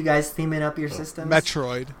 Jay-Z, you guys theming up your systems?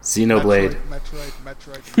 Metroid. Xenoblade.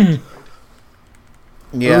 Metroid.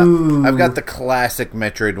 Yeah, Ooh. I've got the classic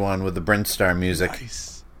Metroid one with the Brindstar music. Nice.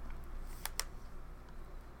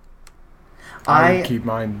 I would keep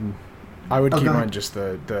mine just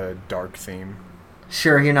the dark theme.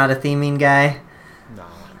 Sure, you're not a theming guy? No.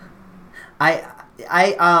 I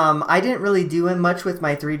didn't really do much with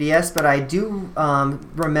my 3DS, but I do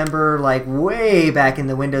remember, like, way back in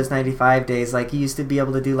the Windows 95 days, like, you used to be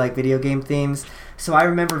able to do, like, video game themes. So I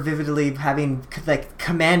remember vividly having, like,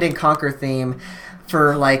 Command and Conquer theme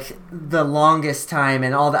for, like, the longest time,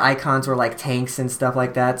 and all the icons were, like, tanks and stuff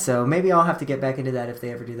like that. So maybe I'll have to get back into that if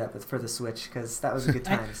they ever do that for the Switch, because that was a good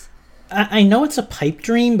times. I know it's a pipe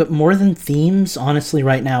dream, but more than themes, honestly,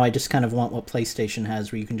 right now, I just kind of want what PlayStation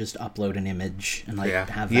has, where you can just upload an image and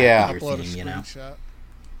have that be your theme, you know?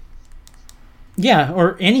 Yeah,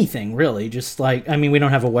 or anything, really. Just like, I mean, we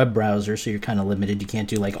don't have a web browser, so you're kind of limited. You can't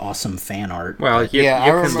do, like, awesome fan art. Well, you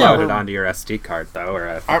can load it onto your SD card, though, or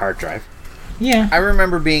a hard drive. Yeah. I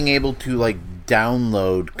remember being able to, like,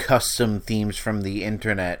 download custom themes from the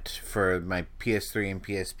internet for my PS3 and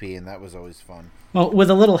PSP, and that was always fun. Well,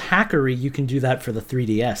 with a little hackery, you can do that for the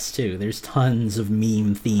 3DS, too. There's tons of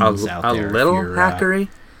meme themes out there. A little hackery?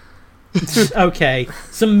 Okay.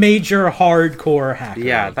 Some major hardcore hackery.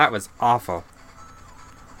 Yeah, that was awful.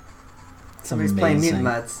 Somebody's playing Mutant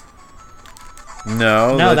Mutts.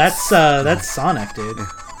 No, that's Sonic, dude.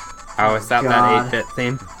 Oh, is that that 8-bit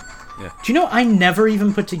theme? Yeah. Do you know, I never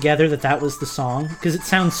even put together that was the song, because it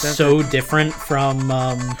sounds so different from,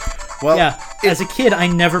 as a kid, I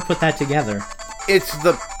never put that together. It's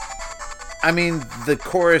the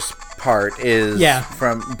chorus part is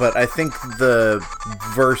but I think the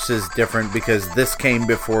verse is different, because this came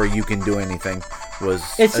before You Can Do Anything was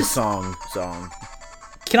a song.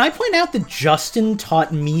 Can I point out that Justin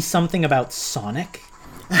taught me something about Sonic?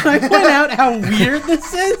 Can I point out how weird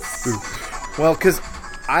this is? Well, because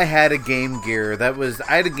I had a Game Gear.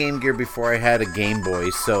 I had a Game Gear before I had a Game Boy,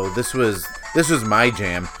 so this was my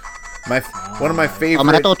jam. One of my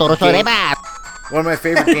favorite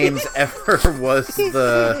games ever was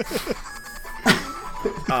the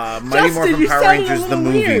Mighty Morphin Power Rangers the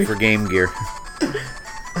movie for Game Gear.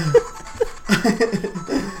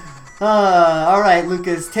 All right,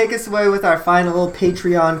 Lucas, take us away with our final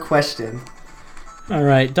Patreon question. All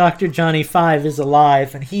right, Dr. Johnny 5 is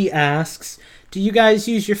alive, and he asks, do you guys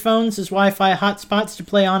use your phones as Wi-Fi hotspots to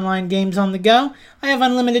play online games on the go? I have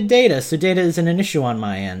unlimited data, so data isn't an issue on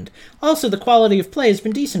my end. Also, the quality of play has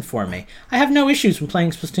been decent for me. I have no issues when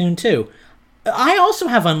playing Splatoon 2. I also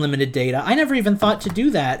have unlimited data. I never even thought to do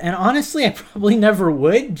that, and honestly, I probably never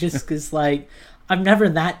would, just because, like, I'm never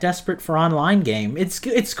that desperate for online game. It's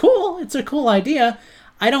cool. It's a cool idea.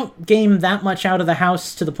 I don't game that much out of the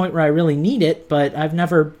house to the point where I really need it, but I've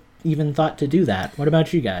never even thought to do that. What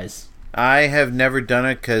about you guys? I have never done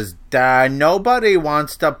it because nobody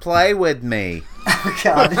wants to play with me. Oh,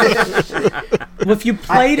 God. Well, if you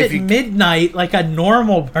played at midnight like a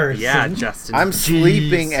normal person. Yeah, Justin. I'm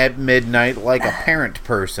sleeping at midnight like a parent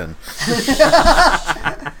person.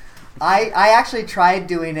 I actually tried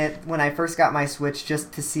doing it when I first got my Switch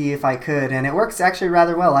just to see if I could, and it works actually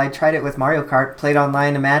rather well. I tried it with Mario Kart, played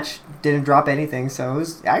online a match, didn't drop anything, so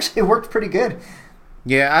it worked pretty good.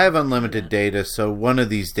 Yeah, I have unlimited data, so one of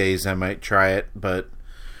these days I might try it, but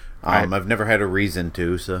I've never had a reason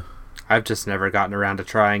to, so... I've just never gotten around to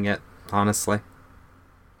trying it, honestly.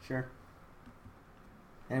 Sure.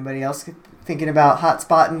 Anybody else thinking about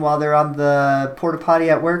hotspotting while they're on the porta potty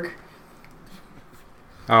at work?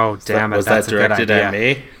 Oh, damn it, Was that's that a good directed idea. at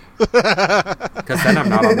me? Because then I'm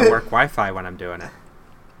not on the work Wi-Fi when I'm doing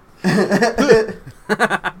it.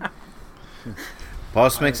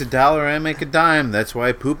 Boss makes $1, I make a dime. That's why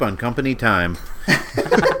I poop on company time.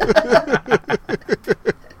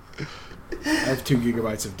 I have 2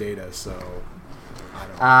 gigabytes of data, so I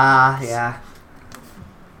don't. Yeah.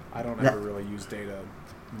 I don't ever really use data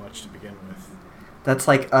much to begin with. That's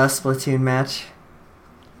like a Splatoon match.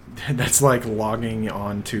 That's like logging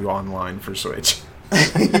on to online for Switch.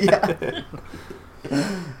 Yeah.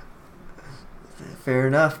 Fair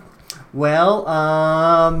enough. Well,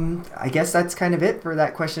 I guess that's kind of it for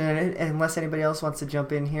that question, unless anybody else wants to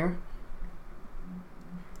jump in here.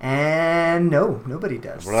 And no, nobody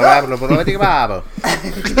does. So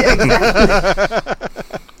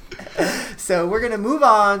we're going to move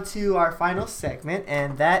on to our final segment,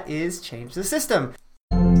 and that is Change the System.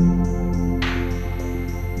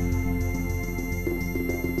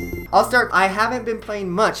 I'll start. I haven't been playing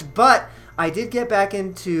much, but I did get back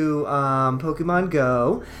into Pokemon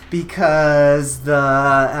Go because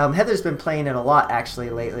Heather's been playing it a lot actually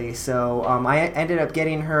lately. So I ended up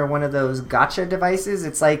getting her one of those gacha devices.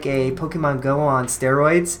 It's like a Pokemon Go on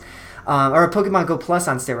steroids. Or a Pokemon Go Plus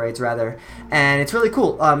on steroids, rather. And it's really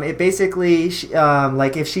cool. It basically,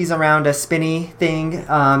 like if she's around a spinny thing,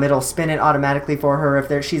 it'll spin it automatically for her.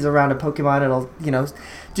 If she's around a Pokemon, it'll,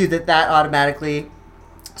 do that automatically.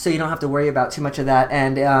 So you don't have to worry about too much of that.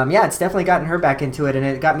 And yeah, it's definitely gotten her back into it, and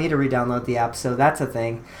it got me to re-download the app, so that's a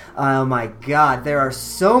thing. Oh my god, there are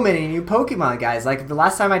so many new Pokemon, guys. Like, the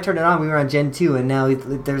last time I turned it on, we were on Gen 2, and now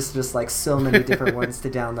there's just like so many different ones to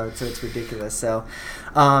download, so it's ridiculous. So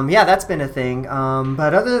yeah, that's been a thing.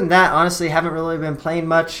 But other than that, honestly, haven't really been playing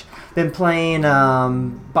much. Been playing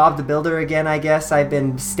Bob the Builder again, I guess. I've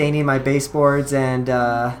been staining my baseboards and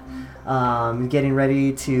getting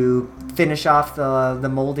ready to finish off the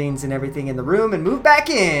moldings and everything in the room and move back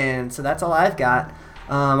in. So that's all I've got.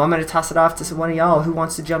 I'm going to toss it off to one of y'all who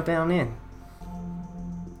wants to jump down in.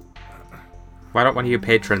 Why don't one of you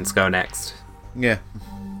patrons go next? Yeah.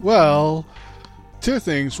 Well, 2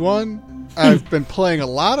 things. One, I've been playing a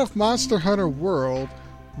lot of Monster Hunter World,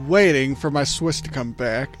 waiting for my Switch to come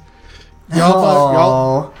back.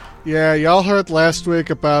 Y'all heard last week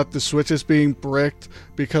about the Switches being bricked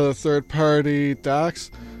because of third-party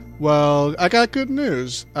docks. Well, I got good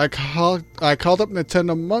news. I called up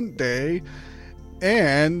Nintendo Monday,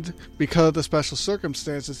 and because of the special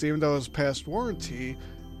circumstances, even though it was past warranty,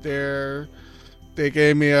 they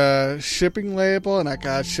gave me a shipping label, and I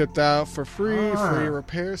got shipped out for free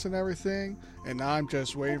repairs and everything. And now I'm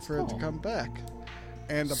just waiting for it to come back.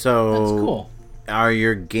 And so, that's cool. Are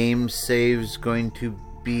your game saves going to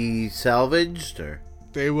be salvaged, or?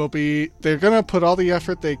 They're gonna put all the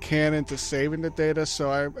effort they can into saving the data,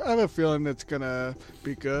 so I have a feeling it's gonna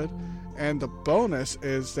be good. And the bonus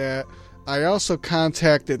is that I also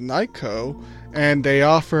contacted Nyko, and they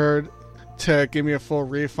offered to give me a full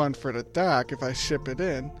refund for the dock if I ship it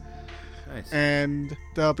in. Nice. And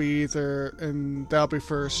that'll be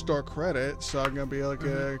for store credit, so I'm gonna be able to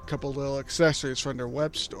get a couple little accessories from their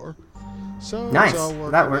web store. So nice.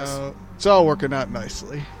 That works. It's all working out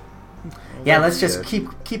nicely. Yeah, let's just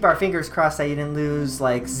keep our fingers crossed that you didn't lose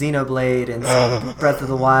like Xenoblade and Breath of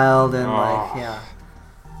the Wild and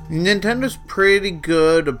Nintendo's pretty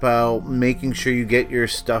good about making sure you get your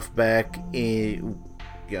stuff back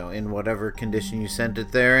in whatever condition you sent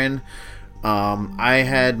it there in. I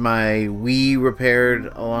had my Wii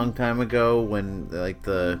repaired a long time ago when like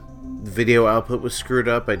the video output was screwed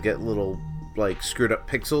up. I'd get little like screwed up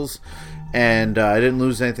pixels, and I didn't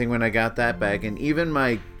lose anything when I got that back. And even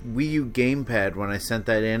my Wii U gamepad, when I sent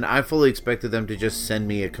that in, I fully expected them to just send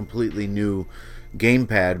me a completely new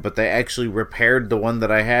gamepad, but they actually repaired the one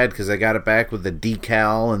that I had because I got it back with the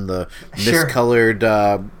decal and the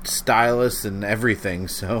miscolored stylus and everything.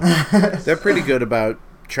 So they're pretty good about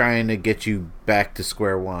trying to get you back to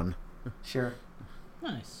square one. Sure.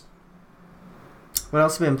 Nice. What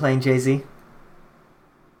else have you been playing, Jay-Z?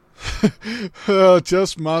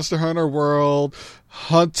 Just Monster Hunter World,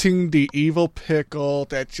 hunting the evil pickle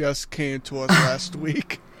that just came to us last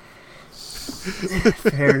week.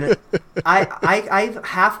 Fair enough. I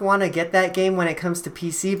half want to get that game when it comes to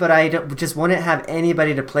PC, but I just wouldn't have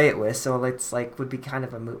anybody to play it with, so it's like would be kind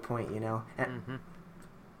of a moot point, you know. Mm-hmm.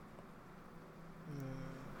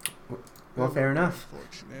 Well, fair enough.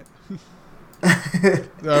 I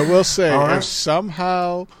will say, right. if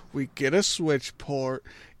somehow we get a Switch port,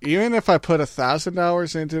 even if I put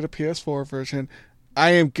 $1,000 into the PS4 version,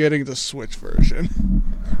 I am getting the Switch version.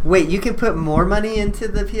 Wait, you can put more money into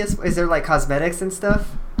the PS4? Is there like cosmetics and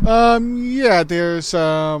stuff? Yeah, there's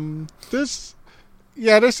a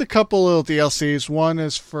couple little DLCs. One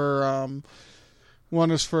is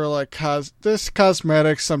for like this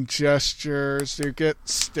cosmetics, some gestures. You get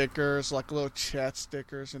stickers, like little chat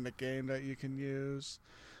stickers in the game that you can use.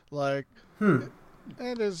 Like, and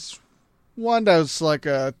there's one that's like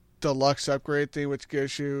a deluxe upgrade thing, which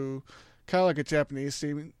gives you kind of like a Japanese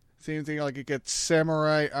theme thing. Like you get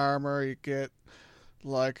samurai armor, you get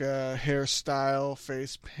like a hairstyle,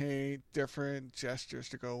 face paint, different gestures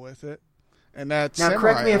to go with it. And that's now.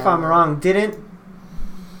 Correct me if I'm wrong.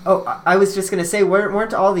 Oh, I was just gonna say,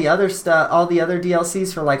 weren't all the other stuff, all the other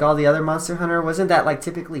DLCs for like all the other Monster Hunter, wasn't that like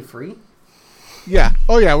typically free? Yeah.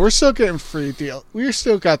 Oh yeah, we're still getting free We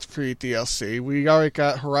still got free DLC. We already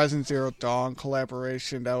got Horizon Zero Dawn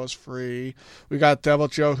collaboration that was free. We got Devil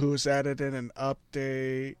Joe, who was added in an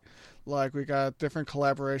update. Like we got different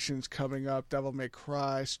collaborations coming up. Devil May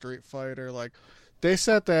Cry, Street Fighter. Like they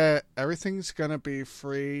said that everything's gonna be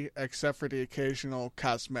free except for the occasional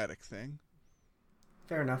cosmetic thing.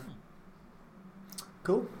 Fair enough.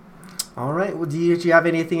 Cool. All right. Well, did you have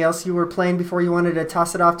anything else you were playing before you wanted to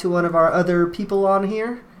toss it off to one of our other people on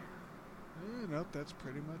here? Nope, that's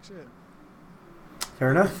pretty much it.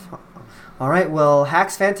 Fair enough. All right. Well,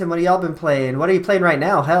 Hacks Phantom, what have y'all been playing? What are you playing right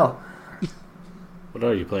now? Hell. What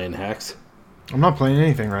are you playing, Hacks? I'm not playing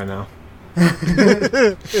anything right now.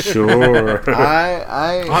 Sure.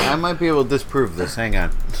 I might be able to disprove this. Hang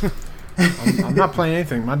on. I'm not playing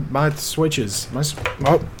anything. My Switch is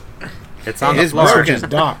it's on the His floor. Switch is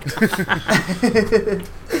docked.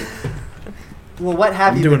 Well, what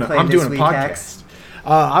have you been playing this week, Hacks?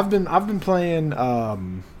 I've been playing a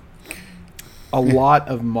lot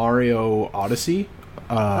of Mario Odyssey.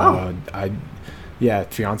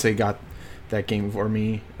 Fiance got that game for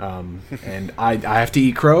me, and I have to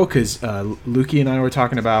eat crow because Lukey and I were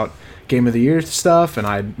talking about Game of the Year stuff, and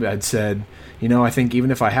I'd said, I think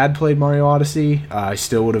even if I had played Mario Odyssey, I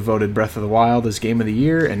still would have voted Breath of the Wild as Game of the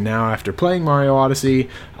Year, and now after playing Mario Odyssey,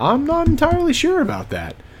 I'm not entirely sure about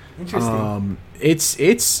that. Interesting.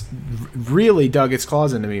 It's really dug its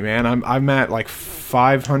claws into me, man. I'm at like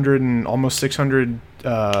 500 and almost 600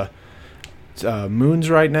 moons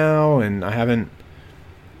right now, and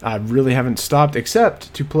I really haven't stopped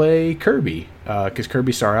except to play Kirby, because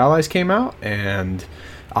Kirby Star Allies came out, and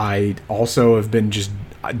I also have been just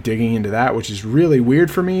digging into that, which is really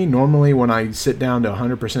weird for me. Normally when I sit down to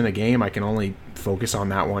 100% a game, I can only focus on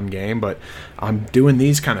that one game, but I'm doing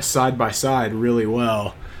these kind of side by side really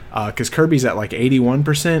well, because Kirby's at like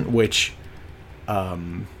 81%, which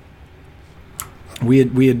we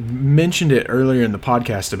had mentioned it earlier in the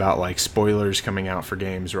podcast about like spoilers coming out for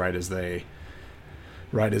games right as they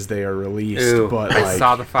are released. Ooh, but I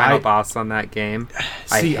saw the final boss on that game.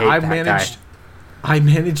 I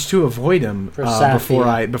managed to avoid him before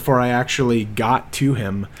I actually got to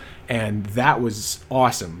him, and that was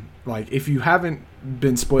awesome. Like, if you haven't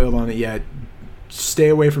been spoiled on it yet, stay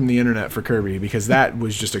away from the internet for Kirby, because that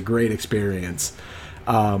was just a great experience.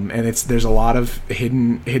 And there's a lot of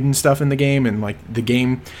hidden stuff in the game, and like the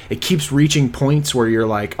game, it keeps reaching points where you're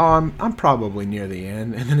like, oh, I'm probably near the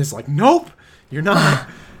end, and then it's like, nope, you're not.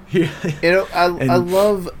 I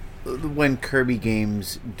love when Kirby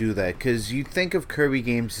games do that, because you think of Kirby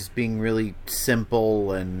games as being really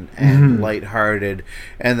simple and lighthearted,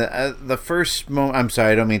 and the first moment. I'm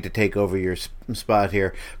sorry, I don't mean to take over your spot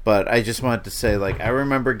here, but I just wanted to say, like, I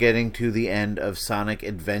remember getting to the end of Sonic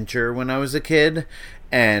Adventure when I was a kid,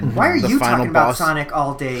 and why are the you final talking about boss... Sonic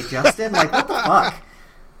all day, Justin? Like, what the fuck?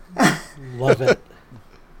 Love it.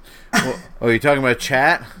 Oh, you're talking about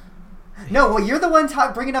chat? No, well, you're the one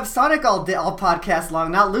bringing up Sonic all podcast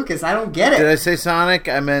long, not Lucas. I don't get it. Did I say Sonic?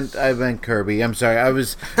 I meant Kirby. I'm sorry. I'm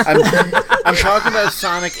talking about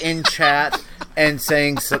Sonic in chat and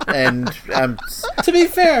saying To be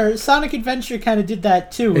fair, Sonic Adventure kind of did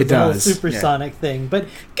that too with the whole Supersonic thing. But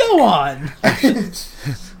go on.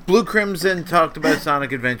 Blue Crimson talked about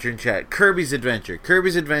Sonic Adventure in chat. Kirby's Adventure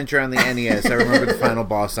on the NES. I remember the final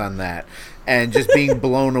boss on that, and just being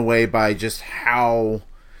blown away by just how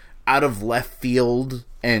out of left field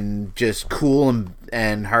and just cool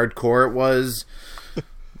and hardcore it was.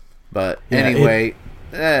 But anyway,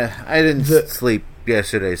 I didn't sleep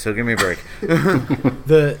yesterday, so give me a break.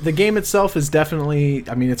 The game itself is definitely,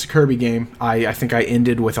 I mean, it's a Kirby game. I think I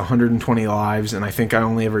ended with 120 lives, and I think I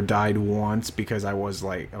only ever died once because I was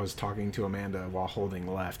talking to Amanda while holding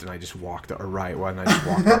left, and I just walked off the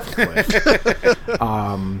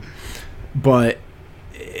cliff. But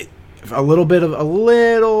maybe a little bit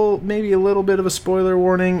of a spoiler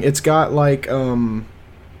warning. It's got like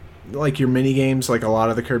your mini games, like a lot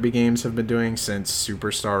of the Kirby games have been doing since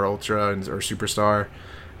Superstar Ultra or Superstar,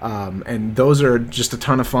 and those are just a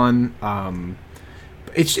ton of fun.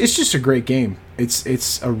 It's just a great game.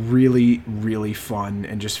 It's a really, really fun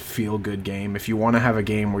and just feel good game. If you want to have a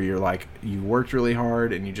game where you're like, you worked really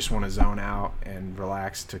hard and you just want to zone out and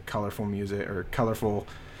relax to colorful music or colorful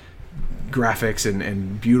graphics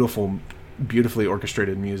and beautifully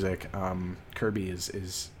orchestrated music, Kirby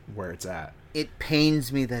is where it's at. It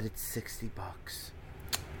pains me that it's $60.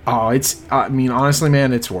 Oh, I mean, honestly,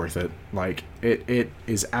 man, it's worth it. Like, it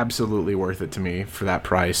is absolutely worth it to me for that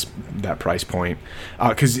price point.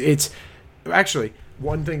 Because it's actually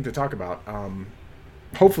one thing to talk about.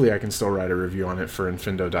 Hopefully, I can still write a review on it for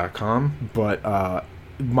Infendo.com. But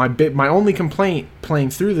my only complaint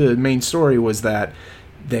playing through the main story was that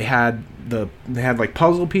they had like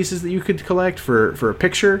puzzle pieces that you could collect for a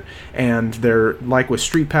picture, and they're like with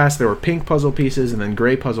Street Pass, there were pink puzzle pieces and then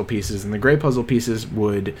gray puzzle pieces, and the gray puzzle pieces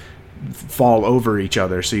would fall over each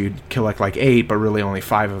other, so you'd collect like 8, but really only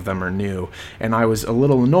 5 of them are new. And I was a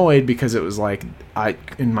little annoyed because it was like,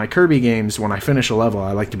 in my Kirby games, when I finish a level,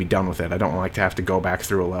 I like to be done with it. I don't like to have to go back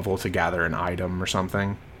through a level to gather an item or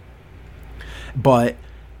something. But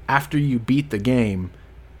after you beat the game,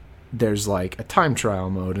 there's like a time trial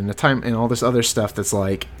mode and all this other stuff that's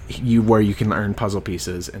like where you can earn puzzle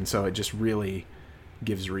pieces, and so it just really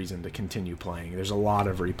gives reason to continue playing. There's a lot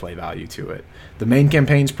of replay value to it. The main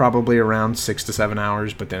campaign's probably around 6 to 7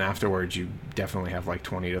 hours, but then afterwards you definitely have like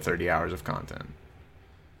 20 to 30 hours of content.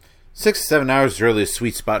 6 to 7 hours is really a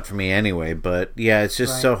sweet spot for me anyway, but yeah, it's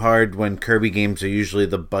just so hard when Kirby games are usually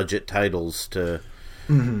the budget titles to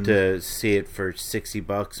see it for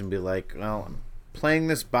 $60 and be like, well, I'm playing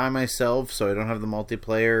this by myself, so I don't have the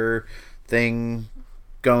multiplayer thing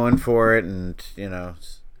going for it, and yeah.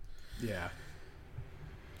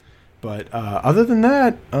 But other than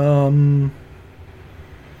that,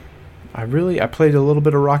 I played a little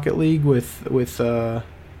bit of Rocket League with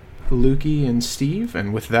Lukey and Steve,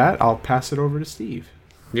 and with that, I'll pass it over to Steve.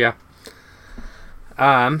 Yeah.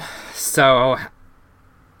 So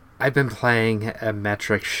I've been playing a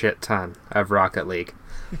metric shit ton of Rocket League.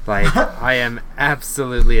 Like, I am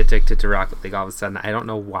absolutely addicted to Rocket League all of a sudden. I don't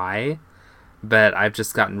know why, but I've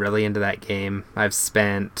just gotten really into that game. I've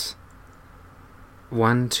spent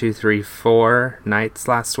 4 nights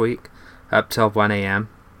last week up till 1 a.m.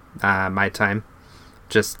 My time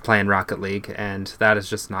just playing Rocket League, and that is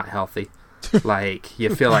just not healthy. Like,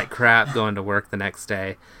 you feel like crap going to work the next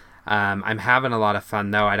day. I'm having a lot of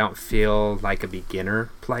fun, though. I don't feel like a beginner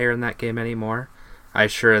player in that game anymore. I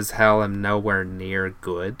sure as hell am nowhere near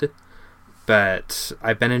good, but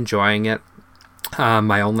I've been enjoying it.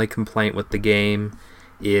 My only complaint with the game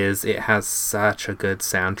is it has such a good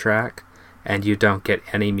soundtrack, and you don't get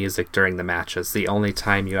any music during the matches. The only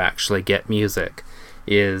time you actually get music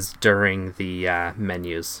is during the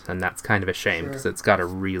menus, and that's kind of a shame because it's got a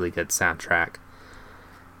really good soundtrack.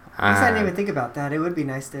 I didn't even think about that. It would be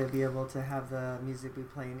nice to be able to have the music be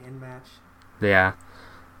playing in match. Yeah.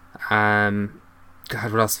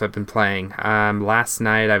 God, what else have I been playing? Last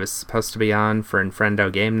night I was supposed to be on for Infrendo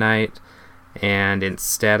game night, and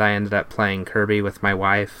instead I ended up playing Kirby with my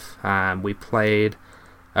wife. We played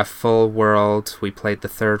a full world. We played the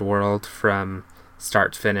third world from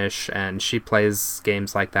start to finish, and she plays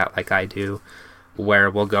games like that like I do, where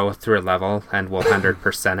we'll go through a level and we'll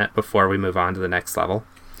 100% it before we move on to the next level,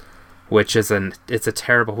 which it's a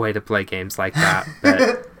terrible way to play games like that,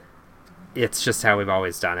 but it's just how we've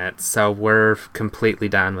always done it. So we're completely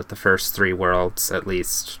done with the first 3 worlds, at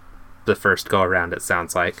least the first go around, it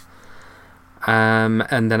sounds like.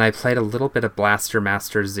 And then I played a little bit of Blaster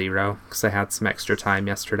Master Zero because I had some extra time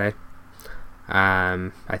yesterday.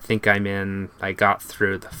 I think I got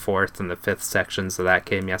through the 4th and the 5th sections of that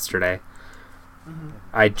game yesterday.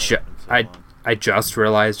 I just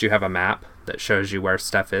realized you have a map that shows you where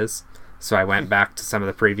stuff is, so I went back to some of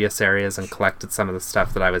the previous areas and collected some of the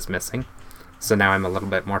stuff that I was missing. So now I'm a little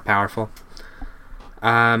bit more powerful.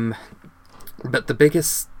 But the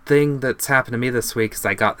biggest thing that's happened to me this week is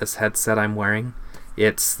I got this headset I'm wearing.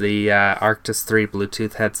 It's the Arctis 3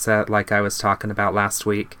 Bluetooth headset like I was talking about last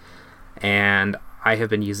week, and I have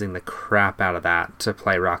been using the crap out of that to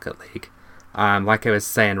play Rocket League. Like I was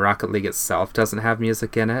saying, Rocket League itself doesn't have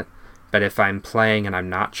music in it, but if I'm playing and I'm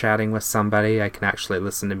not chatting with somebody, I can actually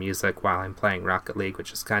listen to music while I'm playing Rocket League,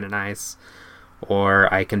 which is kind of nice.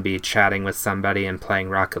 Or I can be chatting with somebody and playing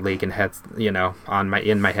Rocket League in my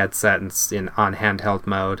headset and on handheld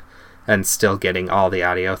mode, and still getting all the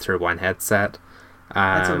audio through one headset.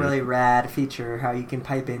 That's a really rad feature, how you can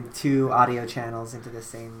pipe in 2 audio channels into the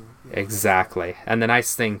same. Exactly. And the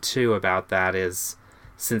nice thing too about that is,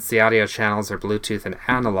 since the audio channels are Bluetooth and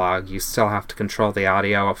analog, you still have to control the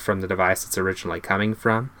audio from the device it's originally coming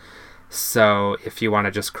from. So if you want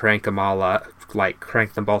to just crank them all up, like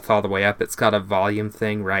crank them both all the way up, it's got a volume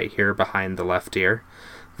thing right here behind the left ear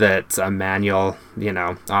that's a manual,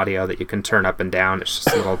 audio that you can turn up and down. It's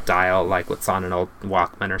just a little dial like what's on an old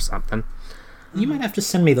Walkman or something. You might have to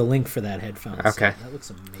send me the link for that headphone. Okay. That looks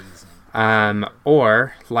amazing.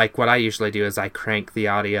 Or, like what I usually do is I crank the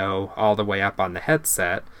audio all the way up on the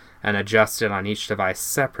headset and adjust it on each device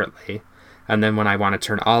separately. And then when I want to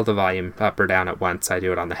turn all the volume up or down at once, I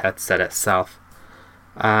do it on the headset itself.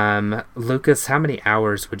 Lucas, how many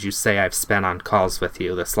hours would you say I've spent on calls with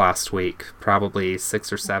you this last week? Probably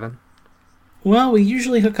 6 or 7? Well, we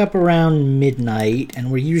usually hook up around midnight,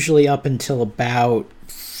 and we're usually up until about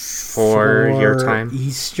 4 your time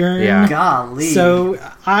Eastern. Yeah. Golly. So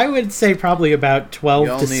I would say probably about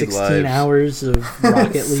 12 to 16 hours of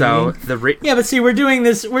Rocket League. So yeah, but see, we're doing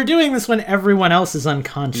this when everyone else is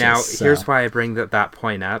unconscious. Now, so. Here's why I bring that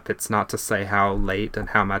point up. It's not to say how late and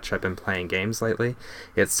how much I've been playing games lately.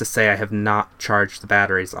 It's to say I have not charged the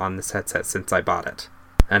batteries on this headset since I bought it,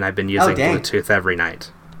 and I've been using Bluetooth every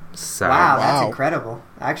night. So wow, that's incredible,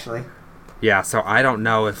 actually. Yeah, so I don't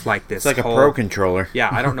know if this it's like a Pro controller. Yeah,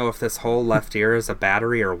 I don't know if this whole left ear is a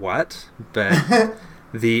battery or what, but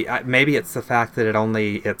maybe it's the fact that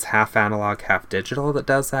it's half analog, half digital that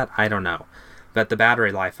does that. I don't know, but the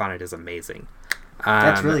battery life on it is amazing.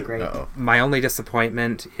 That's really great. My only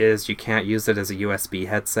disappointment is you can't use it as a USB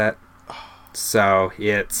headset, so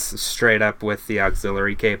it's straight up with the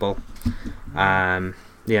auxiliary cable.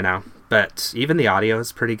 But even the audio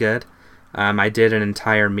is pretty good. I did an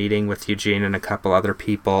entire meeting with Eugene and a couple other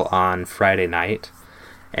people on Friday night,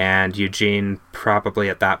 and Eugene probably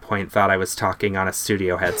at that point thought I was talking on a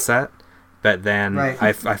studio headset, but then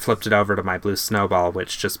I flipped it over to my Blue Snowball,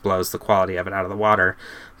 which just blows the quality of it out of the water.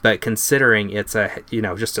 But considering it's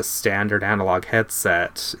just a standard analog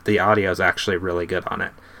headset, the audio is actually really good on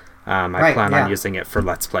it. I plan on using it for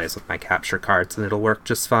Let's Plays with my capture cards, and it'll work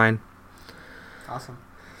just fine. Awesome.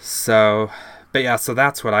 So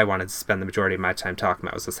that's what I wanted to spend the majority of my time talking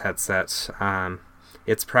about, was this headset.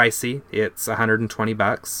 It's pricey. It's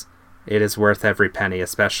 $120. It is worth every penny,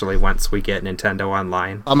 especially once we get Nintendo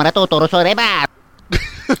Online.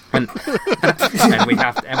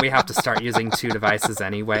 and we have to start using 2 devices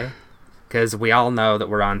anyway, because we all know that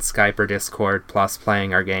we're on Skype or Discord plus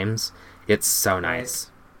playing our games. It's so nice.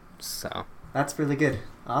 So that's really good.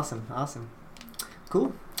 Awesome.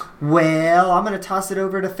 Cool. Well, I'm going to toss it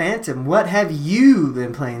over to Phantom. What have you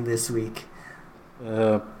been playing this week?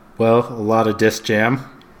 Well, a lot of Disc Jam,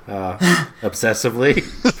 obsessively.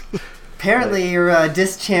 Apparently, you're a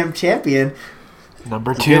Disc Jam champion.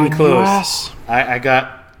 Number 2 in the US. I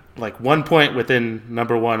got 1 point within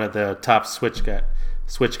number 1 of the top Switch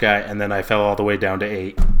guy, and then I fell all the way down to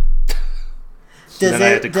 8. Then I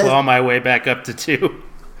had to claw my way back up to 2.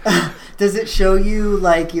 Does it show you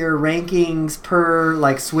your rankings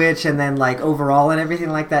per Switch and then overall and everything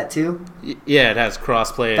like that too? Yeah, it has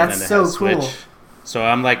crossplay. That's and then it so has cool. Switch. So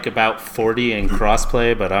I'm about 40 in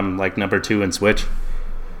crossplay, but I'm number 2 in Switch.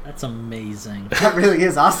 That's amazing. That really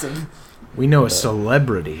is awesome. We know a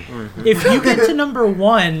celebrity. If you get to number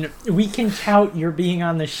 1, we can count your being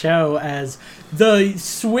on the show as the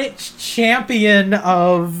Switch champion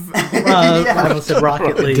of I almost said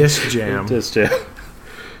Rocket League. Disc Jam. Disc Jam.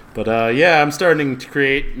 But yeah, I'm starting to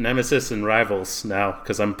create nemesis and rivals now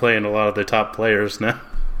because I'm playing a lot of the top players now.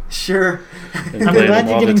 Sure. I'm glad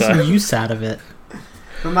you're getting some use out of it.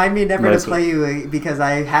 Remind me never to play you because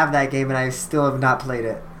I have that game and I still have not played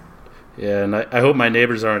it. Yeah, and I hope my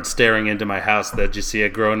neighbors aren't staring into my house that you see a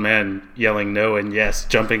grown man yelling no and yes,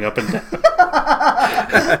 jumping up and down.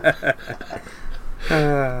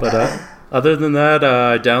 But other than that,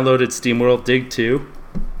 I downloaded SteamWorld Dig 2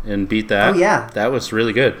 and beat that. Oh, yeah. That was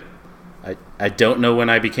really good. I don't know when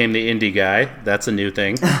I became the indie guy. That's a new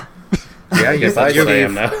thing. Yeah, that's what I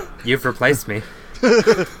am now. You've replaced me.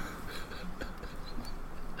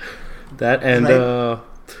 That and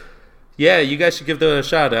yeah, you guys should give that a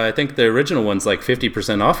shot. I think the original one's like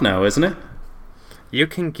 50% off now, isn't it? You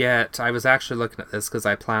can get... I was actually looking at this because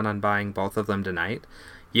I plan on buying both of them tonight.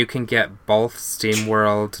 You can get both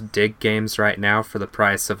SteamWorld Dig games right now for the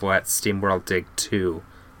price of what SteamWorld Dig 2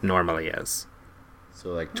 normally is. So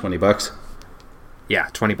like $20? Yeah,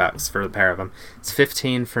 $20 for the pair of them. It's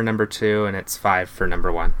 $15 for number 2 and it's $5 for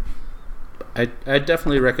number 1. I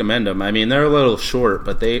definitely recommend them. I mean, they're a little short,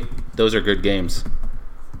 but those are good games.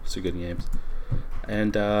 Those are good games.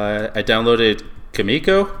 And I downloaded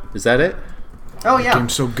Kamiko. Is that it? Oh, yeah.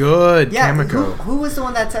 Game's so good. Yeah, Kamiko. who was the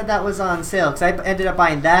one that said that was on sale? Because I ended up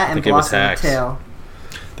buying that and Blossom Tale.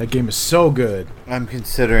 That game is so good. I'm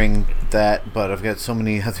considering that, but I've got so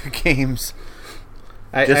many other games.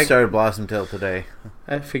 I started Blossom Tale today.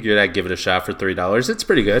 I figured I'd give it a shot for $3. It's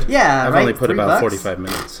pretty good. Yeah, I've right? only put $3? about 45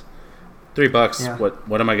 minutes. $3. Yeah.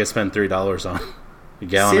 What am I gonna spend $3 on? A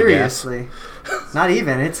gallon Seriously. of gas? Not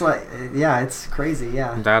even. It's like, yeah, it's crazy.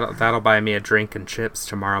 Yeah. That'll buy me a drink and chips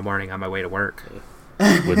tomorrow morning on my way to work.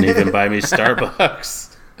 Wouldn't even buy me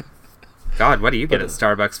Starbucks. God, what do you get at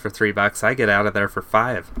Starbucks for $3? I get out of there for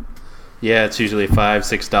 $5. Yeah, it's usually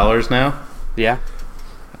 $5-6 now. Yeah.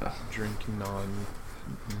 Drinking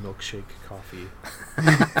non-milkshake coffee.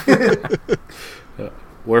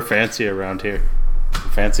 We're fancy around here.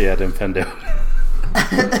 Fancy at Infendo.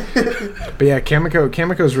 But yeah,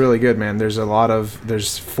 Kamiko is really good, man. There's a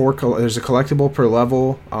collectible per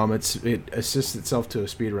level. It assists itself to a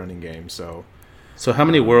speedrunning game. So how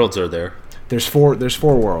many worlds are there? There's four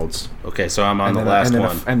worlds. Okay, so I'm on the last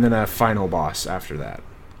one. And then a final boss after that.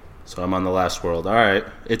 So I'm on the last world. All right,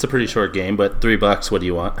 it's a pretty short game, but $3. What do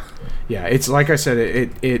you want? Yeah, it's like I said,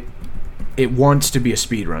 it wants to be a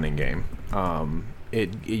speedrunning game.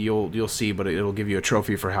 You'll see, but it'll give you a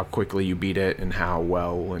trophy for how quickly you beat it and how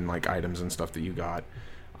well and like items and stuff that you got.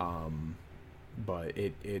 But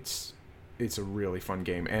it's a really fun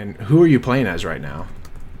game. And who are you playing as right now?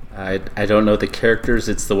 I don't know the characters.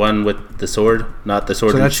 It's the one with the sword, not the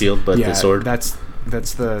sword and shield, but the sword. That's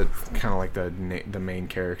the kind of like the main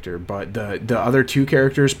character. But the other two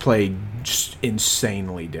characters play just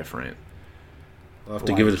insanely different. I'll have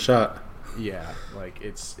to give it a shot. Yeah, like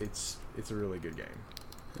it's a really good game.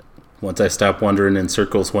 Once I stop wandering in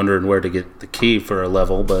circles, wondering where to get the key for a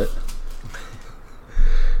level, but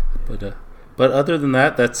other than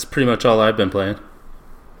that, that's pretty much all I've been playing.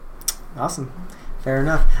 Awesome. Fair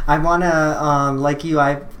enough. I want to, like you,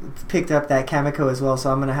 I picked up that Kamiko as well,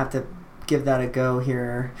 so I'm going to have to give that a go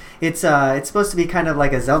here. It's supposed to be kind of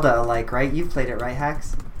like a Zelda-alike, right? You've played it, right,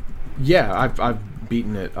 Hax? Yeah, I've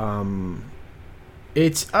beaten it.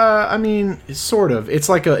 It's I mean, sort of. It's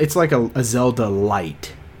like a Zelda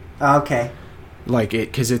light. Okay. Like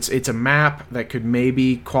it, because it's a map that could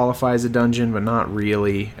maybe qualify as a dungeon, but not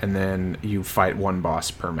really. And then you fight one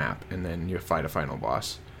boss per map, and then you fight a final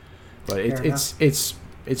boss. But it's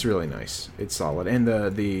really nice. It's solid, and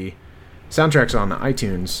the soundtrack's on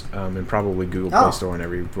iTunes and probably Google Play Store and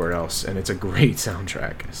everywhere else, and it's a great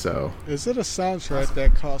soundtrack. So is it a soundtrack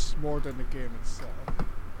that costs more than the game itself?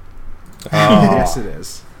 Oh. Yes, it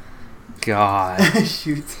is. God.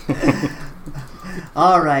 Shoot.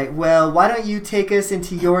 All right. Well, why don't you take us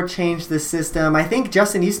into your Change the System? I think,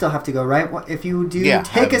 Justin, you still have to go, right? If you do,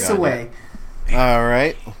 take us away. All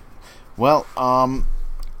right. Well,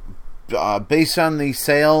 based on the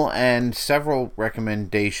sale and several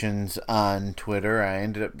recommendations on Twitter, I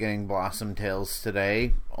ended up getting Blossom Tales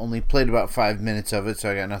today. Only played about 5 minutes of it,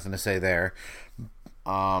 so I got nothing to say there.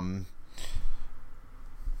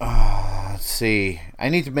 Let's see. I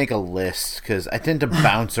need to make a list because I tend to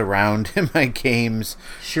bounce around in my games.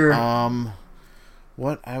 Sure.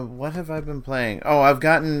 What have I been playing? Oh, I've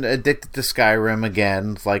gotten addicted to Skyrim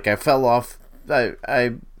again. Like I fell off.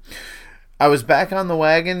 I I was back on the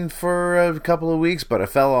wagon for a couple of weeks, but I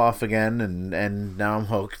fell off again, and now I'm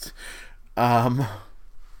hooked. Let's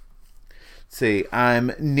see,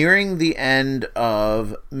 I'm nearing the end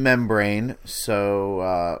of Membrane,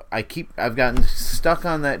 so I've gotten stuck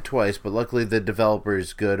on that twice, but luckily the developer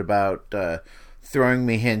is good about throwing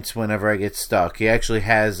me hints whenever I get stuck. He actually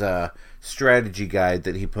has a strategy guide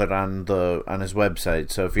that he put on his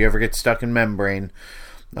website, so if you ever get stuck in Membrane,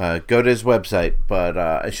 go to his website. But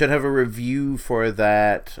I should have a review for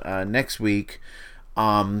that next week.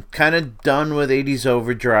 Kind of done with 80s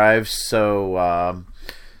Overdrive, so I'll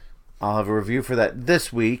have a review for that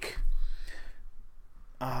this week.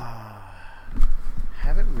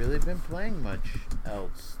 Haven't really been playing much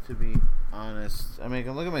else, to be honest. I mean, I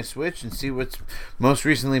can look at my Switch and see what's most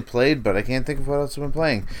recently played, but I can't think of what else I've been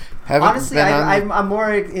playing. Honestly, I'm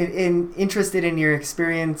more interested in your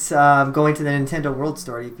experience going to the Nintendo World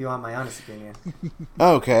Store, if you want my honest opinion.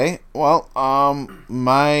 Okay. Well,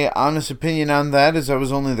 my honest opinion on that is I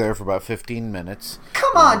was only there for about 15 minutes.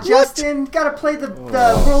 Come on, Justin! Gotta play the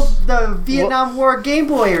Vietnam War Game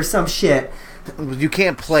Boy or some shit. You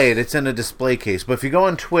can't play it; it's in a display case. But if you go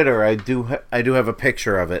on Twitter, I do have a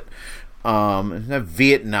picture of it. A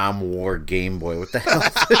Vietnam War Game Boy. What the hell?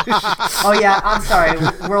 Oh yeah, I'm sorry.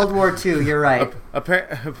 World War II. You're right.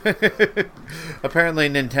 Apparently,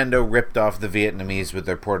 Nintendo ripped off the Vietnamese with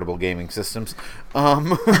their portable gaming systems.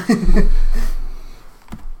 No,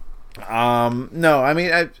 I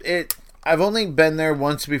mean I've only been there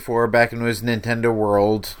once before, back when it was Nintendo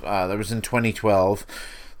World. That was in 2012.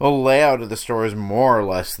 The layout of the store is more or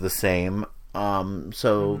less the same,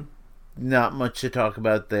 so not much to talk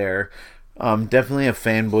about there. Definitely a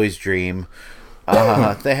fanboy's dream.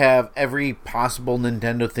 They have every possible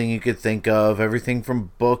Nintendo thing you could think of, everything from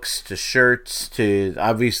books to shirts to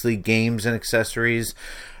obviously games and accessories.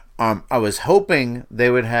 I was hoping they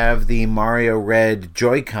would have the Mario Red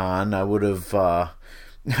Joy-Con. I would have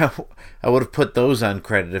put those on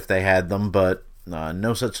credit if they had them, but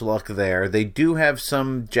no such luck there. They do have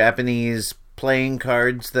some Japanese playing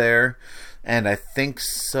cards there, and I think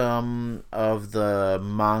some of the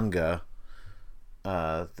manga,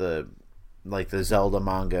 the Zelda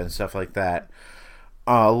manga and stuff like that.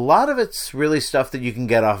 A lot of it's really stuff that you can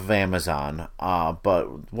get off of Amazon.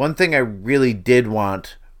 But one thing I really did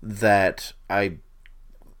want that you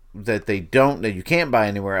can't buy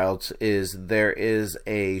anywhere else is there is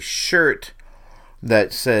a shirt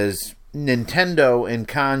that says Nintendo in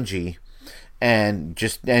kanji and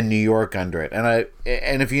New York under it.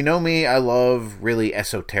 And if you know me, I love really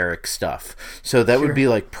esoteric stuff. So that would be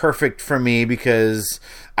like perfect for me, because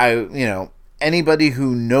anybody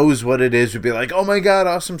who knows what it is would be like, "Oh my god,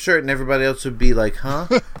 awesome shirt," and everybody else would be like,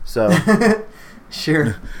 "Huh?" So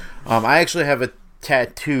sure. I actually have a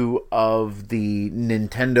tattoo of the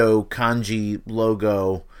Nintendo kanji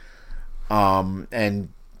logo, and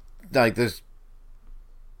like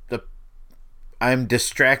I'm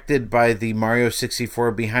distracted by the Mario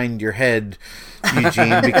 64 behind your head,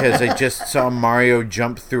 Eugene, because I just saw Mario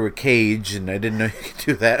jump through a cage, and I didn't know you could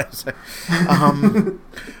do that.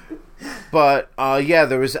 But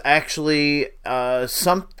there was actually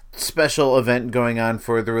some special event going on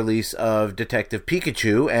for the release of Detective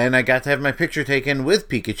Pikachu, and I got to have my picture taken with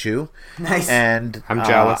Pikachu. Nice. And I'm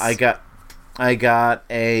jealous. I got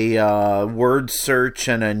a word search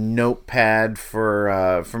and a notepad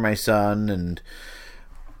for my son,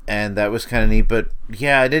 and that was kind of neat. But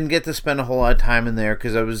yeah, I didn't get to spend a whole lot of time in there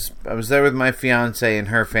because I was there with my fiance and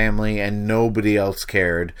her family, and nobody else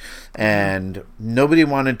cared, and nobody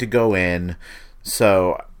wanted to go in,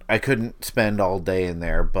 so I couldn't spend all day in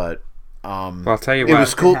there. But well, I'll tell you it what.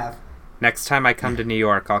 Was cool. Next time I come to New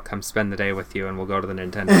York, I'll come spend the day with you, and we'll go to the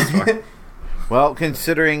Nintendo store. Well,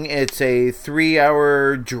 considering it's a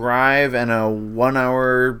 3-hour drive and a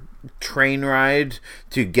 1-hour train ride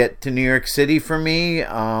to get to New York City for me,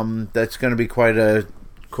 that's going to be quite a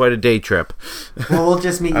day trip. Well, we'll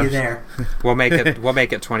just meet you there. We'll make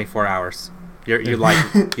it 24 hours. You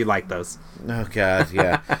like those? Oh God,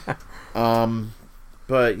 yeah.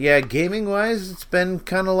 But yeah, gaming wise, it's been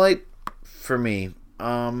kind of light for me.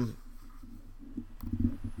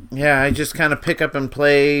 Yeah, I just kind of pick up and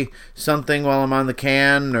play something while I'm on the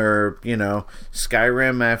can, or,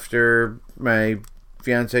 Skyrim after my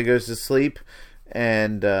fiance goes to sleep.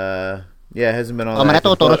 And, it hasn't been all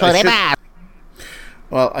that.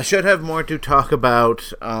 Well, I should have more to talk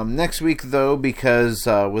about next week, though, because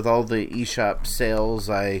with all the eShop sales,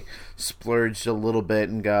 I splurged a little bit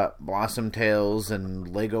and got Blossom Tales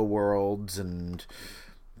and Lego Worlds, and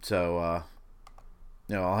so,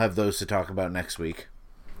 I'll have those to talk about next week.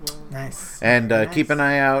 Nice. And Nice. keep an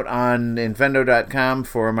eye out on Infendo.com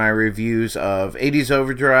for my reviews of 80s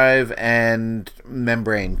Overdrive and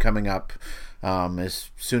Membrane coming up as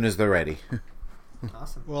soon as they're ready.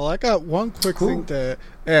 Awesome. Well, I got one quick thing to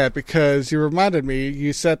add because you reminded me.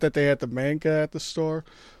 You said that they had the manga at the store.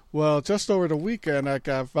 Well, just over the weekend, I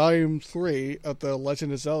got Volume 3 of the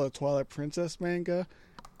Legend of Zelda Twilight Princess manga.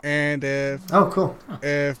 And cool.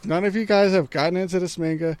 If none of you guys have gotten into this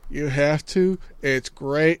manga, you have to. It's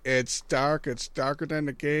great. It's dark. It's darker than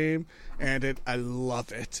the game. And I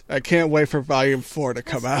love it. I can't wait for Volume 4 to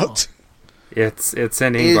come out. It's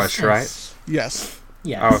in English, right? Yes.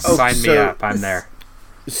 Yeah. Oh, sign me up. I'm there.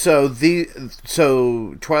 So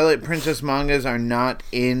Twilight Princess mangas are not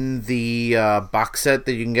in the box set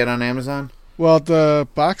that you can get on Amazon? Well, the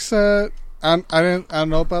box set, I don't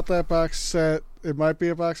know about that box set. It might be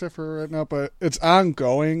a box set for right now, but it's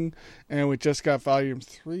ongoing, and we just got Volume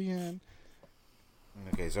 3 in.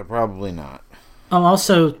 Okay, so probably not. I'll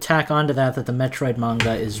also tack onto that the Metroid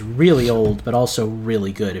manga is really old, but also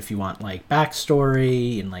really good if you want like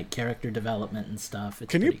backstory and like character development and stuff.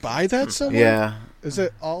 Can you buy that somewhere? Yeah. Is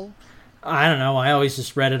it all? I don't know. I always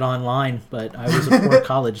just read it online, but I was a poor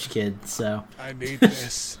college kid, so. I need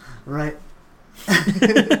this. Right.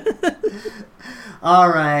 All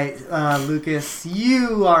right, Lucas,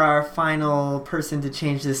 you are our final person to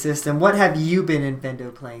change the system. What have you been in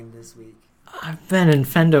Fendo playing this week? I've been in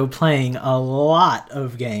Fendo playing a lot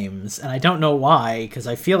of games, and I don't know why, because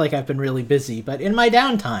I feel like I've been really busy, but in my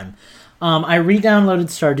downtime, I re-downloaded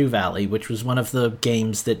Stardew Valley, which was one of the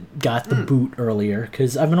games that got the boot earlier,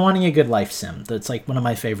 because I've been wanting a good life sim. That's like one of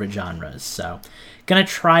my favorite genres, so gonna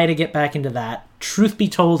try to get back into that. Truth be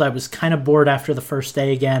told, I was kind of bored after the first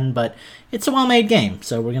day again, but it's a well-made game,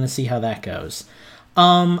 so we're gonna see how that goes.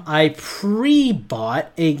 I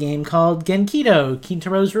pre-bought a game called Genkido,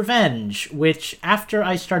 Kintaro's Revenge, which after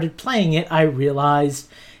I started playing it, I realized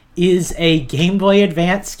is a Game Boy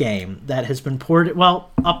Advance game that has been ported, well,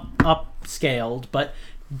 upscaled, but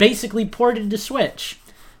basically ported to Switch.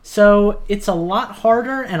 So it's a lot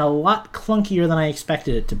harder and a lot clunkier than I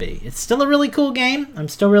expected it to be. It's still a really cool game. I'm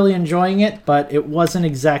still really enjoying it, but it wasn't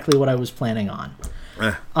exactly what I was planning on.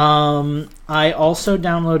 I also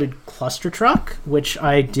downloaded Cluster Truck, which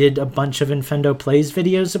I did a bunch of Infendo Plays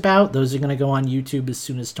videos about. Those are going to go on YouTube as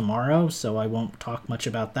soon as tomorrow, so I won't talk much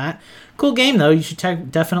about that. Cool game, though. You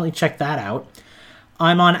should definitely check that out.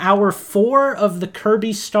 I'm on hour 4 of the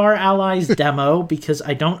Kirby Star Allies demo because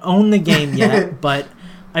I don't own the game yet, but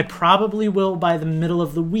I probably will by the middle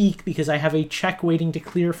of the week because I have a check waiting to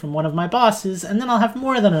clear from one of my bosses, and then I'll have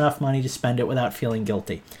more than enough money to spend it without feeling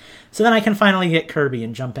guilty. So then I can finally get Kirby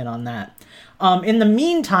and jump in on that. In the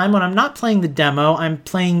meantime, when I'm not playing the demo, I'm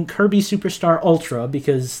playing Kirby Superstar Ultra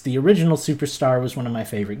because the original Superstar was one of my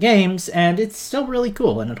favorite games, and it's still really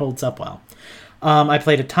cool, and it holds up well. I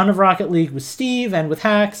played a ton of Rocket League with Steve, and with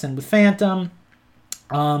Hax, and with Phantom.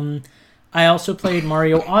 I also played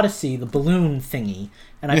Mario Odyssey, the balloon thingy,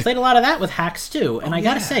 and I played a lot of that with Hax too. And I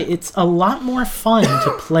gotta say, it's a lot more fun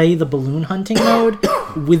to play the balloon hunting mode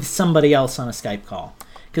with somebody else on a Skype call.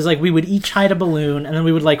 Because like we would each hide a balloon, and then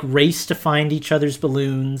we would like race to find each other's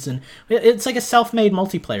balloons, and it's like a self-made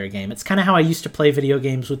multiplayer game. It's kind of how I used to play video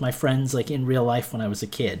games with my friends, like in real life when I was a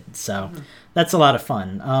kid. So that's a lot of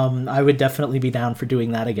fun. I would definitely be down for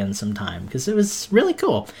doing that again sometime because it was really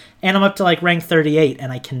cool. And I'm up to like rank 38,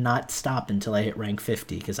 and I cannot stop until I hit rank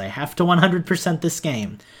 50 because I have to 100% this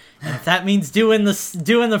game. And if that means doing the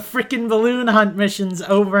frickin' balloon hunt missions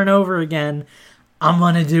over and over again, I'm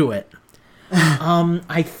gonna do it.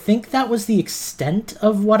 I think that was the extent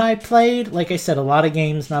of what I played. Like I said, a lot of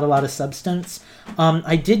games, not a lot of substance.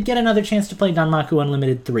 I did get another chance to play Danmaku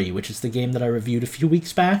Unlimited 3, which is the game that I reviewed a few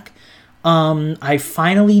weeks back. I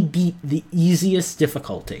finally beat the easiest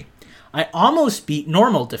difficulty. I almost beat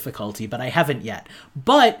normal difficulty, but I haven't yet.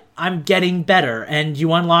 But I'm getting better, and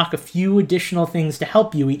you unlock a few additional things to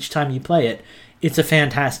help you each time you play it. It's a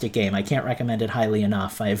fantastic game. I can't recommend it highly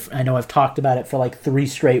enough. I know I've talked about it for like 3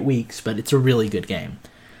 straight weeks, but it's a really good game.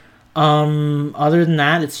 Other than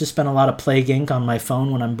that, it's just been a lot of Plague Inc. on my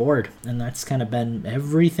phone when I'm bored, and that's kind of been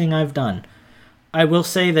everything I've done. I will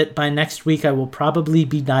say that by next week I will probably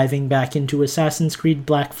be diving back into Assassin's Creed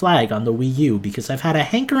Black Flag on the Wii U, because I've had a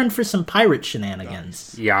hankering for some pirate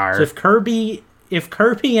shenanigans. Yar. So if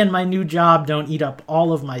Kirby and my new job don't eat up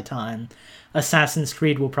all of my time, Assassin's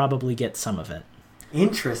Creed will probably get some of it.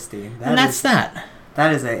 Interesting. That is that.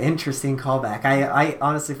 That is an interesting callback. I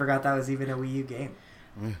honestly forgot that was even a Wii U game.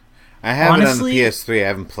 I have it on the PS3. I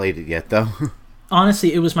haven't played it yet, though.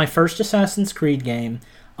 Honestly, it was my first Assassin's Creed game.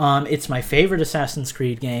 It's my favorite Assassin's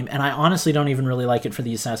Creed game, and I honestly don't even really like it for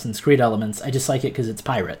the Assassin's Creed elements. I just like it because it's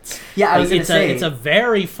pirates. Yeah, I was going to say. It's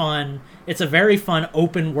a very fun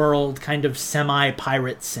open world kind of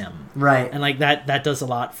semi-pirate sim. Right. And like that does a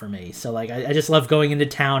lot for me. So like I just love going into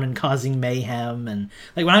town and causing mayhem. And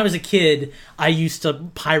like when I was a kid, I used to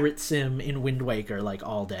pirate sim in Wind Waker like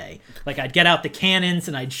all day. Like I'd get out the cannons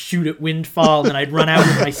and I'd shoot at Windfall and I'd run out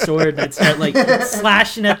with my sword and I'd start like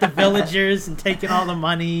slashing at the villagers and taking all the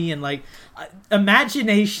money. And like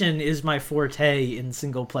imagination is my forte in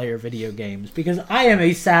single player video games because I am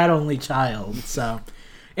a sad only child. So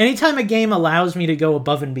anytime a game allows me to go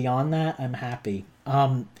above and beyond that, I'm happy.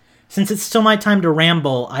 Since it's still my time to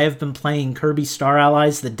ramble, I have been playing Kirby Star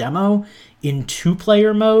Allies, the demo, in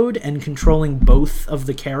 2-player mode and controlling both of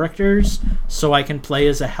the characters so I can play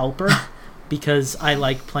as a helper because I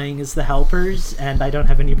like playing as the helpers and I don't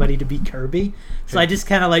have anybody to be Kirby. So I just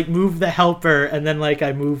kind of like move the helper and then like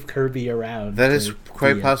I move Kirby around. That is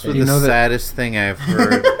quite possibly the saddest thing I've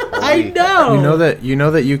heard. I know. You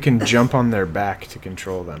know that you can jump on their back to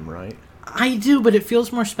control them, right? I do, but it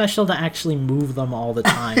feels more special to actually move them all the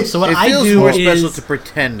time. So what it I feels do more is special to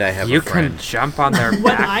pretend I have a friend. You can jump on their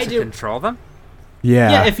back to control them?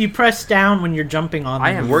 Yeah, if you press down when you're jumping on them.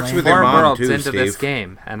 I am works with your 4 mom worlds too, into Steve. this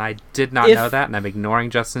game, and I did not know that, and I'm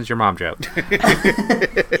ignoring Justin's your mom joke.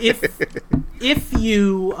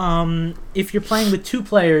 If you're playing with 2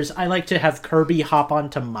 players, I like to have Kirby hop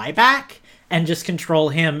onto my back and just control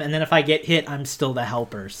him, and then if I get hit, I'm still the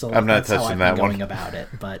helper. So I'm not that's how touching I've that been one. going about it,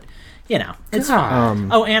 but you know, it's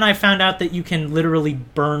fine. And I found out that you can literally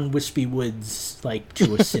burn Wispy Woods like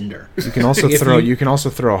to a cinder. You can also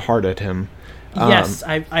throw a heart at him. Yes,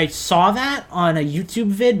 I saw that on a YouTube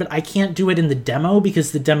vid, but I can't do it in the demo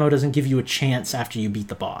because the demo doesn't give you a chance after you beat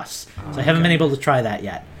the boss. So I haven't been able to try that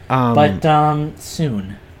yet. But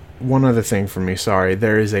soon. One other thing for me, sorry.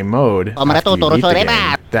 There is a mode after you beat the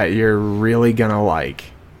game that you're really gonna like.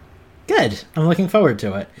 Good. I'm looking forward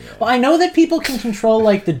to it. Yeah. Well, I know that people can control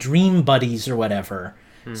like the Dream Buddies or whatever.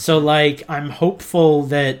 So like I'm hopeful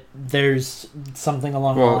that there's something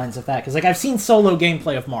along the lines of that because like I've seen solo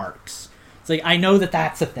gameplay of Marks. It's like I know that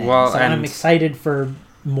that's a thing. So I'm excited for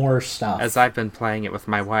more stuff. As I've been playing it with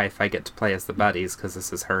my wife, I get to play as the buddies because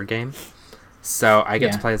this is her game. So I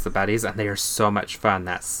get to play as the buddies, and they are so much fun.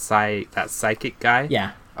 That psychic guy.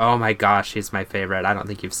 Yeah. Oh my gosh, he's my favorite. I don't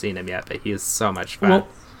think you've seen him yet, but he is so much fun. Well,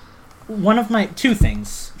 one of my 2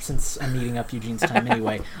 things, since I'm eating up Eugene's time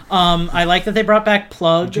anyway. I like that they brought back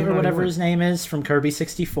Plug or whatever his name is from Kirby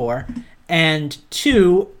 64. And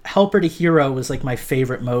 2, Helper to Hero was like my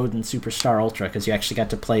favorite mode in Superstar Ultra because you actually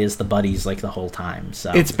got to play as the buddies like the whole time.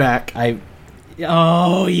 So it's back.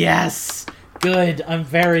 Oh yes. Good. I'm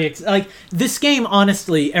very excited. Like this game,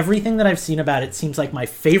 honestly, everything that I've seen about it seems like my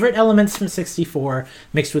favorite elements from 64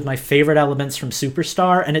 mixed with my favorite elements from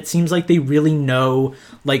Superstar, and it seems like they really know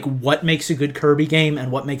like what makes a good Kirby game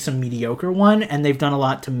and what makes a mediocre one, and they've done a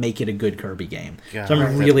lot to make it a good Kirby game. God, so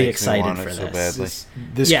I'm really excited for this.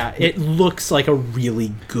 It looks like a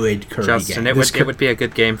really good Kirby Justin, game. It would be a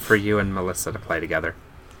good game for you and Melissa to play together.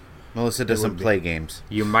 Melissa doesn't play games.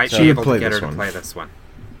 You might be able to get her to play this one.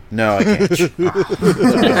 No, I can't.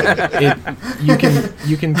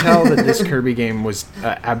 You can tell that this Kirby game was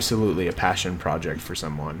absolutely a passion project for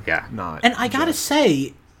someone. Yeah, and I gotta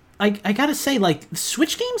say, like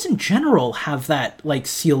Switch games in general have that like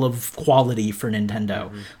seal of quality for Nintendo.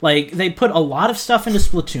 Mm-hmm. Like they put a lot of stuff into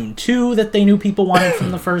Splatoon 2 that they knew people wanted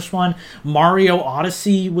from the first one. Mario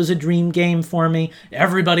Odyssey was a dream game for me.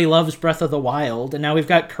 Everybody loves Breath of the Wild, and now we've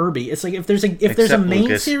got Kirby. It's like if there's a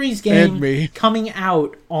main series game coming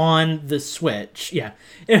out on the Switch,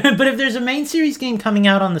 but if there's a main series game coming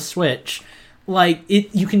out on the Switch. Like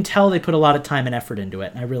you can tell they put a lot of time and effort into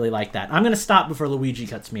it, and I really like that. I'm gonna stop before Luigi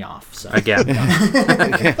cuts me off. So again,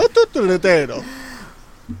 that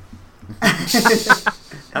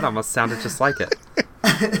almost sounded just like it.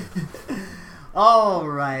 All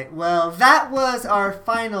right. Well, that was our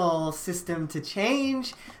final system to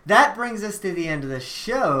change. That brings us to the end of the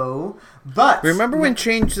show. But remember when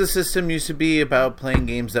Change the System used to be about playing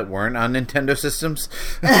games that weren't on Nintendo systems?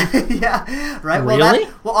 Yeah, right. Really?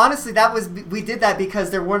 Well, honestly, we did that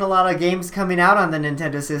because there weren't a lot of games coming out on the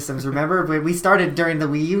Nintendo systems. Remember, we started during the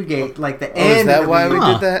Wii U gate, like the end. Is that of the why Wii U.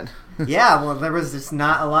 we did that? Yeah. Well, there was just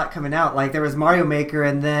not a lot coming out. Like there was Mario Maker,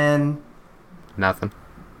 and then nothing.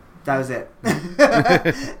 That was it.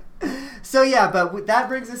 So yeah, but that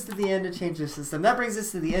brings us to the end of Change the System. That brings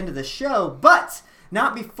us to the end of the show. But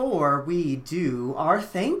not before we do our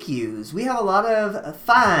thank yous. We have a lot of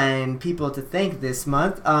fine people to thank this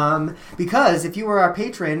month, because if you are our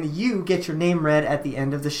patron, you get your name read at the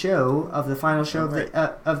end of the show, of the final show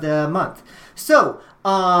of the month. So,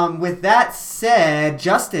 with that said,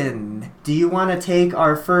 Justin, do you want to take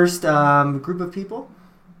our first group of people?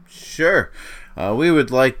 Sure. We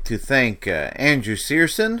would like to thank Andrew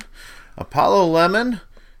Searson, Apollo Lemon,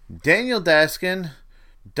 Daniel Daskin,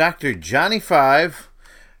 Dr. Johnny Five,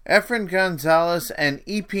 Efren Gonzalez, and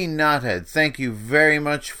EP Knothead. Thank you very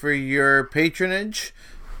much for your patronage,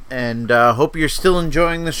 and hope you're still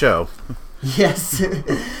enjoying the show. Yes.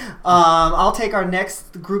 I'll take our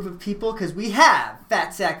next group of people because we have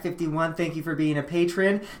FatSack51. Thank you for being a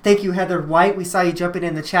patron. Thank you, Heather White. We saw you jumping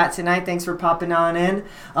in the chat tonight. Thanks for popping on in.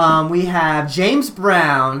 We have James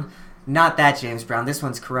Brown. Not that James Brown. This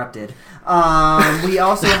one's corrupted. We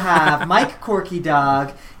also have Mike Corky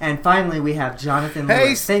Dog. And finally, we have Jonathan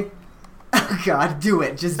Lewis. Oh, God, do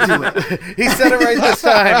it. Just do it. He said it right this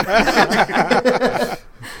time.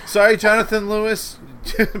 Sorry, Jonathan Lewis.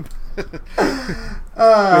 All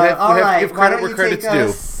right. Give credit where credit's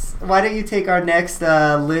due. Why don't you take our next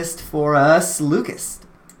list for us, Lucas?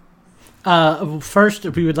 First,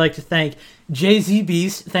 we would like to thank Jay-Z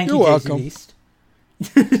Beast. Thank you, welcome. Jay-Z Beast.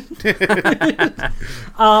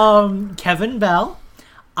 Kevin Bell.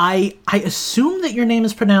 I assume that your name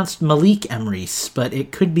is pronounced Malik Emrees, but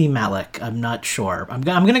it could be Malik. I'm not sure. I'm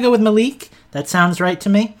going to go with Malik. That sounds right to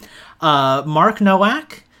me. Mark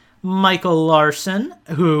Nowak. Michael Larson,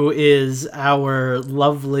 who is our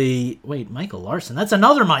lovely... Wait, Michael Larson? That's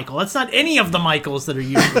another Michael. That's not any of the Michaels that are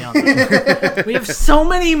usually on there. We have so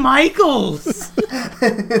many Michaels!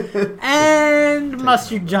 And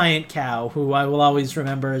Mustard Giant Cow, who I will always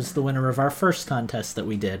remember as the winner of our first contest that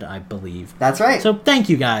we did, I believe. That's right. So thank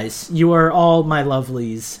you, guys. You are all my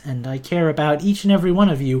lovelies, and I care about each and every one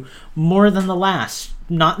of you more than the last.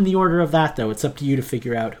 Not in the order of that, though. It's up to you to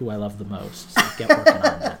figure out who I love the most. So get working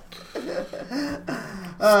on that.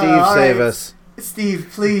 Steve, save us. Steve,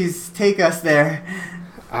 please take us there.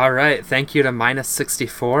 All right. Thank you to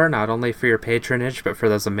Minus64, not only for your patronage, but for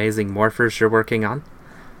those amazing morphers you're working on.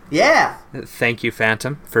 Yeah. Thank you,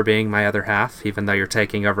 Phantom, for being my other half, even though you're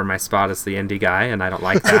taking over my spot as the indie guy, and I don't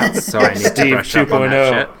like that, so I need to brush up on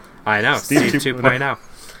that shit. I know, Steve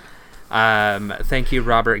 2.0. Thank you,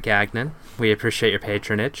 Robert Gagnon. We appreciate your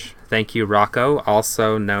patronage. Thank you, Rocco,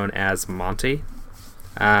 also known as Monty.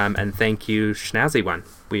 And thank you, Schnazzy One.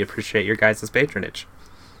 We appreciate your guys' patronage.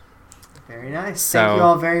 Very nice. Thank you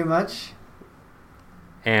all very much.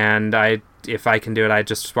 And if I can do it, I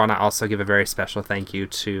just want to also give a very special thank you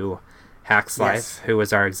to Hacks Life, who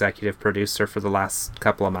was our executive producer for the last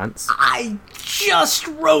couple of months. I just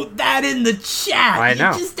wrote that in the chat. I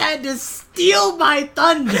know. You just had to steal my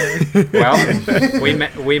thunder. Well,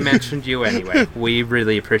 we mentioned you anyway. We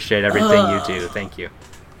really appreciate everything you do. Thank you.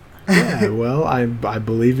 Yeah, well, I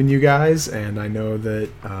believe in you guys, and I know that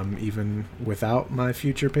even without my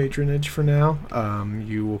future patronage for now,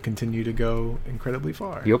 you will continue to go incredibly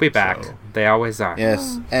far. You'll be back. So. They always are.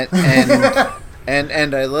 Yes,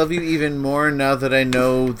 and I love you even more now that I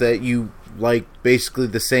know that you like basically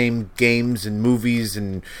the same games and movies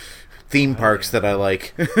and theme parks that I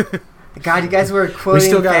like. God, you guys were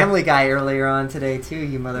quoting Family Guy earlier on today too,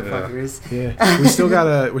 you motherfuckers. Yeah. we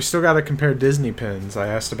still gotta compare Disney pins. I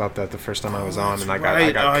asked about that the first time I was on, and I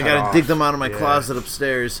got dig them out of my closet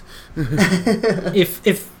upstairs.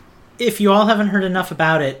 If you all haven't heard enough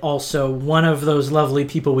about it, also one of those lovely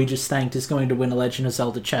people we just thanked is going to win a Legend of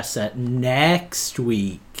Zelda chess set next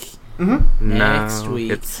week. Mm-hmm. Next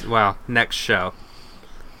week. Next show.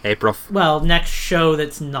 April. Next show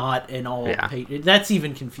that's not an all. Yeah. That's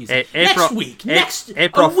even confusing. April, next week.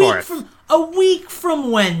 April 4th. A week from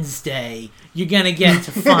Wednesday, you're gonna get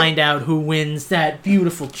to find out who wins that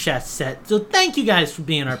beautiful chess set. So thank you guys for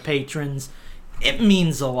being our patrons. It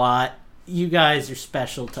means a lot. You guys are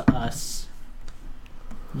special to us.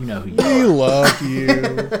 You know who you are. We love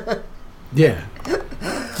you. Yeah.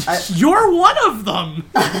 You're one of them.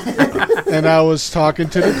 And I was talking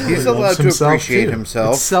to the... He's allowed to appreciate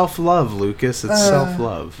himself. It's self-love, Lucas. It's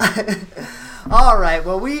self-love. All right,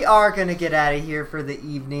 well, we are going to get out of here for the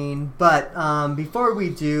evening, but before we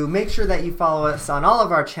do, make sure that you follow us on all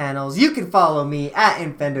of our channels. You can follow me at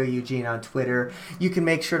InfendoEugene on Twitter. You can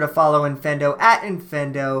make sure to follow Infendo at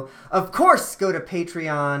Infendo. Of course, go to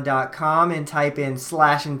patreon.com and type in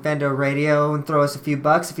 /Infendo Radio and throw us a few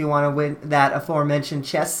bucks if you want to win that aforementioned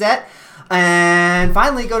chess set. And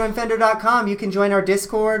finally, go to Infendo.com. You can join our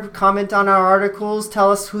Discord, comment on our articles,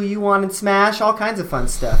 tell us who you want in Smash, all kinds of fun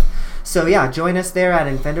stuff. So yeah, join us there at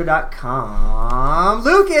Infendo.com.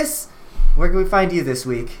 Lucas, where can we find you this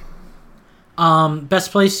week?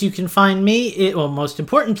 Best place you can find me, most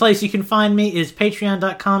important place you can find me is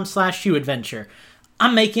patreon.com/youadventure.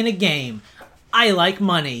 I'm making a game. I like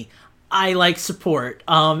money. I like support.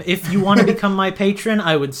 If you want to become my patron,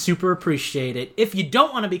 I would super appreciate it. If you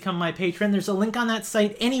don't want to become my patron, there's a link on that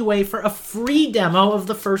site anyway for a free demo of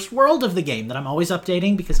the first world of the game that I'm always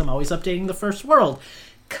updating because I'm always updating the first world.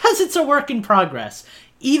 Because it's a work in progress.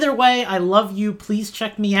 Either way, I love you. Please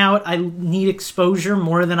check me out. I need exposure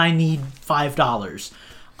more than I need $5.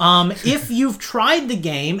 If you've tried the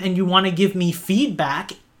game and you want to give me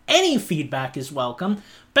feedback, any feedback is welcome.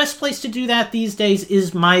 Best place to do that these days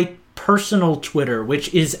is my personal Twitter,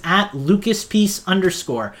 which is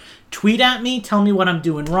 @LucasPeace_. Tweet at me, tell me what I'm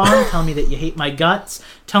doing wrong, tell me that you hate my guts,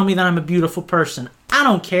 tell me that I'm a beautiful person. I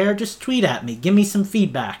don't care, just tweet at me, give me some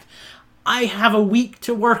feedback. I have a week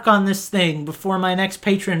to work on this thing before my next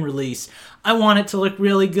Patreon release. I want it to look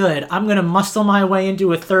really good. I'm going to muscle my way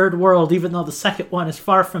into a third world, even though the second one is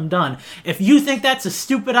far from done. If you think that's a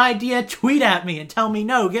stupid idea, tweet at me and tell me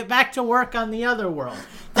no, get back to work on the other world.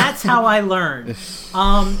 That's how I learn.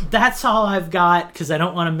 That's all I've got, because I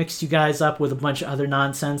don't want to mix you guys up with a bunch of other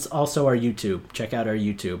nonsense. Also, our YouTube. Check out our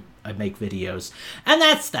YouTube. I make videos. And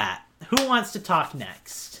that's that. Who wants to talk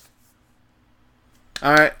next?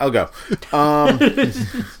 All right, I'll go.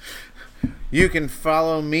 You can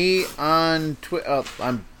follow me on Twitter.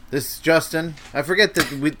 This is Justin. I forget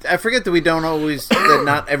that we don't always that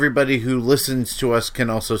not everybody who listens to us can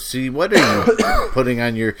also see. What are you putting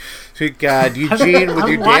on your? God, Eugene, with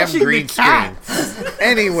your damn green screen.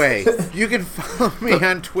 Anyway, you can follow me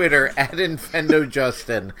on Twitter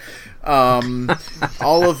 @InfendoJustin.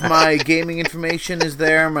 All of my gaming information is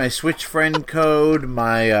there. My Switch friend code,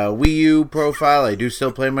 my Wii U profile. I do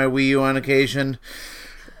still play my Wii U on occasion.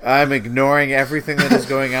 I'm ignoring everything that is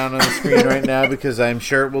going on the screen right now because I'm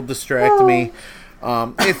sure it will distract me.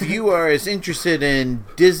 If you are as interested in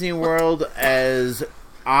Disney World as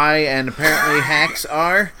I and apparently Hacks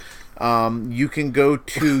are, you can go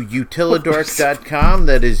to utilidork.com.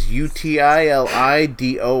 That is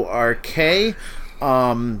UTILIDORK.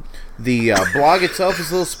 The blog itself is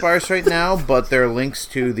a little sparse right now, but there are links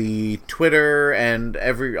to the Twitter and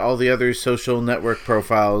all the other social network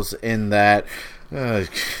profiles in that.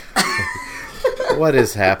 What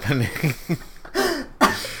is happening?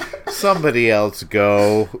 Somebody else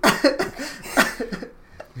go.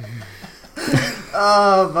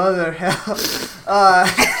 Oh, mother hell.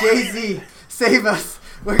 Jay-Z, save us.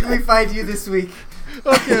 Where can we find you this week?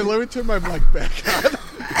 Okay, let me turn my mic back on.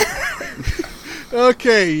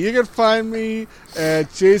 Okay, you can find me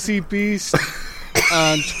at JCBeast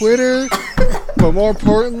on Twitter, but more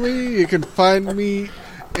importantly, you can find me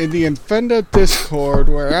in the Infendo Discord,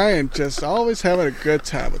 where I am just always having a good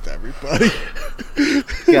time with everybody.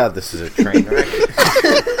 God, this is a train wreck.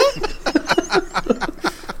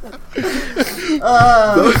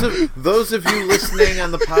 Those of you listening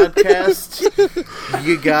on the podcast,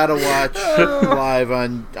 you gotta watch live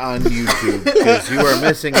on YouTube because you are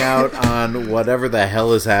missing out on whatever the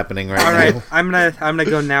hell is happening right now. All right, I'm gonna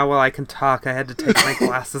go now while I can talk. I had to take my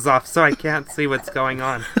glasses off so I can't see what's going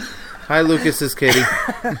on. Hi, Lucas. This is Katie.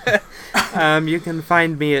 You can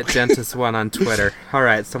find me at Gentis1 on Twitter. All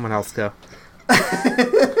right, someone else go.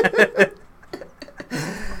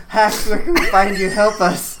 Hacks, where can we find you? Help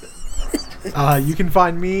us. You can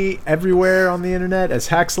find me everywhere on the internet as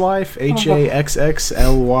Hacks Life,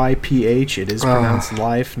 HAXXLYPH. It is pronounced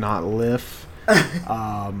life, not lif.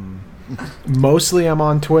 Mostly I'm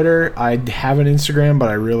on Twitter. I have an Instagram, but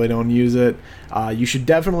I really don't use it. You should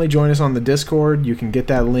definitely join us on the Discord. You can get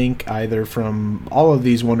that link either from all of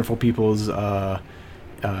these wonderful people's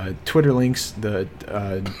Twitter links, the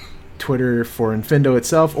Twitter for Infendo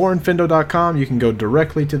itself, or Infendo.com. You can go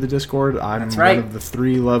directly to the Discord. I'm one of the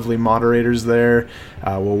 3 lovely moderators there.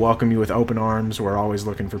 We'll welcome you with open arms. We're always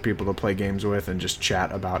looking for people to play games with and just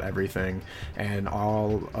chat about everything. And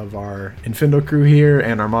all of our Infendo crew here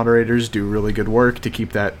and our moderators do really good work to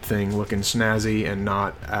keep that thing looking snazzy and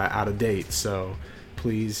not out of date. So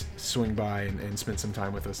please swing by and spend some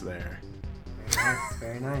time with us there. Very nice,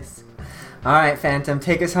 very nice. All right, Phantom,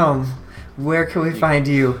 take us home. Where can we find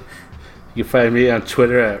you? You can find me on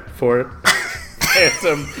Twitter at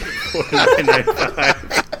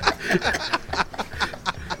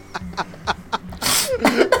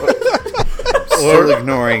Phantom4995. Still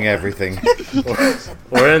ignoring everything.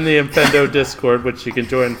 Or in the Infendo Discord, which you can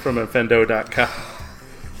join from Infendo.com.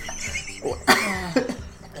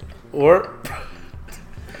 Or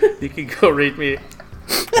you can go read me,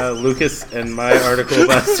 Lucas, and my article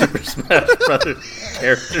about Super Smash Brothers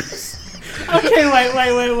characters Okay, wait.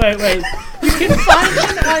 You can find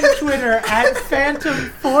him on Twitter at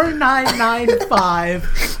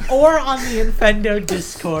Phantom4995 or on the Infendo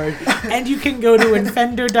Discord. And you can go to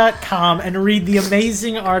Infendo.com and read the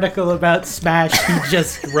amazing article about Smash he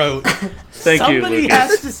just wrote. Thank you, Somebody Lucas.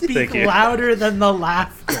 has to speak Thank you. louder than the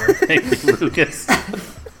laughter. Thank you, Lucas.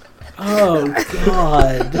 Oh,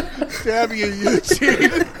 God. Damn you,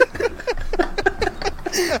 Eugene.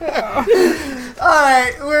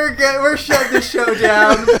 Alright, we're good. We're shutting the show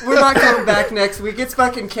down. We're not coming back next week. It's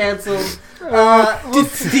fucking canceled. Did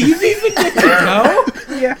Steve even get to go?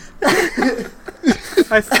 Yeah.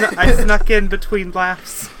 I snuck in between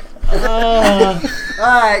laughs. Alright,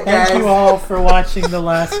 guys. Thank you all for watching the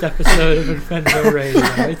last episode of Infendo Radio.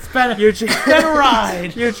 It's been a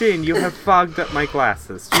ride. Eugene, you have fogged up my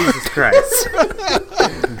glasses. Jesus Christ.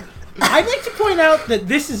 I'd like to point out that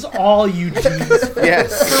this is all Eugene's fault.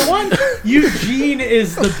 Yes. For one, Eugene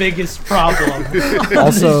is the biggest problem on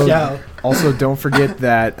Also, the show. also, don't forget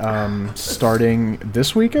that starting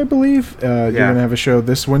this week, I believe, you're gonna have a show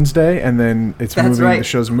this Wednesday, and then it's That's moving. right. The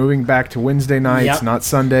show's moving back to Wednesday nights, Yep. not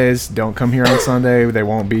Sundays. Don't come here on Sunday; they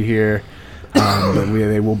won't be here. But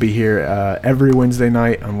they will be here every Wednesday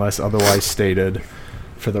night, unless otherwise stated,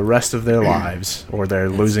 for the rest of their lives, or they're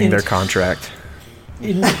losing their contract.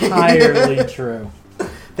 Entirely true.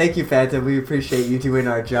 Thank you, Phantom. We appreciate you doing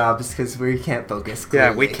our jobs because we can't focus.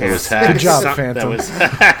 Yeah, clearly. we It can't. was hacks. Good job, Some- Phantom. That was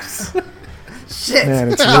hacks. Shit. Man,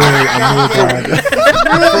 it's really, I'm really glad.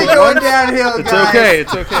 really going downhill, It's guys. okay.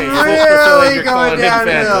 It's okay. You won't fulfill Really your going calling him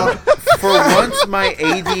downhill. Phantom. For once, my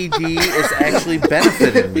ADD is actually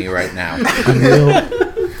benefiting me right now.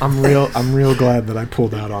 I'm real glad that I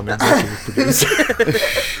pulled out on executive producer.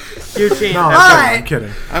 Eugene, No, Alright. I'm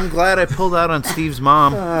kidding. I'm glad I pulled out on Steve's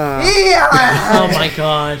mom. Yeah. Oh my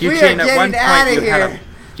God. We are Eugene, at one getting outta point here.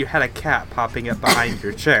 you had a cat popping up behind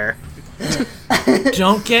your chair.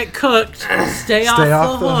 Don't get cooked. Stay off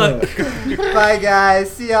the hook. Bye, guys.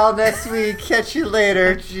 See y'all next week. Catch you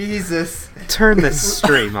later. Jesus. Turn this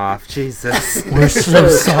stream off, Jesus. We're so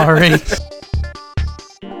sorry.